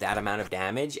always do that amount of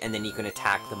damage, and then you can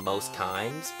attack the most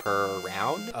times per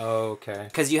round. Okay.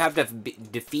 Because you have to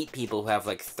defeat people who have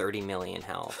like 30 million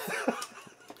health.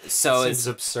 So it's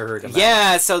absurd.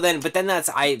 Yeah. So then, but then that's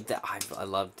I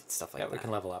loved stuff like that. We can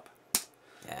level up.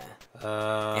 Yeah.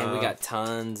 And we got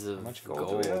tons of how much gold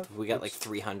do we have? We got like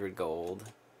 300 gold.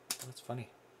 Oh, that's funny.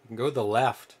 You can go to the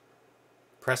left,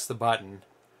 press the button,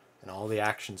 and all the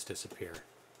actions disappear.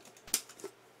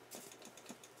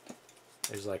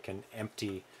 There's like an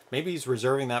empty... Maybe he's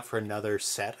reserving that for another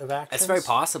set of actions? It's very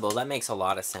possible. That makes a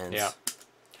lot of sense. Yeah.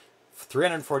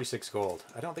 346 gold.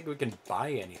 I don't think we can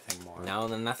buy anything more. No,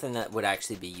 nothing that would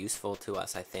actually be useful to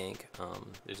us, I think.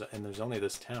 There's only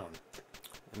this town.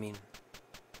 I mean,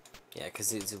 yeah,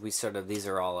 because we sort of, these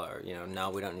are all our, you know, no,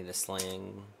 we don't need a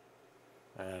sling.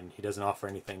 And he doesn't offer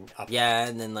anything up. Yeah,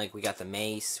 and then, like, we got the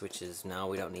mace, which is, no,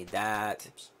 we don't need that.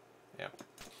 Oops. Yep.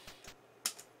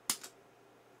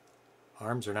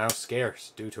 Arms are now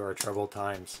scarce due to our troubled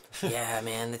times. Yeah,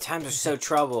 man, the times are so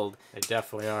troubled. They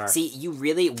definitely are. See, you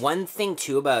really, one thing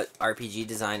too about RPG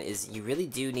design is you really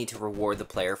do need to reward the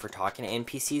player for talking to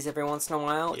NPCs every once in a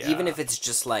while. Yeah. Even if it's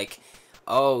just like,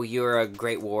 oh, you're a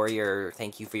great warrior,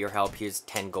 thank you for your help, here's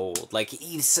 10 gold. Like,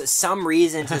 some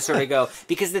reason to sort of go,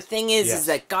 because the thing is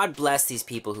that God bless these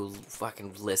people who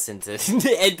fucking listen to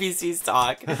NPCs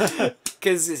talk.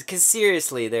 Because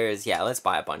seriously, let's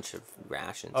buy a bunch of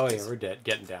rations. Oh yeah, we're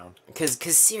getting down. Because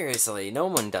seriously, no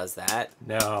one does that.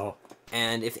 No.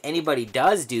 And if anybody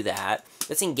does do that,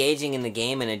 that's engaging in the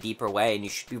game in a deeper way, and you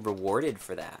should be rewarded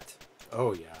for that.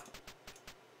 Oh yeah.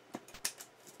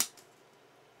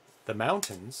 The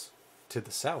mountains to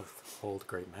the south hold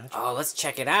great magic. Oh, let's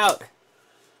check it out.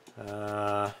 Is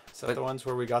that the ones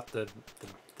where we got the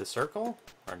circle?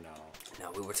 Or no? No,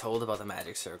 we were told about the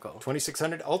magic circle.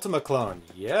 2600 Ultima clone.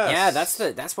 Yes. Yeah,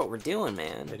 that's what we're doing,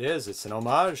 man. It is. It's an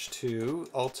homage to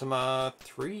Ultima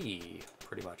 3,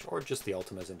 pretty much, or just the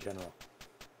Ultimas in general.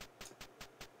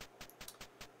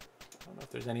 I don't know if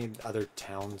there's any other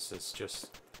towns. It's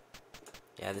just.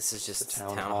 Yeah, this is just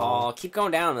town town hall. hall. Keep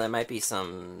going down. There might be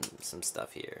some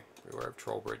stuff here. Beware of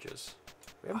troll bridges.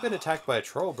 We haven't been attacked by a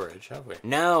troll bridge, have we?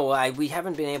 No, we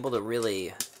haven't been able to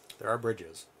really. There are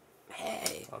bridges.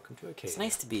 Hey. Welcome to Acadia. It's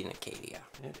nice to be in Acadia.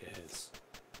 It is.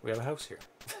 We have a house here.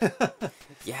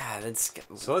 Yeah, that's.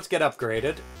 So let's get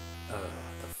upgraded.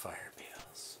 The fire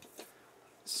beetles.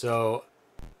 So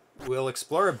we'll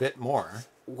explore a bit more.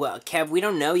 Well, Kev, we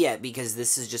don't know yet because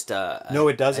this is just a no,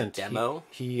 it doesn't. A demo.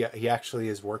 He actually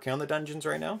is working on the dungeons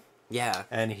right now. Yeah.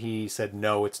 And he said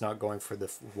no, it's not going for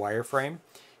the wireframe.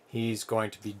 He's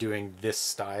going to be doing this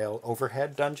style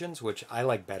overhead dungeons, which I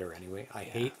like better anyway. I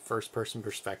hate first-person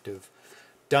perspective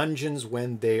dungeons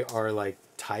when they are like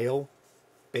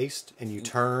tile-based and you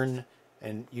turn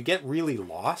and you get really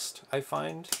lost, I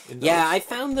find. Yeah, I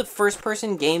found the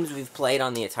first-person games we've played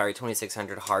on the Atari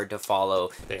 2600 hard to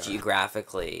follow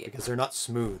geographically. Because they're not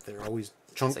smooth. They're always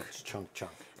chunk, chunk,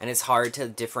 chunk. And it's hard to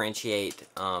differentiate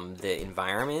the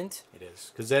environment. It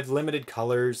is. Because they have limited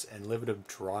colors and limited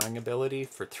drawing ability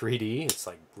for 3D. It's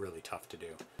like really tough to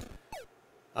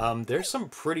do. There's some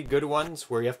pretty good ones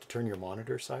where you have to turn your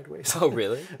monitor sideways. Oh,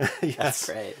 really? Yes. That's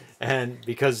great. And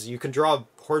because you can draw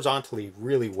horizontally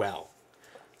really well.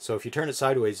 So if you turn it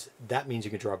sideways, that means you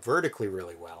can draw vertically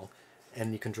really well.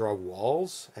 And you can draw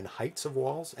walls and heights of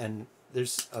walls. And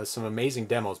there's some amazing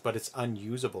demos, but it's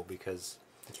unusable because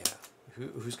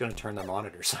who's going to turn their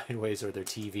monitor sideways or their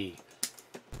TV?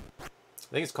 I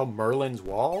think it's called Merlin's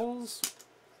Walls.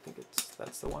 I think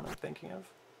that's the one I'm thinking of.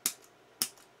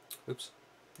 Oops.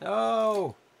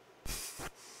 No!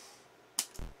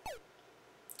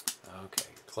 Okay,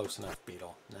 close enough,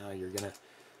 Beetle. Now you're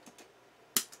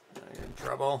you're in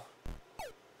trouble.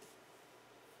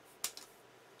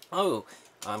 Oh,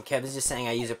 Kev is just saying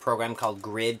I use a program called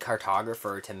Grid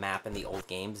Cartographer to map in the old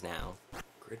games now.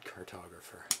 Grid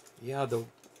Cartographer. Yeah,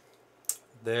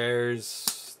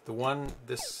 there's the one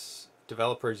this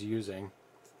developer is using.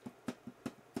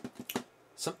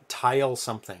 Some tile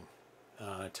something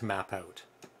to map out.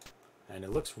 And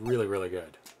it looks really, really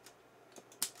good.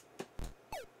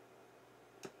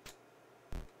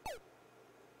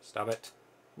 Stop it.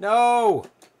 No!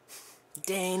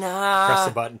 Dana! Press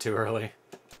the button too early.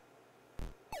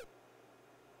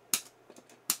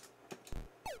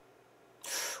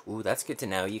 Ooh, that's good to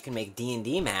know. You can make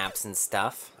D&D maps and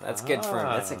stuff. That's good for.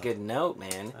 That's a good note,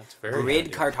 man. That's very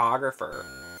Grid handy. Cartographer.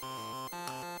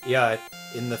 Yeah,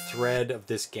 in the thread of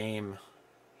this game,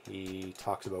 he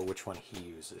talks about which one he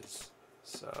uses.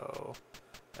 So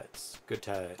that's good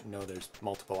to know there's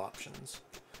multiple options.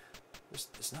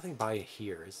 There's nothing by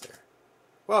here, is there?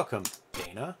 Welcome,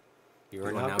 Dana. You're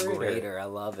an upgrader. I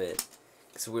love it.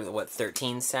 So we're, what,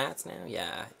 13 stats now?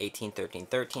 Yeah, 18, 13,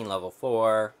 13, level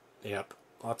 4. Yep.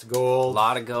 Lots of gold. A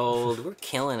lot of gold. We're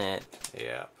killing it.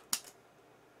 Yep.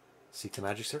 Seek the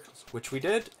magic circles, which we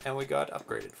did, and we got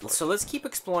upgraded for. So let's keep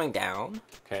exploring down.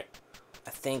 Okay. I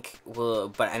think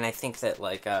I think that,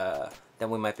 like, then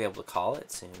we might be able to call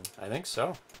it soon. I think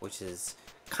so. Which is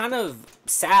kind of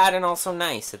sad and also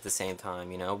nice at the same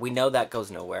time, you know? We know that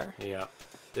goes nowhere. Yeah.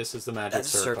 This is the magic That's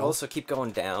circle. a circle, so keep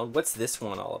going down. What's this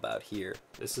one all about here?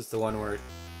 This is the one where...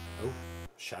 Oh,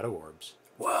 shadow orbs.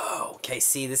 Whoa! Okay,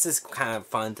 see, this is kind of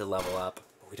fun to level up.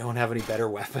 We don't have any better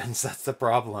weapons, that's the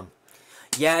problem.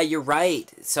 Yeah, you're right.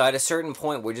 So at a certain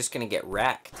point, we're just going to get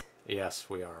wrecked. Yes,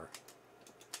 we are.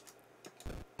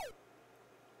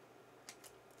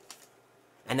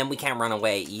 And then we can't run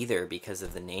away either because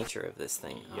of the nature of this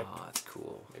thing. Yep. Oh, that's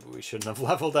cool. Maybe we shouldn't have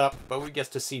leveled up, but we get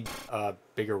to see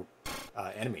bigger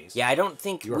enemies. Yeah, I don't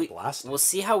think You are blasted. We'll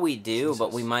see how we do, Jesus.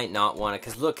 but we might not want to.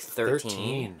 Because look,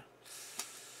 13.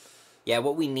 Yeah,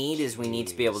 what we need is we need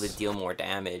to be able to deal more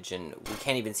damage, and we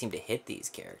can't even seem to hit these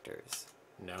characters.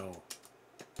 No.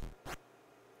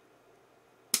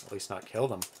 At least not kill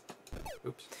them.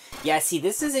 Oops. Yeah, see,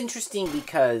 this is interesting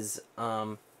because,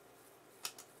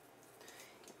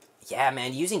 yeah,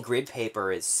 man, using grid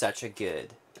paper is such a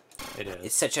good... It is.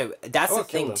 It's such a... That's the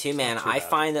thing, too, man. I bad.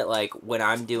 find that, like, when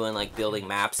I'm doing, like, building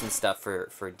maps and stuff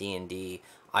for D&D,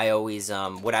 I always,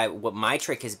 what my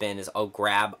trick has been is I'll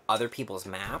grab other people's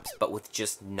maps, but with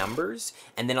just numbers,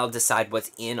 and then I'll decide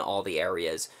what's in all the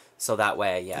areas. So that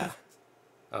way, yeah.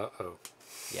 Uh-oh.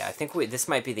 Yeah, I think this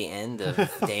might be the end of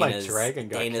Dana's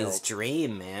killed.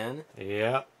 dream, man.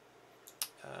 Yeah.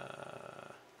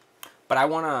 But I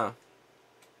want to...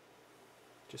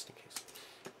 Just in case.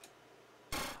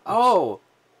 Oh!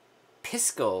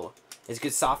 Piskel is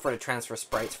good software to transfer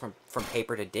sprites from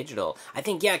paper to digital. I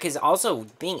think, yeah, because also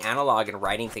being analog and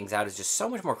writing things out is just so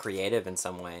much more creative in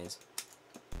some ways.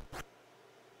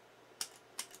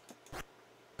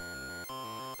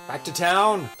 Back to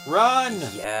town! Run!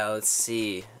 Yeah, let's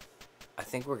see. I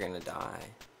think we're gonna die.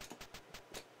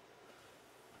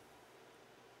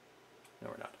 No,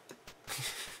 we're not.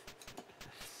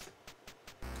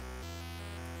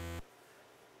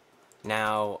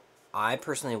 Now, I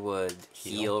personally would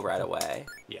heal right away.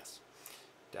 Yes,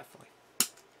 definitely.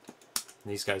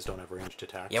 And these guys don't have ranged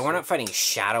attacks. Yeah, we're not fighting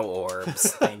shadow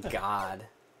orbs, thank God.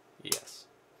 Yes.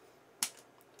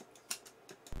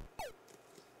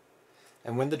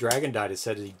 And when the dragon died, it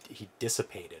said he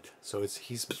dissipated. So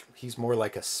he's more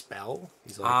like a spell.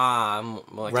 He's like,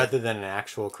 more like rather than an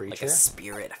actual creature. Like a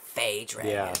spirit, a fey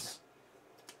dragon. Yes.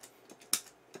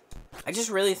 I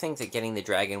just really think that getting the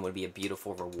dragon would be a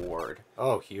beautiful reward.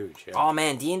 Oh, huge! Yeah. Oh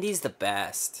man, D&D's the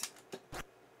best.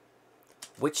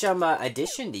 Which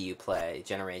edition do you play?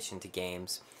 Generation to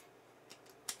games.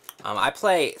 I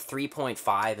play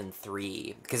 3.5 and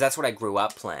 3 because that's what I grew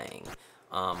up playing.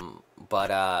 But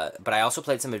I also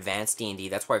played some advanced D&D.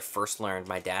 That's where I first learned.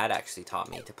 My dad actually taught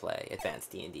me to play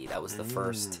advanced D&D. That was the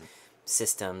first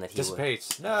system that he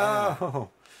dissipates.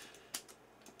 No.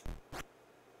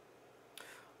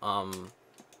 And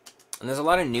there's a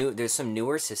lot of there's some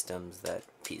newer systems that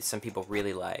some people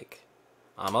really like.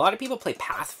 A lot of people play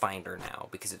Pathfinder now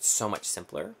because it's so much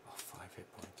simpler. Oh, 5 hit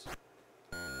points.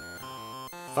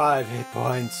 5 hit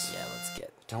points. Yeah, let's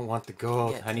get... Don't want the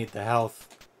gold. I need the health.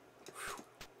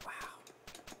 Wow.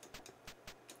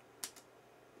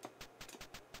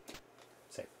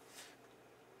 Save.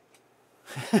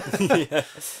 Yeah.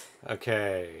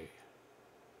 Okay.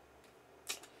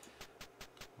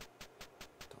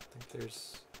 Don't think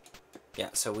there's... Yeah,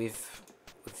 so we've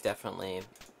definitely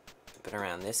been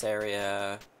around this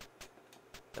area.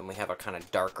 Then we have a kind of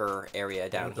darker area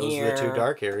down here. Those are the 2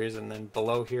 dark areas, and then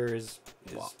below here is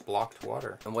blocked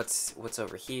water. And what's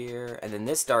over here? And then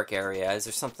this dark area, is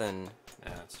there something...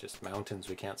 Yeah, it's just mountains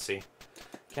we can't see.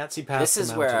 Can't see past This the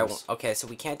is mountains. where okay, so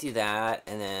we can't do that,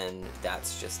 and then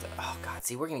that's just... oh god,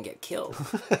 see, we're gonna get killed.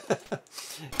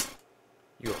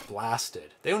 You are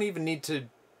blasted. They don't even need to...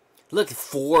 Look,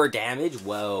 4 damage?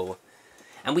 Whoa.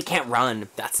 And we can't run.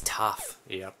 That's tough.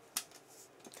 Yep.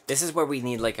 This is where we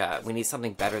need we need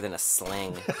something better than a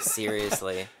sling.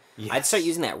 Seriously. Yes. I'd start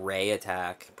using that ray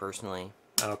attack personally.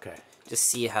 Okay. Just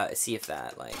see if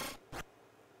that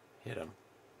hit him.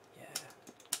 Yeah.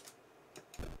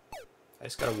 I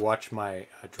just gotta watch my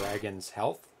dragon's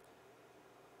health.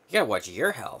 You gotta watch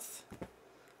your health.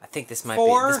 I think this might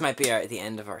 4? be the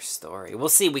end of our story. We'll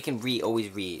see. We can always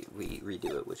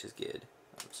redo it, which is good.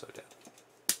 I'm so dead.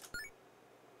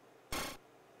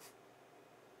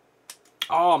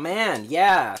 Oh man,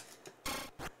 yeah.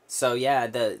 So yeah,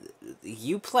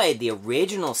 you played the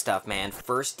original stuff, man.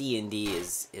 First D&D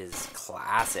is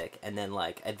classic, and then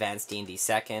like advanced D&D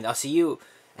second. Oh, so you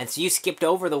skipped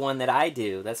over the one that I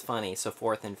do. That's funny. So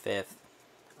 4th and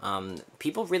 5th.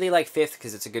 People really like 5th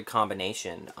because it's a good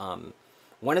combination.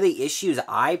 One of the issues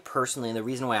I personally, and the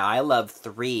reason why I love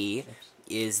 3,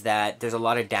 is that there's a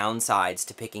lot of downsides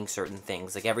to picking certain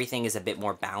things. Like everything is a bit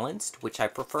more balanced, which I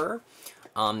prefer.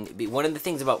 One of the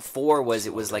things about 4 was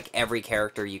it was like every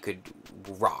character you could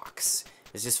rocks.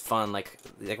 It's just fun. Like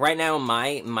right now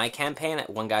my campaign,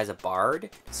 one guy's a bard.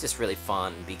 It's just really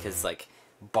fun because like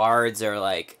bards are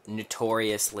like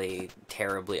notoriously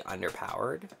terribly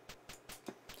underpowered.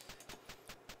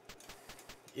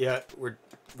 Yeah, we're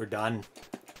done.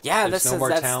 Yeah, There's no more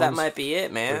towns. That might be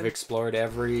it, man. We've explored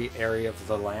every area of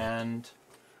the land.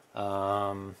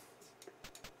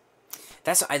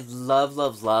 I love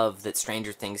that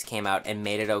Stranger Things came out and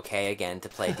made it okay again to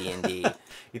play D&D.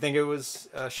 You think it was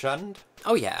shunned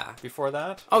Oh yeah. before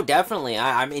that? Oh, definitely.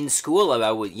 I'm in school.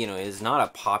 I would, it's not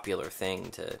a popular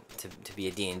thing to be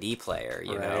a D&D player,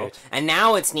 you know. Right. And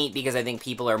now it's neat because I think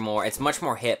people are more. It's much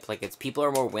more hip. Like people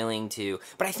are more willing to.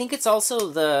 But I think it's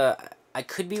also I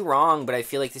could be wrong, but I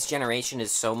feel like this generation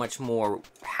is so much more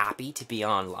happy to be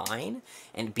online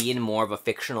and be in more of a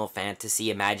fictional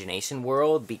fantasy imagination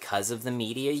world because of the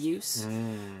media use.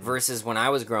 Versus when I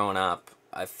was growing up,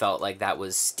 I felt like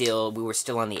we were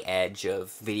still on the edge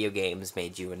of video games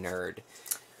made you a nerd.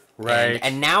 Right.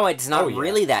 And now it's not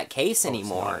really that case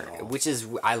anymore, not at all. which is,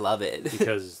 I love it.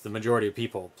 Because the majority of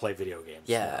people play video games.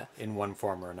 Yeah. In one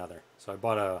form or another. So I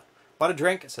bought a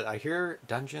drink. I said, I hear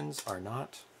dungeons are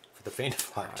not for the faint of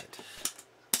heart.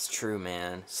 It's true,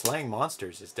 man. Slaying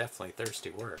monsters is definitely thirsty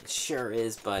work. It sure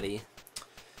is, buddy.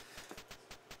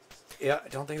 Yeah, I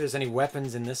don't think there's any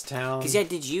weapons in this town. Cause yeah,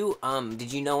 did you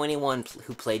know anyone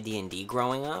who played D&D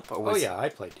growing up? Or was... Oh yeah, I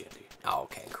played D&D. Oh,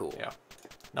 okay, cool. Yeah,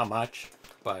 not much,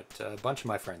 but a bunch of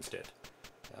my friends did.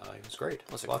 It was great.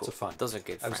 Those are Lots cool. of fun. Those are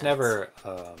good. I was friends. never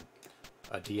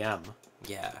a DM.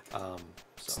 Yeah.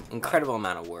 So Incredible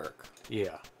amount of work.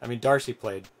 yeah, I mean Darcy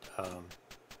played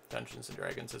Dungeons and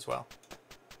Dragons as well.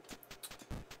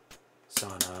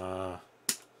 Son,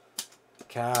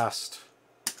 cast.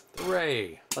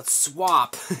 Hooray! Let's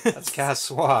swap. Let's cast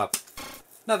swap.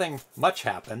 Nothing much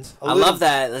happens. I love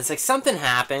that. It's like something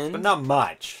happened. But not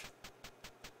much.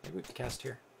 Maybe we can cast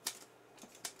here.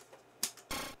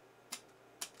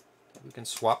 Maybe we can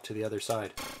swap to the other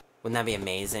side. Wouldn't that be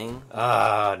amazing?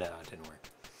 No, it didn't work.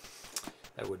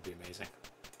 That would be amazing.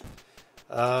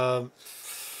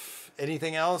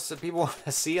 Anything else that people want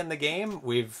to see in the game?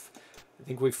 I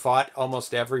think we've fought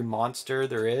almost every monster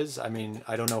there is. I mean,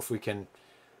 I don't know if we can...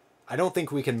 I don't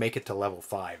think we can make it to level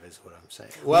 5, is what I'm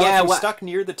saying. Well, yeah, if we're stuck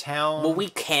near the town... Well, we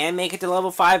can make it to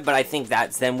level 5, but I think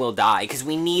then we'll die. Because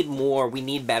we need more, we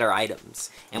need better items.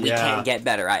 And we can't get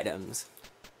better items.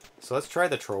 So let's try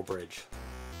the troll bridge.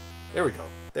 There we go.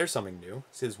 There's something new.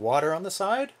 See, there's water on the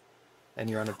side, and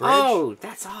you're on a bridge. Oh,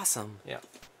 that's awesome. Yeah.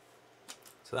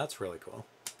 So that's really cool.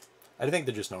 I think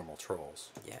they're just normal trolls.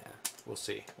 Yeah. We'll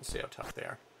see. We'll see how tough they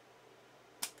are.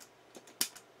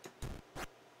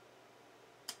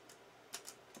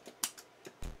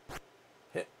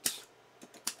 Hit.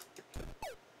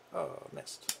 Oh,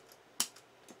 missed.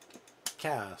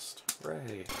 Cast.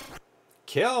 Ray.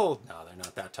 Kill. No, they're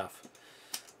not that tough.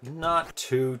 Not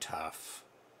too tough.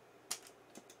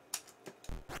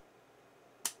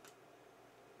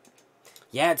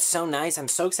 Yeah, it's so nice. I'm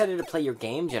so excited to play your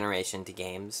game generation to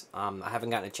games. I haven't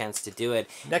gotten a chance to do it.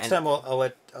 Next time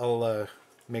I'll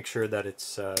make sure that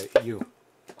it's you.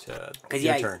 Because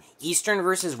your turn. Eastern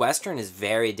versus Western is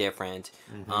very different.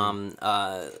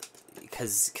 Mm-hmm.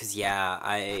 Because yeah,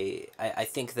 I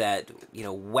think that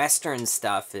Western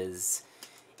stuff is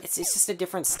it's just a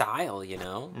different style, you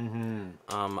know.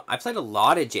 Mm-hmm. I played a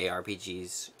lot of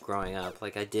JRPGs growing up.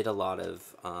 Like I did a lot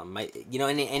of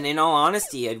and in all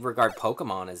honesty, I'd regard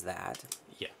Pokemon as that.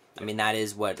 Yeah. I mean that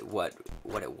is what it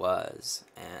was,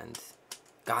 and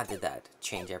God, did that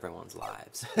change everyone's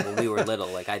lives when we were little.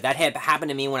 Like that had happened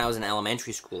to me when I was in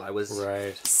elementary school. I was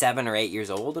 7 or 8 years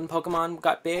old when Pokemon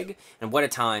got big, and what a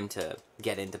time to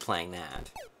get into playing that.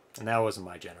 And that wasn't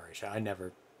my generation. I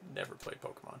never played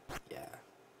Pokemon. Yeah.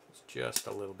 It was just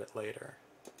a little bit later.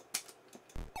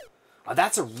 Oh,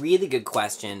 that's a really good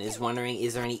question. Is wondering,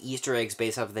 is there any Easter eggs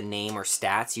based off of the name or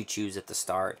stats you choose at the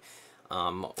start?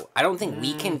 I don't think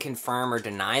we can confirm or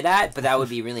deny that, but that would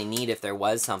be really neat if there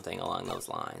was something along those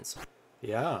lines.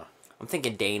 Yeah. I'm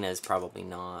thinking Dana is probably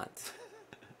not.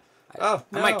 I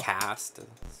might cast.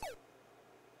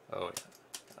 Oh,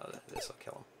 yeah. Oh, this will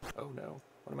kill him. Oh, no.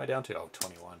 What am I down to? Oh,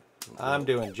 21. I'm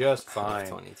doing just fine.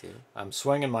 22. I'm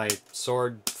swinging my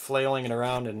sword, flailing it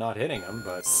around and not hitting him,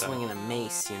 but... swinging a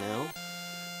mace, you know?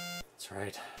 That's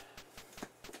right.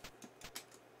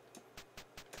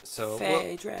 So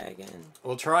Fey Dragon.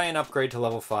 We'll try and upgrade to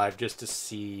level 5 just to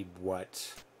see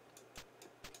what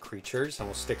creatures, and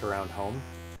we'll stick around home.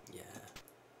 Yeah.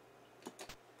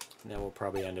 And then we'll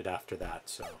probably end it after that,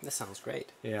 so... That sounds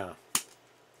great. Yeah.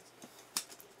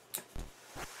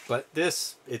 But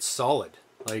it's solid.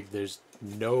 Like, there's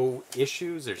no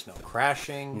issues, there's no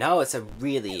crashing. No, it's a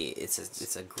great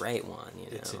one, you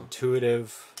know? It's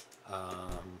intuitive.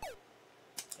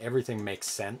 Everything makes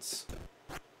sense.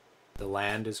 The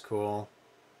land is cool.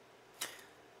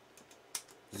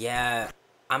 Yeah,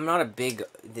 I'm not a big.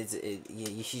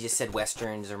 You just said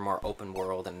westerns are more open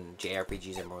world and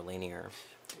JRPGs are more linear.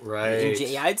 Right.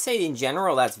 I'd say in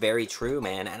general that's very true,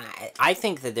 man. And I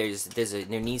think that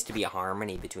there needs to be a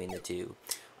harmony between the two,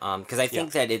 because I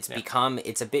think that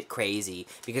it's a bit crazy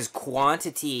because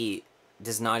quantity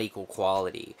does not equal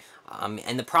quality,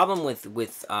 and the problem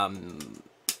with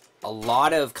a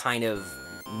lot of kind of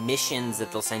missions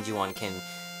that they'll send you on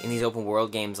in these open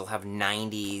world games, they'll have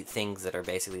 90 things that are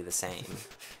basically the same.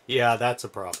 Yeah, that's a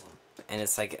problem. And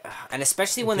it's like, and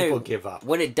especially when people give up.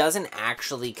 When it doesn't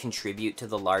actually contribute to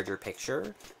the larger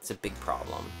picture, it's a big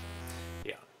problem.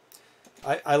 Yeah.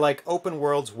 I like open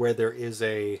worlds where there is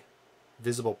a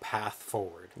visible path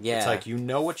forward. Yeah. It's like you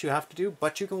know what you have to do,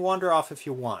 but you can wander off if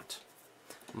you want.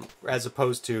 As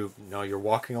opposed to, no, you're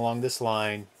walking along this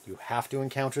line, you have to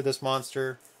encounter this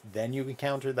monster, then you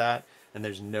encounter that, and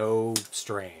there's no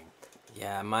straying.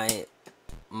 Yeah, my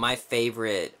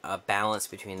favorite balance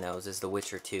between those is The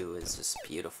Witcher 2 is just a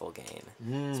beautiful game.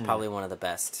 It's probably one of the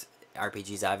best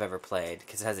RPGs I've ever played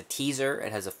because it has a teaser,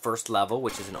 it has a first level,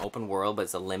 which is an open world, but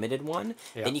it's a limited one.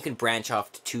 Yeah. Then you can branch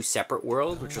off to 2 separate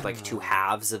worlds, which are like 2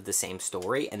 halves of the same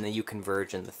story, and then you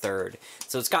converge in the third.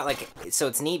 So it's got like, so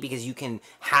it's neat because you can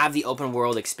have the open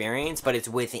world experience, but it's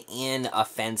within a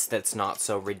fence that's not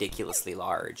so ridiculously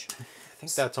large. I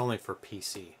think that's only for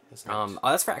PC, isn't it? Oh,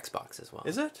 that's for Xbox as well.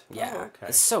 Is it? Yeah. Oh, okay.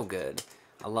 It's so good.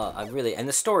 I really, and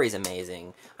the story's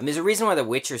amazing. I mean, there's a reason why the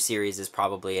Witcher series is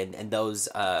probably, and those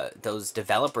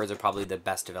developers are probably the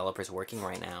best developers working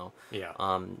right now. Yeah.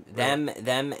 Them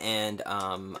and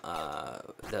what are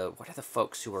the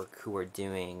folks who are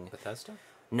doing Bethesda?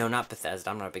 No, not Bethesda.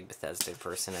 I'm not a big Bethesda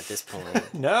person at this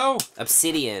point. No?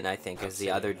 Obsidian, I think, is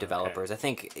the other developers. Okay. I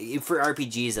think for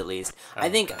RPGs at least. Oh, I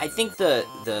think the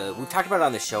we've talked about it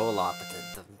on the show a lot, but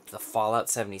the Fallout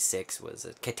 76 was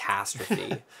a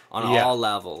catastrophe on all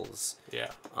levels.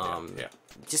 Yeah.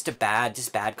 Just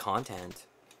bad content.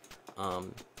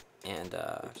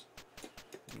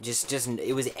 Just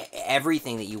it was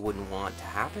everything that you wouldn't want to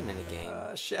happen in a game.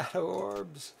 Shadow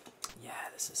orbs. Yeah,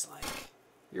 this is like.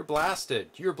 You're blasted.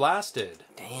 You're blasted.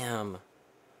 Damn.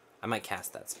 I might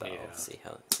cast that spell. Yeah. See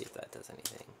if that does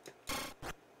anything.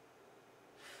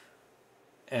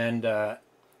 And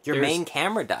your main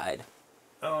camera died.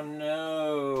 Oh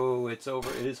no! It's over.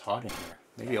 It is hot in here.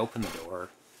 Maybe open the door.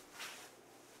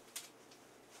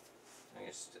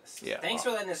 Yeah. Thanks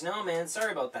for letting us know, man.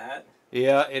 Sorry about that.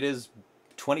 Yeah, it is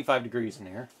 25 degrees in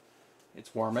here.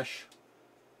 It's warmish.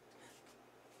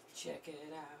 Check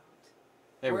it out.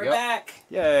 There we go. We're back.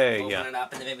 Yay! Open it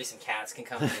up, and then maybe some cats can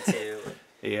come in too.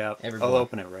 Yeah, everyone. I'll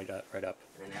open it right up. And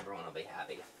then everyone will be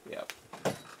happy. Yep.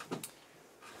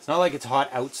 It's not like it's hot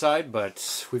outside,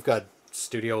 but we've got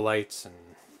studio lights and.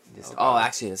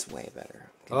 Actually, it's way better.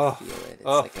 I can feel it. It's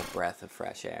like a breath of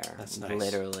fresh air. That's nice.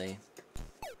 Literally.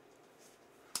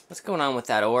 What's going on with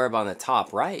that orb on the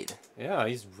top right? Yeah,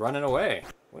 he's running away.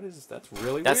 That's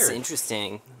really weird. That's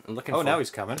interesting. I'm looking. Oh, now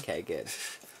he's coming. Okay, good.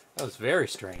 That was very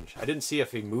strange. I didn't see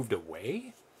if he moved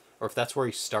away or if that's where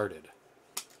he started.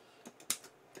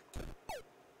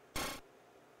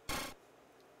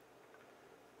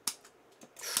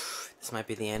 This might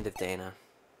be the end of Dana.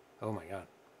 Oh my god.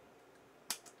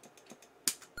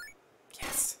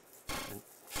 Yes. And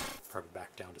probably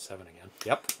back down to 7 again.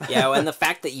 Yep. Yeah, and the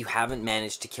fact that you haven't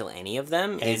managed to kill any of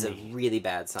them is a really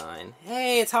bad sign.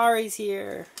 Hey, Atari's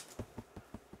here.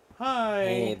 Hi.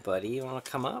 Hey, buddy, you want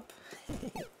to come up?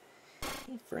 Hey,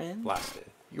 friend. Blasted.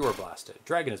 You are blasted.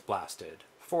 Dragon is blasted.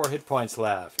 4 hit points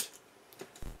left.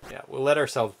 Yeah, we'll let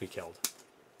ourselves be killed.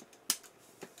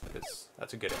 Because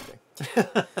that's a good ending.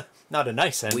 Not a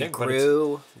nice ending. We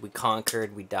grew, we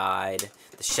conquered, we died.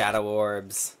 The shadow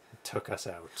orbs took us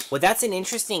out. Well, that's an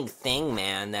interesting thing,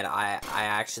 man, that I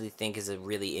actually think is a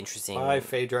really interesting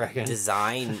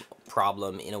design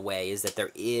problem in a way, is that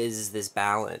there is this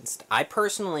balance. I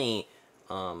personally...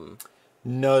 No,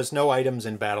 there's no items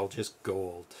in battle, just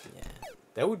gold. Yeah.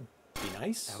 That would be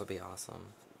nice. That would be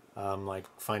awesome. Like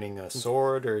finding a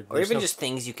sword or even just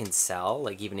things you can sell,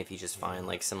 like even if you just find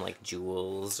like some like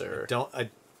jewels or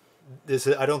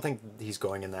I don't think he's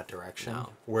going in that direction. No.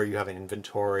 Where you have an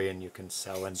inventory and you can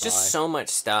sell and buy. Just so much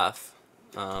stuff.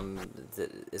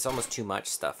 It's almost too much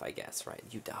stuff, I guess, right?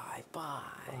 You die.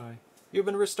 Bye. You've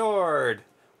been restored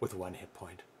with 1 hit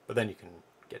point. But then you can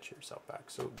get yourself back.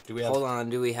 So do we have Hold on,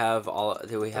 do we have all I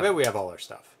bet we have all our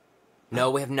stuff. No,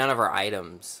 we have none of our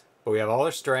items. But we have all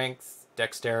our strength,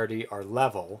 dexterity, our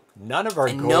level, none of our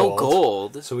gold. No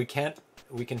gold. So we can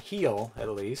heal at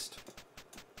least.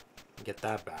 Get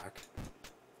that back.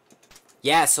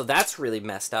 Yeah, so that's really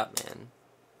messed up, man.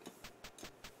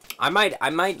 I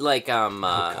might like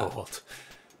gold.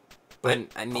 But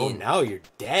I mean, now you're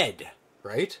dead,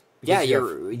 right? Yeah, Because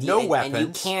you have no weapons. and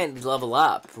you can't level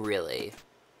up, really.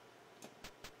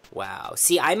 Wow.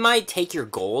 See, I might take your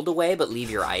gold away, but leave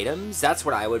your items. That's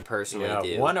what I would personally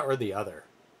do. One or the other.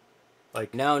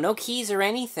 Like no keys or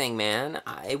anything, man.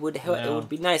 It would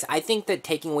be nice. I think that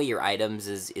taking away your items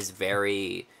is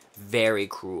very, very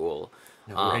cruel.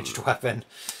 No ranged weapon.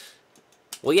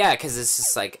 Well, yeah, because it's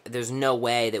just like there's no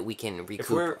way that we can recoup. If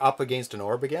we're up against an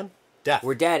orb again, death.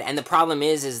 We're dead, and the problem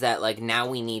is that like now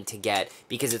we need to get,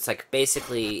 because it's like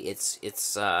basically it's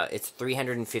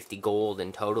 350 gold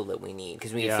in total that we need,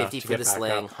 because we need 50 for the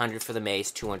sling, 100 for the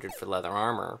mace, 200 for leather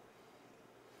armor.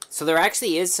 So there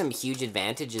actually is some huge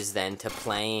advantages then to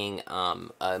playing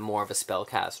more of a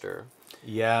spellcaster.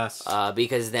 Yes.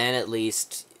 Because then at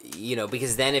least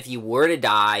because then if you were to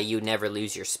die, you'd never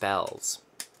lose your spells.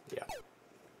 Yeah.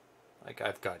 Like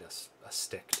I've got a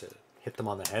stick to hit them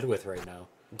on the head with right now.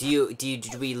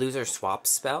 Did we lose our swap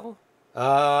spell?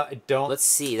 I don't. Let's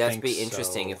see. That'd be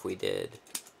interesting if we did.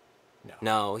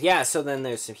 No. Yeah. So then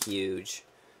there's some huge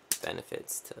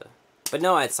benefits to. But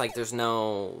no, it's like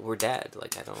we're dead.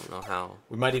 Like I don't know how.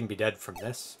 We might even be dead from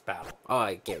this battle. Oh,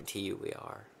 I guarantee you we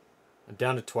are. I'm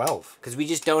down to 12. Because we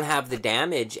just don't have the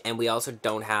damage, and we also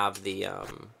don't have the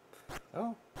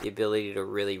the ability to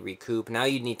really recoup. Now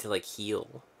you need to like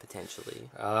heal potentially.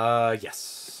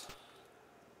 Yes.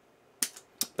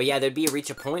 But yeah, there'd reach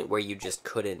a point where you just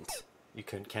couldn't. You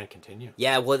can't continue.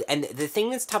 Yeah, well, and the thing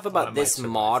that's tough about this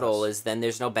model is then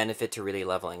there's no benefit to really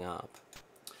leveling up.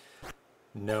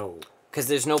 No. Because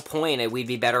there's no point. We'd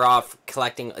be better off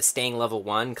staying level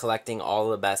 1, collecting all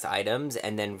the best items,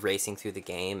 and then racing through the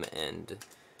game. And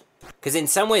because in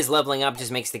some ways, leveling up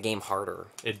just makes the game harder.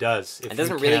 It does. If it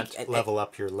doesn't you can't level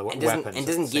up your weapons, it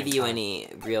doesn't give you any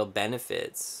real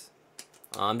benefits.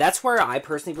 That's where I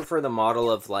personally prefer the model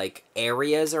of like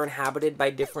areas are inhabited by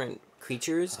different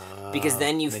creatures, because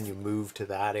then you move to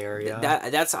that area.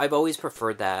 I've always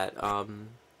preferred that.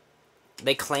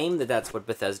 They claim that that's what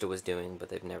Bethesda was doing,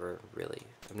 but I've never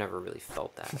really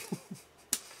felt that.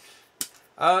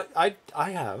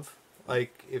 I have,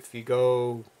 like, if you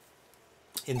go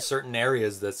in certain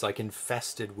areas that's like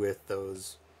infested with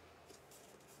those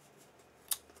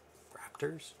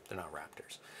raptors. They're not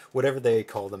raptors. Whatever they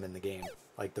call them in the game,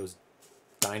 like those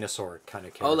dinosaur kind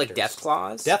of characters. Oh, like Death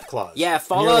Claws? Death Claws. Yeah,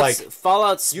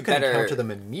 Fallout's you can better. encounter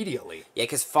them immediately. Yeah,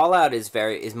 because Fallout is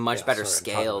much better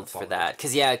scaled for that.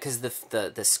 Because the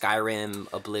Skyrim,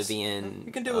 Oblivion,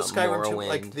 you can do a Skyrim too,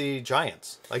 like the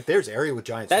giants. Like there's area with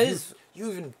giants. You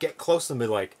even get close to them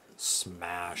and like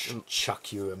smash and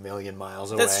chuck you a million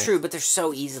miles away. That's true, but they're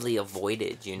so easily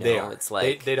avoided. They are. It's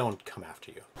like they don't come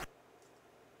after you.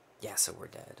 Yeah, so we're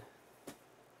dead.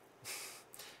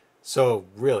 So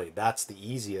really, that's the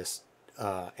easiest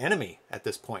enemy at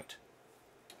this point.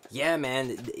 Yeah,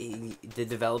 man. The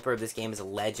developer of this game is a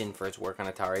legend for its work on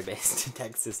Atari-based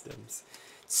text systems.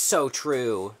 So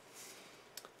true.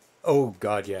 Oh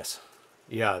God, yes.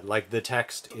 Yeah, like the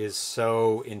text is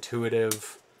so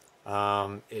intuitive.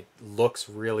 It looks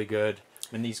really good.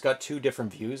 And he's got 2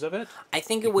 different views of it. I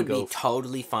think it would be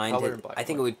totally fine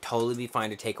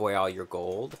to take away all your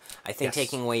gold. I think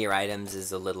taking away your items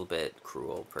is a little bit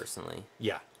cruel, personally.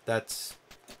 Yeah, that's...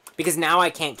 Because now I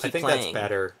can't keep playing. I think that's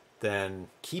better than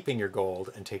keeping your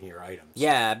gold and taking your items.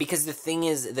 Yeah, because the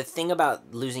thing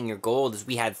about losing your gold is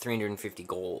we had 350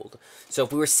 gold. So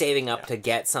if we were saving up to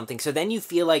get something, so then you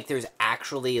feel like there's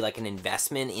actually like an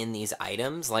investment in these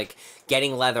items, like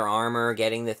getting leather armor,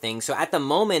 getting the thing. So at the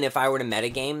moment, if I were to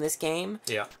metagame this game,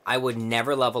 I would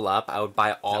never level up. I would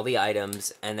buy all the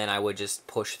items, and then I would just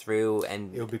push through.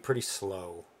 And it would be pretty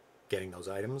slow getting those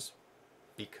items.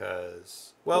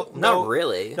 Because, not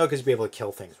really. No, because you'd be able to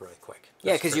kill things really quick.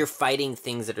 Yeah, because you're fighting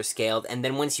things that are scaled, and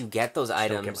then once you get those items...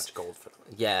 You don't get much gold for them.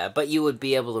 Yeah, but you would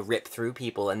be able to rip through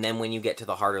people, and then when you get to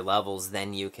the harder levels,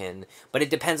 then you can... But it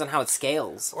depends on how it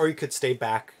scales. Or you could stay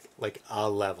back, like, a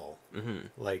level. Mm-hmm.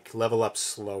 Like, level up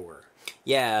slower.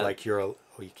 Yeah. Like, you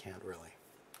can't really.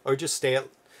 Or just stay at...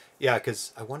 Yeah,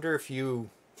 because I wonder if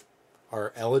you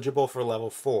are eligible for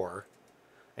level 4,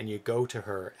 and you go to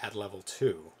her at level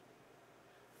 2...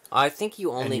 I think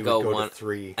you only go 1.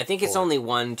 3, I think it's only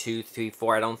 1, 2, 3,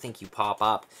 4. I don't think you pop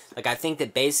up. Like I think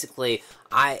that basically,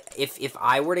 if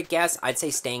I were to guess, I'd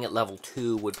say staying at level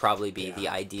 2 would probably be the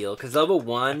ideal. Because level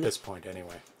 1 at this point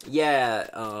anyway. Yeah.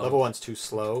 Level 1's too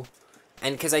slow.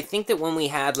 And because I think that when we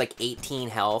had like 18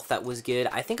 health, that was good.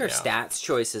 I think our stats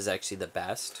choice is actually the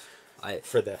best.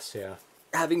 For this, yeah.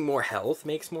 Having more health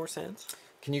makes more sense.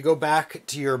 Can you go back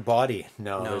to your body?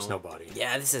 No, there's no body.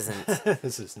 Yeah, this isn't.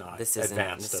 This is not advanced at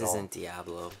all. This isn't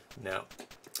Diablo. No.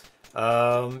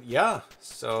 Yeah.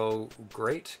 So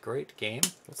great game.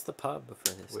 What's the pub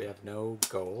for this? We have no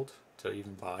gold to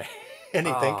even buy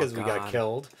anything because we got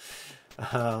killed.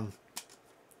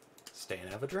 Stay and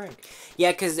have a drink.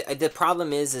 Yeah, because the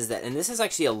problem is that, and this is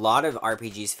actually a lot of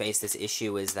RPGs face this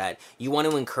issue, is that you want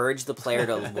to encourage the player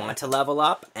to want to level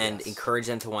up and encourage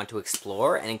them to want to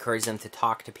explore and encourage them to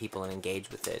talk to people and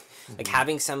engage with it. Like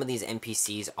having some of these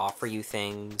NPCs offer you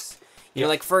things. You know,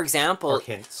 like, for example,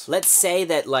 let's say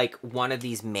that, like, one of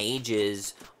these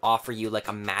mages offer you, like,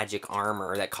 a magic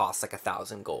armor that costs, like,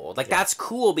 1,000 gold. Like, that's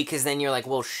cool because then you're like,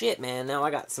 well, shit, man, now I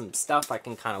got some stuff I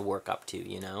can kind of work up to,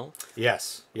 you know?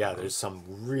 Yes. Yeah, there's some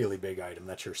really big item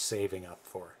that you're saving up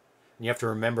for. And you have to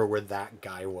remember where that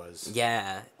guy was.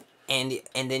 Yeah. And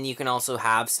then you can also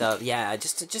have stuff,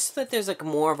 just that there's, like,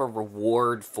 more of a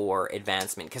reward for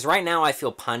advancement. Because right now I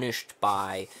feel punished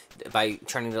by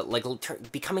trying to, like,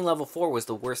 becoming level 4 was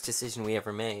the worst decision we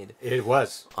ever made. It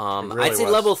was. Really I'd say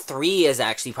level 3 is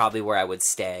actually probably where I would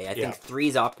stay. I think 3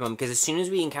 is optimum, because as soon as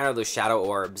we encounter those shadow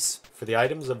orbs... For the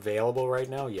items available right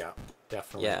now,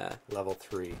 definitely. Yeah. Level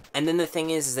 3. And then the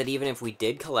thing is that even if we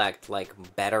did collect, like,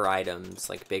 better items,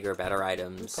 like, bigger, better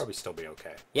items... We'd probably still be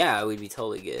okay. Yeah, we'd be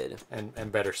totally good.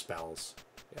 And better spells.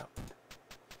 Yeah.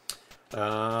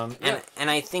 And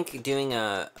I think doing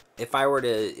if I were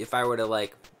to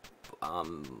like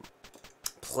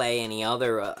play any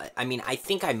other I mean, I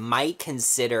think I might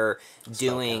consider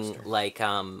doing like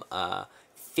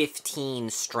 15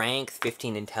 strength,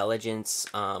 15 intelligence,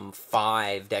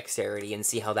 5 dexterity, and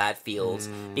see how that feels.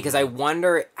 Because I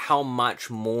wonder how much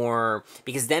more...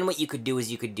 Because then what you could do is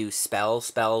you could do spell,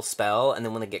 and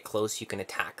then when they get close, you can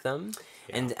attack them.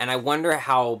 Yeah. And I wonder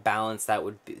how balanced that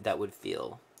would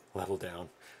feel. Level down.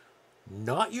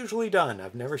 Not usually done.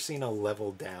 I've never seen a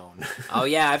level down. Oh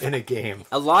yeah, in a game.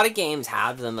 A lot of games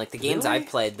have them. Like the games I've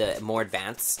played, the more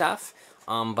advanced stuff.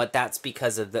 But that's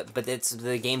because of it's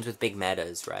the games with big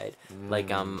metas, right? Like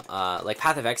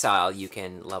Path of Exile, you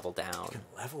can level down. You can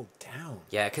level down.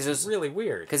 Yeah, because it's really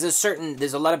weird. Because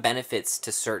there's a lot of benefits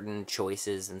to certain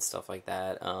choices and stuff like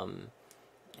that.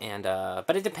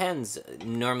 But it depends.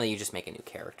 Normally, you just make a new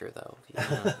character, though. You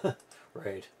know?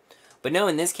 Right. But no,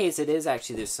 in this case, it is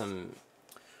actually, there's some...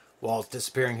 Walls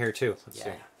disappearing here, too. Let's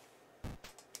see.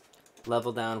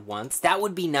 Level down once. That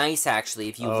would be nice, actually,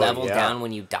 if you leveled down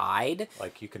when you died.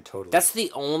 Like, you can totally... That's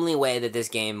the only way that this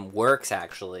game works,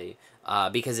 actually.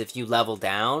 Because if you level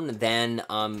down, then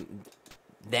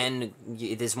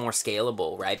it is more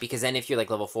scalable, right? Because then if you're,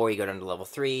 like, level 4, you go down to level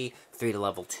 3, 3 to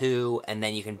level 2, and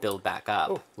then you can build back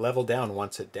up. Oh, level down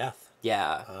once at death.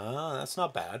 Yeah. That's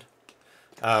not bad.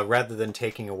 Rather than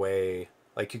taking away,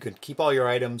 like you could keep all your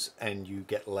items and you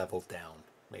get leveled down.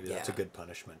 Maybe that's a good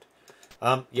punishment.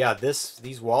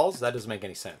 These walls, that doesn't make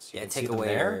any sense. You can take see away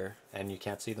them there, and you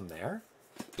can't see them there.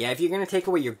 Yeah, if you're gonna take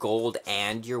away your gold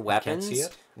and your weapons, you can't see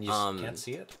it. You just can't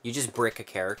see it. You just brick a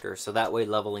character, so that way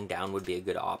leveling down would be a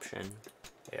good option.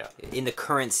 Yeah. In the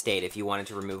current state, if you wanted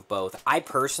to remove both, I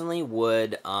personally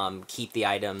would keep the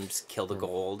items, kill the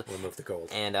gold, remove the gold,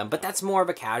 and but that's more of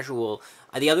a casual.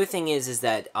 The other thing is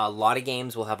that a lot of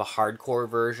games will have a hardcore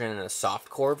version and a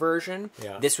softcore version.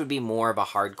 Yeah. This would be more of a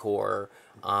hardcore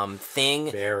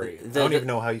thing. Very. I don't even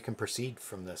know how you can proceed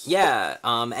from this. Yeah.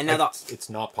 And now it's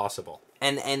not possible.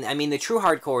 And I mean, the true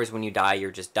hardcore is when you die,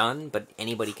 you're just done. But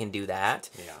anybody can do that.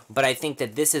 Yeah. But I think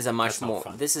that this is a much more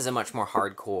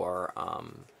hardcore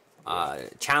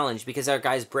challenge because our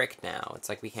guy's bricked now. It's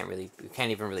like we can't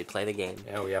even really play the game.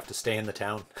 Yeah, we have to stay in the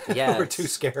town. Yeah, we're too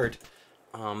scared.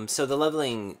 So the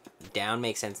leveling down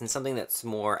makes sense, and something that's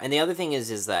more. And the other thing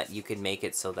is that you could make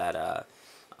it so that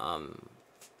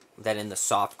that in the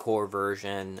softcore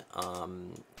version,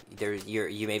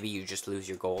 you just lose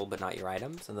your gold but not your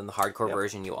items, and then the hardcore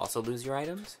version you also lose your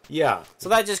items. Yeah. So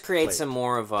that just creates some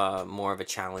more of a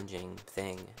challenging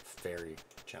thing. Very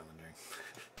challenging.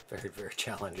 Very, very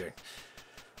challenging.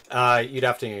 You'd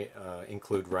have to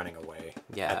include running away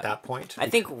at that point. I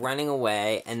think running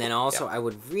away, and then also I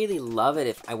would really love it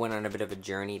if I went on a bit of a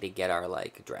journey to get our,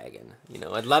 like, dragon. You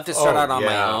know, I'd love to start out on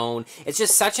my own. It's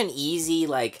just such an easy,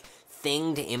 like,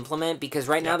 thing to implement because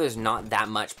right now there's not that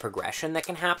much progression that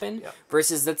can happen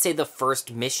versus, let's say, the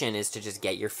first mission is to just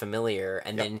get your familiar,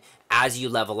 and then as you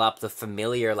level up, the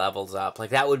familiar levels up. Like,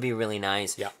 that would be really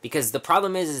nice because the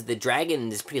problem is the dragon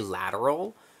is pretty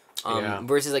lateral.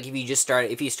 Versus, like, if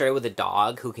you started with a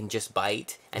dog who can just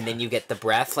bite and then you get the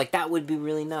breath, like, that would be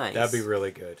really nice. That'd be really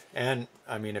good. And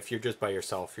I mean, if you're just by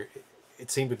yourself,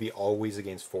 it seemed to be always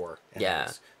against 4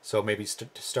 enemies. So maybe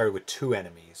start with 2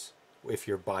 enemies if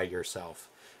you're by yourself.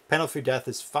 Penalty death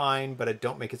is fine, but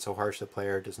don't make it so harsh the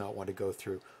player does not want to go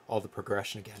through all the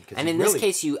progression again. And in this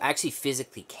case, you actually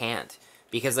physically can't.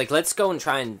 Because, like, let's go and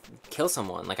try and kill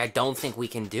someone. Like, I don't think we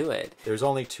can do it. There's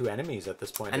only 2 enemies at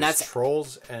this point. And There's that's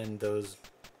trolls and those...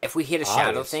 If we hit a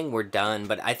shadow thing, we're done.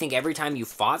 But I think every time you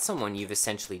fought someone, you've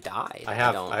essentially died. I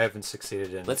haven't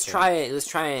succeeded in... Let's try it. Let's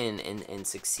try and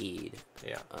succeed.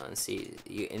 Yeah. And see,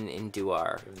 and do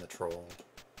our... Even the troll.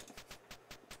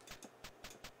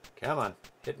 Come on,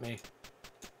 hit me.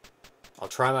 I'll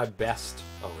try my best.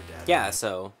 Oh, we're dead. Yeah,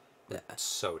 so... We're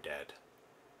so dead.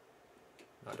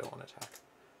 No, I don't want to attack.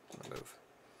 I want to move.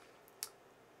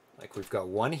 Like, we've got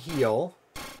 1 heal.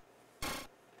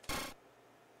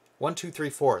 1, 2,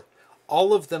 3, 4.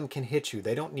 All of them can hit you.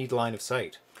 They don't need line of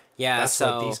sight. Yeah, That's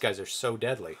so... why these guys are so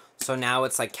deadly. So now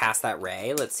it's like cast that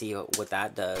ray. Let's see what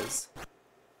that does.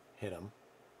 Hit them.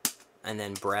 And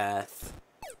then breath.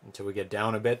 Until we get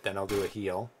down a bit, then I'll do a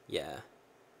heal. Yeah.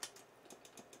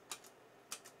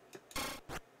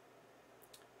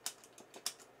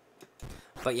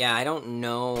 But yeah, I don't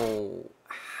know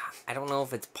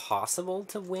if it's possible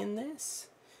to win this.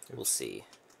 We'll see.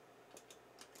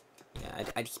 Yeah,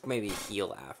 I'd maybe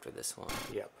heal after this one.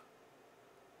 Yep.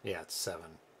 Yeah, it's 7.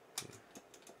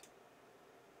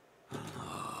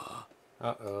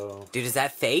 Uh-oh. Dude, is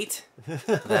that fate?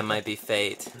 That might be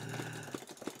fate.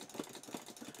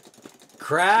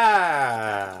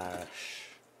 Crash!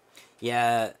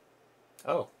 Yeah.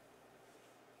 Oh.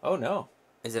 Oh, no.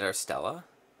 Is it our Stella?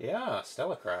 Yeah,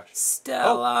 Stella crashed.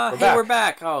 Stella! Oh, Hey, we're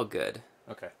back! Oh, good.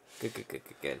 Okay.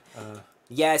 Good.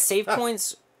 Yeah, save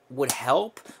points would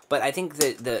help, but I think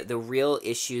the real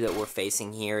issue that we're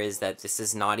facing here is that this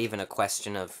is not even a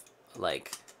question of,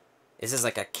 like... This is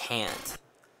like a can't.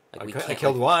 Like, we can't, I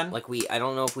killed 1. Like, I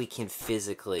don't know if we can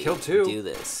physically Killed 2. do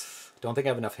this. Don't think I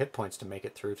have enough hit points to make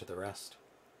it through to the rest.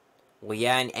 Well,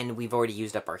 yeah, and we've already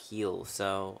used up our heal,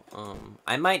 so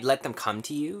I might let them come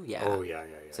to you. Yeah. Oh yeah.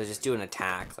 So just do an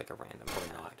attack, like a random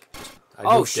attack. Not.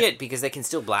 Oh shit! Because they can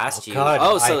still blast you. God,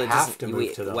 oh, so I it have just to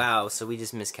move to them. Wow, so we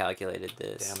just miscalculated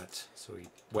this. Damn it! So we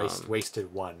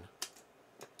wasted 1.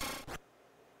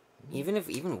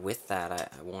 Even with that,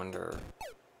 I wonder.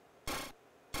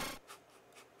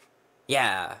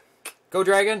 Yeah. Go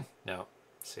dragon. No.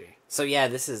 Let's see. So yeah,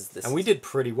 this is. And we did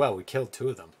pretty well. We killed 2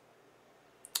 of them.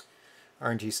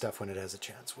 RNG stuff when it has a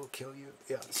chance will kill you.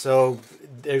 Yeah. So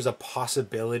there's a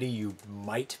possibility you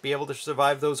might be able to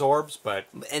survive those orbs, but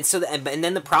and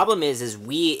then the problem is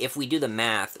if we do the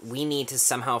math, we need to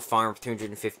somehow farm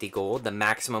 350 gold. The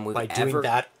maximum we've by doing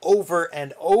that over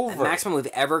and over. The maximum we've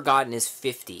ever gotten is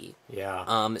 50.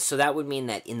 Yeah. So that would mean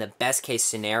that in the best case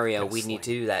scenario, we'd need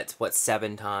to do that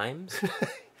 7 times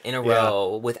in a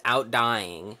row without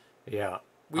dying. Yeah.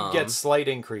 We'd get slight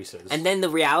increases. And then the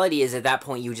reality is at that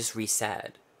point you just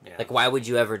reset. Yeah. Like, why would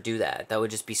you ever do that? That would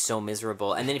just be so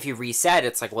miserable. And then if you reset,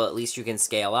 it's like, well, at least you can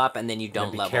scale up, and then you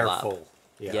don't level up.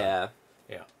 Yeah.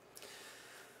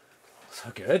 So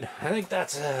good. I think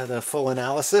that's the full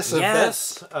analysis of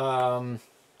this.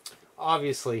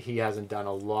 Obviously, he hasn't done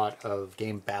a lot of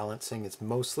game balancing. It's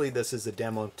mostly this is a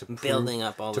demo to building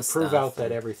up all to prove out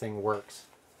that everything works.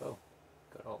 Oh,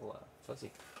 got all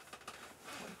fuzzy.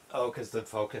 Oh, because the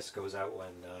focus goes out when...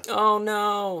 oh,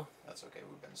 no. That's okay.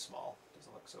 We've been small.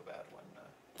 Doesn't look so bad when...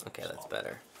 okay, small. that's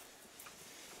better.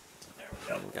 There we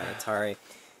go. We got Atari.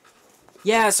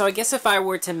 Yeah, so I guess if I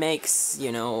were to make,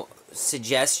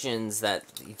 suggestions that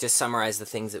just summarize the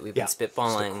things that we've been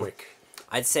spitballing... Just a quick...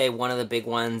 I'd say one of the big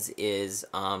ones is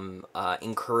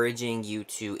encouraging you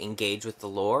to engage with the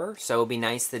lore. So it would be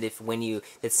nice that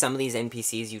that some of these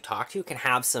NPCs you talk to can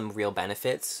have some real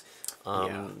benefits.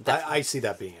 I see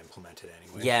that being implemented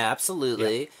anyway. Yeah,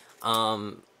 absolutely.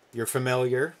 Yeah. You're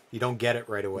familiar. You don't get it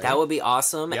right away. That would be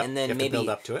awesome. Yep. And then you have to build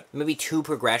up to it. Maybe 2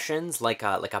 progressions, like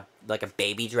a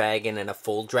baby dragon and a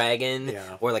full dragon,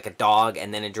 or like a dog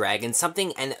and then a dragon.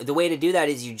 Something. And the way to do that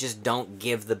is you just don't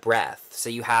give the breath. So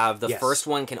you have the first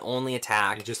one can only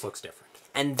attack. It just looks different.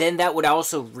 And then that would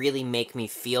also really make me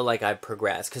feel like I've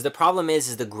progressed. Because the problem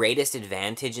is the greatest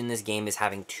advantage in this game is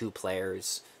having 2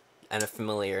 players and a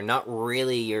familiar, not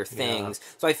really your things.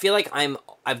 So I feel like I'm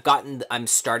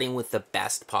starting with the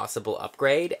best possible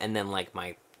upgrade, and then like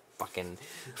my fucking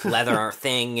leather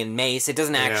thing and mace. It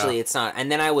doesn't actually. It's not. And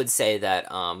then I would say that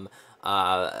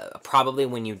probably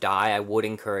when you die, I would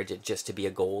encourage it just to be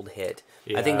a gold hit.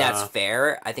 Yeah. I think that's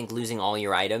fair. I think losing all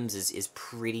your items is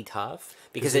pretty tough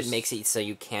because it makes it so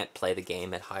you can't play the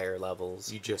game at higher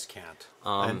levels. You just can't.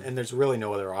 And there's really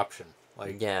no other option.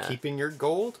 Like, yeah. Keeping your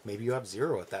gold, maybe you have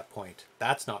 0 at that point.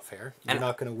 That's not fair. You're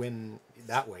not going to win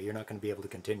that way. You're not going to be able to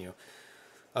continue.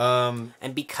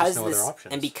 And because no other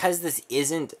options. this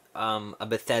isn't a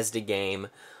Bethesda game,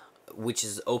 which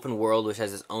is open world, which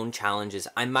has its own challenges,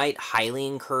 I might highly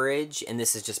encourage, and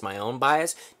this is just my own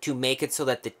bias, to make it so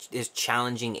that there's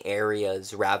challenging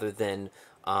areas rather than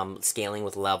scaling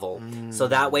with level. So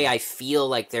that way I feel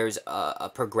like there's a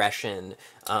progression,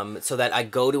 so that I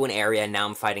go to an area and now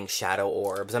I'm fighting shadow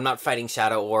orbs. I'm not fighting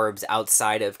shadow orbs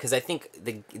outside of, because I think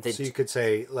the So you could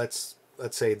say, let's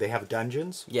say they have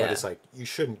dungeons, Yeah. but it's like, you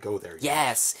shouldn't go there yet.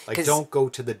 Yes, Like, 'cause- don't go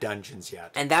to the dungeons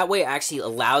yet. And that way it actually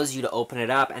allows you to open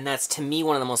it up, and that's, to me,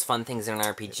 one of the most fun things in an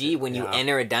RPG. When you Yeah.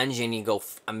 enter a dungeon, you go,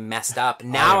 I'm messed up.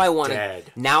 Now I want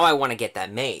to get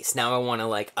that mace. Now I want to,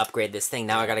 like, upgrade this thing.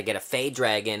 Now I got to get a Fey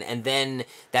Dragon, and then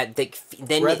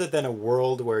Rather than a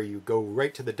world where you go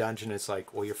right to the dungeon, it's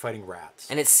like, well, you're fighting rats.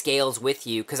 and it scales with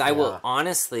you, because I will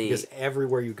honestly... Because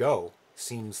everywhere you go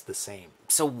seems the same.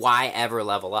 So why ever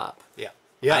level up? Yeah.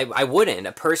 Yeah. I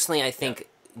wouldn't. Personally, I think,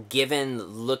 given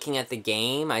looking at the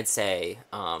game, I'd say,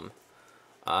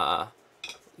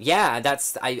 yeah,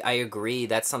 that's, I agree.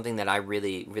 That's something that I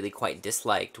really, really quite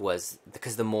disliked, was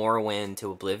because the Morrowind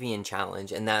to Oblivion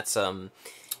challenge, and that's,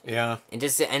 yeah. it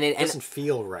doesn't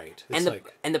feel right. It's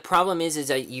and the problem is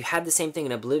that you had the same thing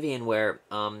in Oblivion, where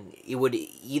it would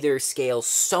either scale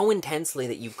so intensely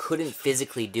that you couldn't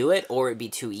physically do it, or it'd be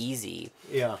too easy.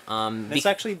 Yeah. It's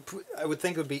actually, I would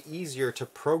think it would be easier to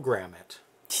program it.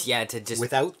 Yeah, to just...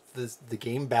 without the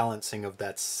game balancing of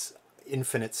that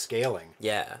infinite scaling.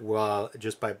 Yeah. Well,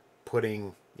 just by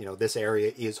putting, this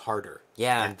area is harder.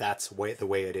 Yeah. And that's the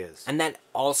way it is. And that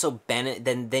also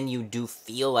then you do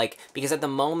feel like, because at the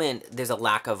moment there's a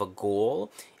lack of a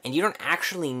goal, and you don't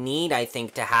actually need, I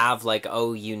think, to have like,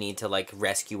 oh, you need to like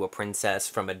rescue a princess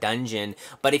from a dungeon.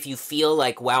 But if you feel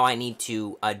like, wow, I need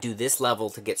to do this level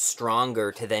to get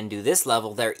stronger to then do this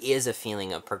level, there is a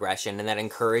feeling of progression, and that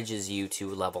encourages you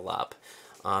to level up.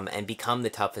 And become the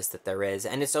toughest that there is.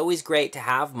 And it's always great to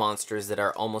have monsters that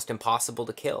are almost impossible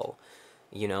to kill.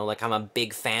 Like, I'm a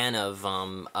big fan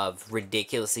of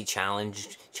ridiculously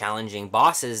challenging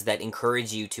bosses that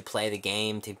encourage you to play the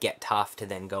game, to get tough, to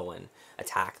then go and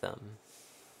attack them.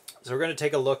 So we're going to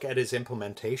take a look at his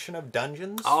implementation of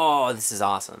dungeons. Oh, this is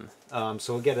awesome.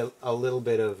 So we'll get a little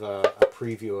bit of a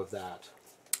preview of that.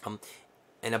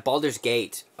 And a Baldur's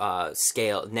Gate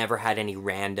scale never had any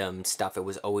random stuff. It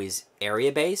was always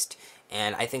area-based.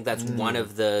 And I think that's one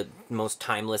of the most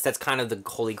timeless. That's kind of the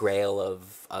holy grail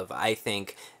of I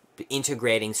think,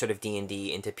 integrating sort of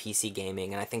D&D into PC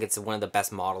gaming. And I think it's one of the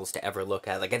best models to ever look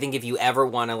at. Like, I think if you ever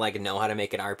want to like know how to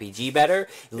make an RPG better,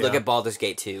 look at Baldur's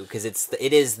Gate 2, because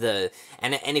it is the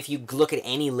and if you look at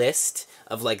any list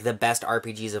of like the best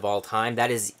RPGs of all time,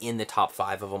 that is in the top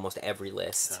 5 of almost every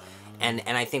list. And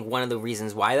I think one of the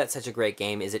reasons why that's such a great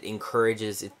game is it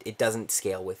encourages it doesn't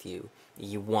scale with you.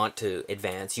 You want to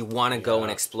advance. You want to go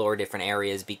and explore different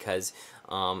areas, because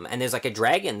and there's like a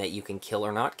dragon that you can kill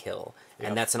or not kill.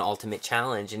 And that's an ultimate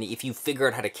challenge. And if you figure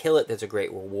out how to kill it, there's a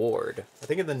great reward. I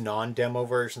think in the non-demo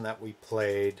version that we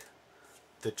played,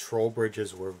 the troll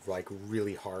bridges were like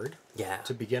really hard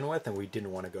to begin with, and we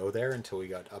didn't want to go there until we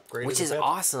got upgraded. Which is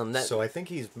awesome. So I think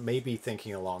he's maybe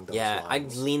thinking along those lines. Yeah,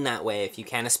 I'd lean that way if you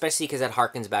can, especially because that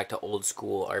harkens back to old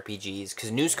school RPGs. Because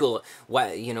new school,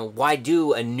 why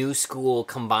do a new school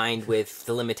combined with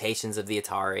the limitations of the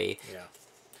Atari? Yeah.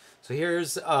 So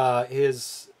here's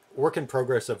his work in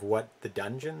progress of what the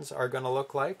dungeons are going to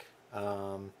look like.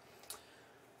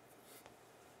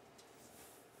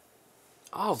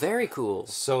 Oh, very cool.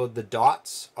 So the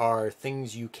dots are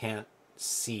things you can't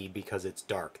see because it's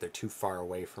dark. They're too far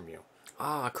away from you.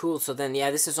 Ah, cool. So then,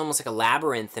 yeah, this is almost like a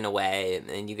labyrinth in a way,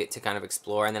 and you get to kind of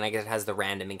explore, and then I guess it has the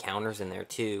random encounters in there,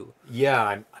 too. Yeah,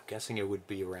 I'm guessing it would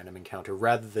be a random encounter,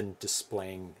 rather than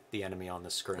displaying the enemy on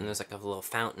the screen. And there's like a little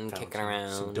fountain kicking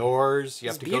around. Some doors you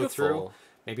have to beautiful. go through.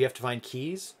 Maybe you have to find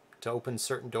keys to open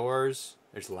certain doors.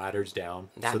 There's ladders down.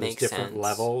 That so there's makes different sense.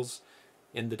 levels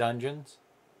in the dungeons.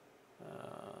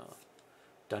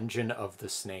 Dungeon of the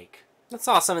Snake. That's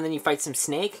awesome, and then you fight some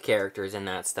snake characters in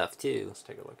that stuff, too. Let's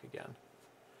take a look again.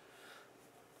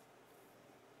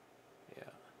 Yeah.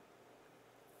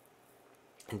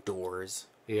 And doors.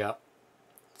 Yeah.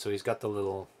 So he's got the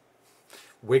little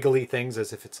wiggly things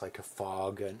as if it's like a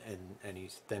fog, and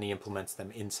then he implements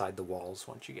them inside the walls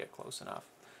once you get close enough.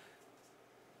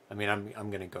 I mean,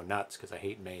 I'm gonna go nuts because I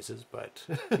hate mazes, but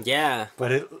yeah.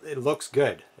 But it looks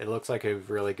good. It looks like a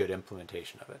really good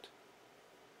implementation of it.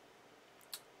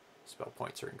 Spell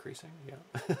points are increasing.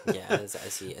 Yeah. Yeah,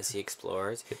 as he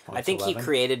explores. I think 11. he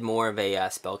created more of a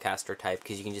spellcaster type,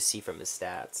 because you can just see from his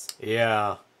stats.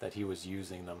 Yeah, that he was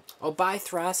using them. Oh, bye,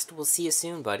 Thrust. We'll see you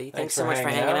soon, buddy. Thanks so for much for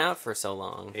hanging hanging out out for so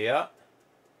long. Yeah.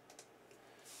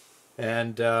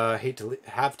 And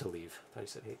have to leave. I thought I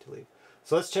said hate to leave.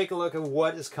 So let's take a look at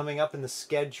what is coming up in the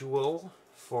schedule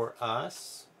for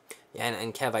us. Yeah,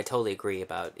 and Kev, I totally agree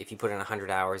about if you put in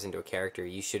 100 hours into a character,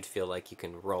 you should feel like you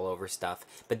can roll over stuff.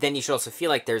 But then you should also feel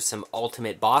like there's some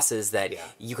ultimate bosses that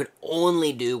you can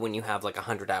only do when you have like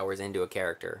 100 hours into a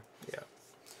character. Yeah.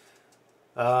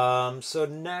 So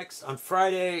next, on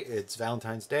Friday, it's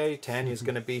Valentine's Day. Tanya's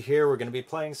going to be here. We're going to be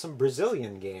playing some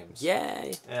Brazilian games.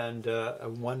 Yay! And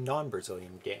one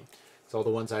non-Brazilian game. So all the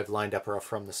ones I've lined up are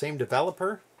from the same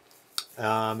developer.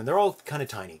 And they're all kind of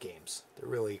tiny games. They're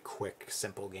really quick,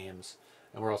 simple games.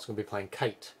 And we're also going to be playing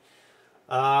Kite.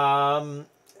 And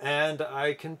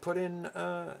I can put in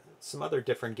some other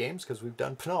different games because we've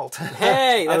done Penult.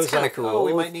 Hey, that's kind of cool. Oh,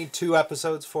 we might need 2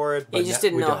 episodes for it. But you just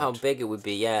didn't know how big it would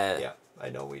be, Yeah, I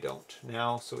know we don't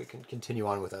now, so we can continue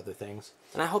on with other things.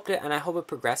 And I hope it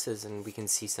progresses and we can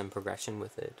see some progression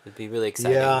with it. It'd be really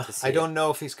exciting to see. I don't know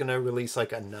if he's going to release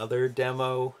like another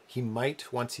demo. He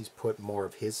might once he's put more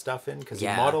of his stuff in because he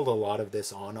modeled a lot of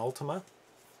this on Ultima.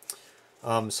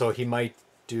 So he might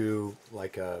do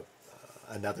like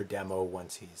another demo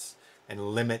once he's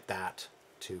and limit that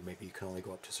to maybe you can only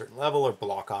go up to a certain level or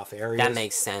block off areas. That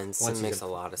makes sense. It makes a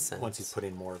lot of sense. Once he's put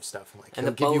in more of stuff. Like, and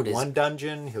he'll give you one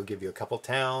dungeon, he'll give you a couple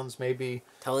towns, maybe.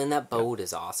 Totally, and that boat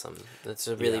is awesome. That's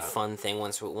a really fun thing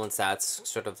once that's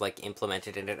sort of like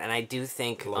implemented in it. And I do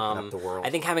think up the world.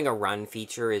 I think having a run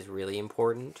feature is really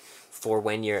important for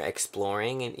when you're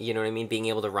exploring, and you know what I mean, being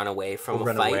able to run away from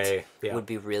a fight would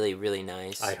be really, really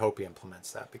nice. I hope he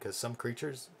implements that because some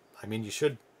creatures, I mean, you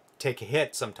should take a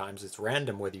hit sometimes. It's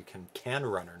random whether you can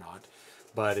run or not,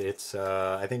 but it's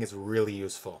I think it's really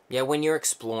useful. Yeah, when you're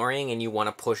exploring and you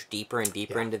want to push deeper and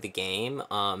deeper into the game,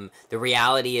 the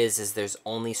reality is there's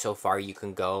only so far you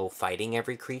can go fighting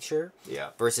every creature. Yeah.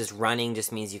 Versus running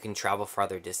just means you can travel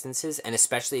farther distances, and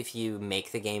especially if you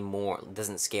make the game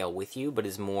doesn't scale with you but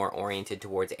is more oriented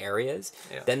towards areas,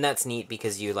 then that's neat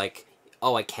because you like,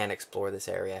 oh, I can't explore this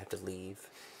area, I have to leave.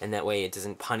 And that way it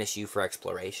doesn't punish you for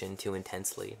exploration too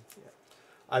intensely. Yeah.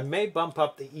 I may bump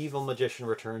up the Evil Magician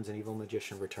Returns and Evil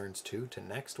Magician Returns 2 to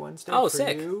next Wednesday for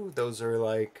sick. you. Those are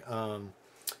like a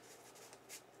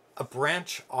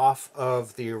branch off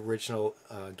of the original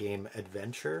game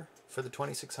Adventure for the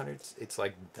 2600s. It's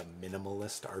like the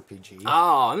minimalist RPG.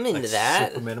 Oh, I'm into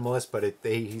that. Super minimalist, but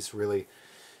he's really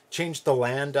changed the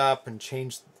land up and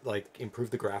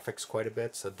improved the graphics quite a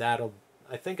bit. So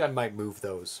I think I might bump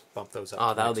those up.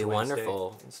 Oh, that would be Wednesday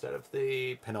wonderful. Instead of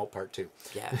the Penult Part 2.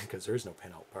 Yeah. Because there's no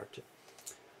Penult Part 2.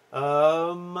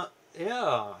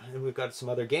 Yeah, and we've got some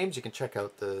other games. You can check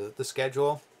out the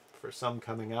schedule for some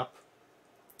coming up.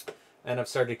 And I've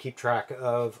started to keep track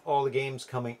of all the games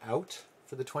coming out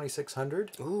for the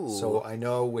 2600. Ooh. So I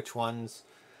know which ones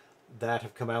that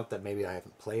have come out that maybe I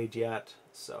haven't played yet.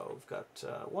 So we've got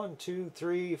 1, 2,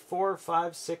 3, 4,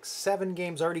 5, 6, 7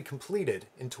 games already completed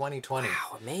in 2020.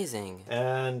 Wow, amazing.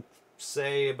 And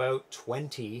say about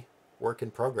 20 work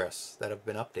in progress that have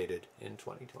been updated in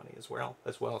 2020 as well.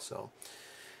 So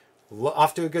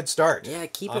off to a good start. Yeah,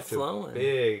 keep it flowing.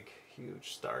 Big,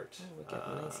 huge start. Oh, look at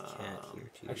a nice cat here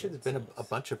too. Actually, there's been a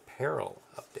bunch of Peril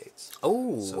updates.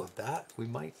 Oh. So that we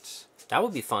might... That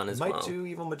would be fun as well. Might do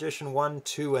Evil Magician 1,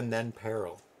 2, and then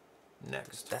Peril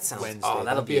next. That sounds... Wednesday. Oh,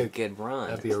 that'll be a good run.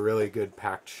 That'd be a really good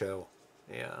packed show.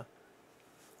 Yeah.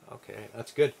 Okay,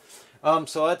 that's good.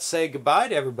 So let's say goodbye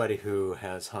to everybody who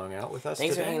has hung out with us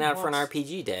Thanks today. for hanging out for an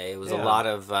RPG day. It was a lot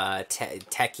of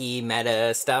techie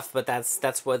meta stuff, but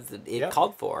that's what it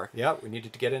called for. Yeah, we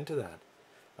needed to get into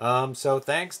that. So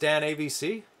thanks, Dan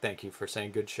AVC. Thank you for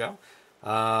saying good show.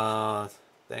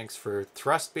 Thanks for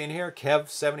Thrust being here.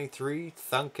 Kev73,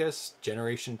 Thunkus,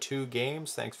 Generation 2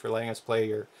 Games. Thanks for letting us play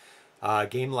your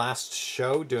game last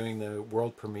show doing the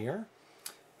world premiere.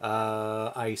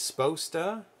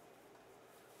 Isposta,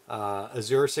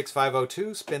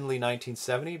 Azure6502, Spindly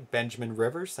 1970, Benjamin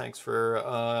Rivers. Thanks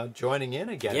for joining in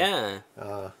again. Yeah.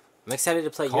 I'm excited to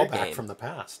play your game. Callback from the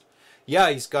past. Yeah,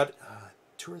 he's got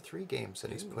 2 or 3 games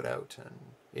that he's put out. And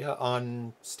yeah,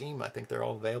 on Steam, I think they're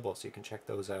all available, so you can check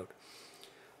those out.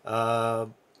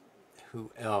 Who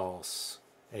else?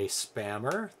 A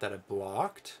spammer that I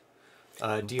blocked.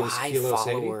 Dios Buy Kilos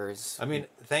 80. followers. I mean,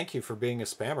 thank you for being a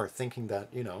spammer, thinking that,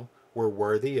 we're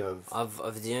worthy of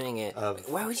doing it.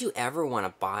 Why would you ever want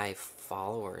to buy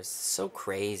followers? It's so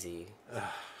crazy.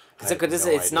 Because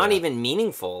it's not even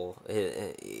meaningful.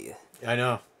 I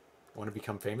know. Want to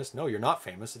become famous? No, you're not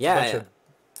famous. It's a bunch of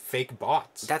fake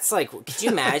bots. That's like, could you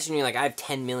imagine you're like, I have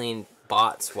 10 million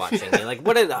bots watching me. Like,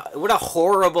 what a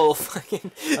horrible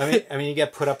fucking... I mean, you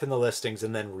get put up in the listings,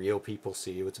 and then real people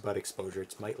see you. It's about exposure.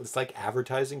 It's like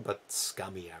advertising, but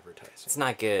scummy advertising. It's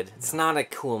not good. It's not a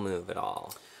cool move at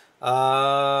all.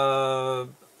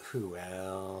 Who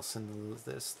else in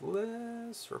this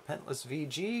list? Repentless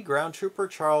VG, Ground Trooper,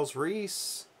 Charles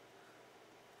Reese,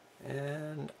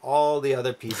 and all the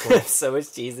other people. So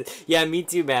much cheese. Yeah, me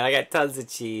too, man. I got tons of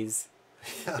cheese.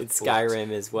 It's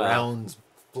Skyrim as well. Rounds,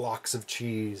 blocks of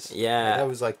cheese. Yeah. That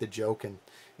was like the joke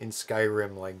in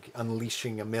Skyrim, like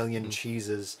unleashing a million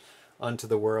cheeses onto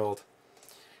the world.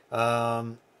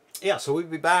 Yeah, so we'll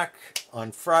be back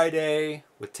on Friday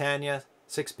with Tanya,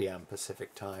 6 p.m.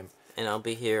 Pacific time. And I'll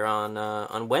be here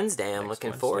on Wednesday. I'm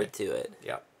looking forward to it.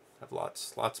 Yeah, have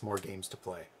lots more games to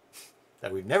play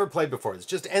that we've never played before. It's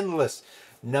just endless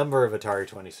number of Atari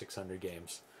 2600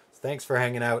 games. So thanks for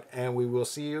hanging out, and we will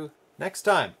see you next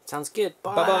time. Sounds good.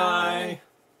 Bye. Bye-bye.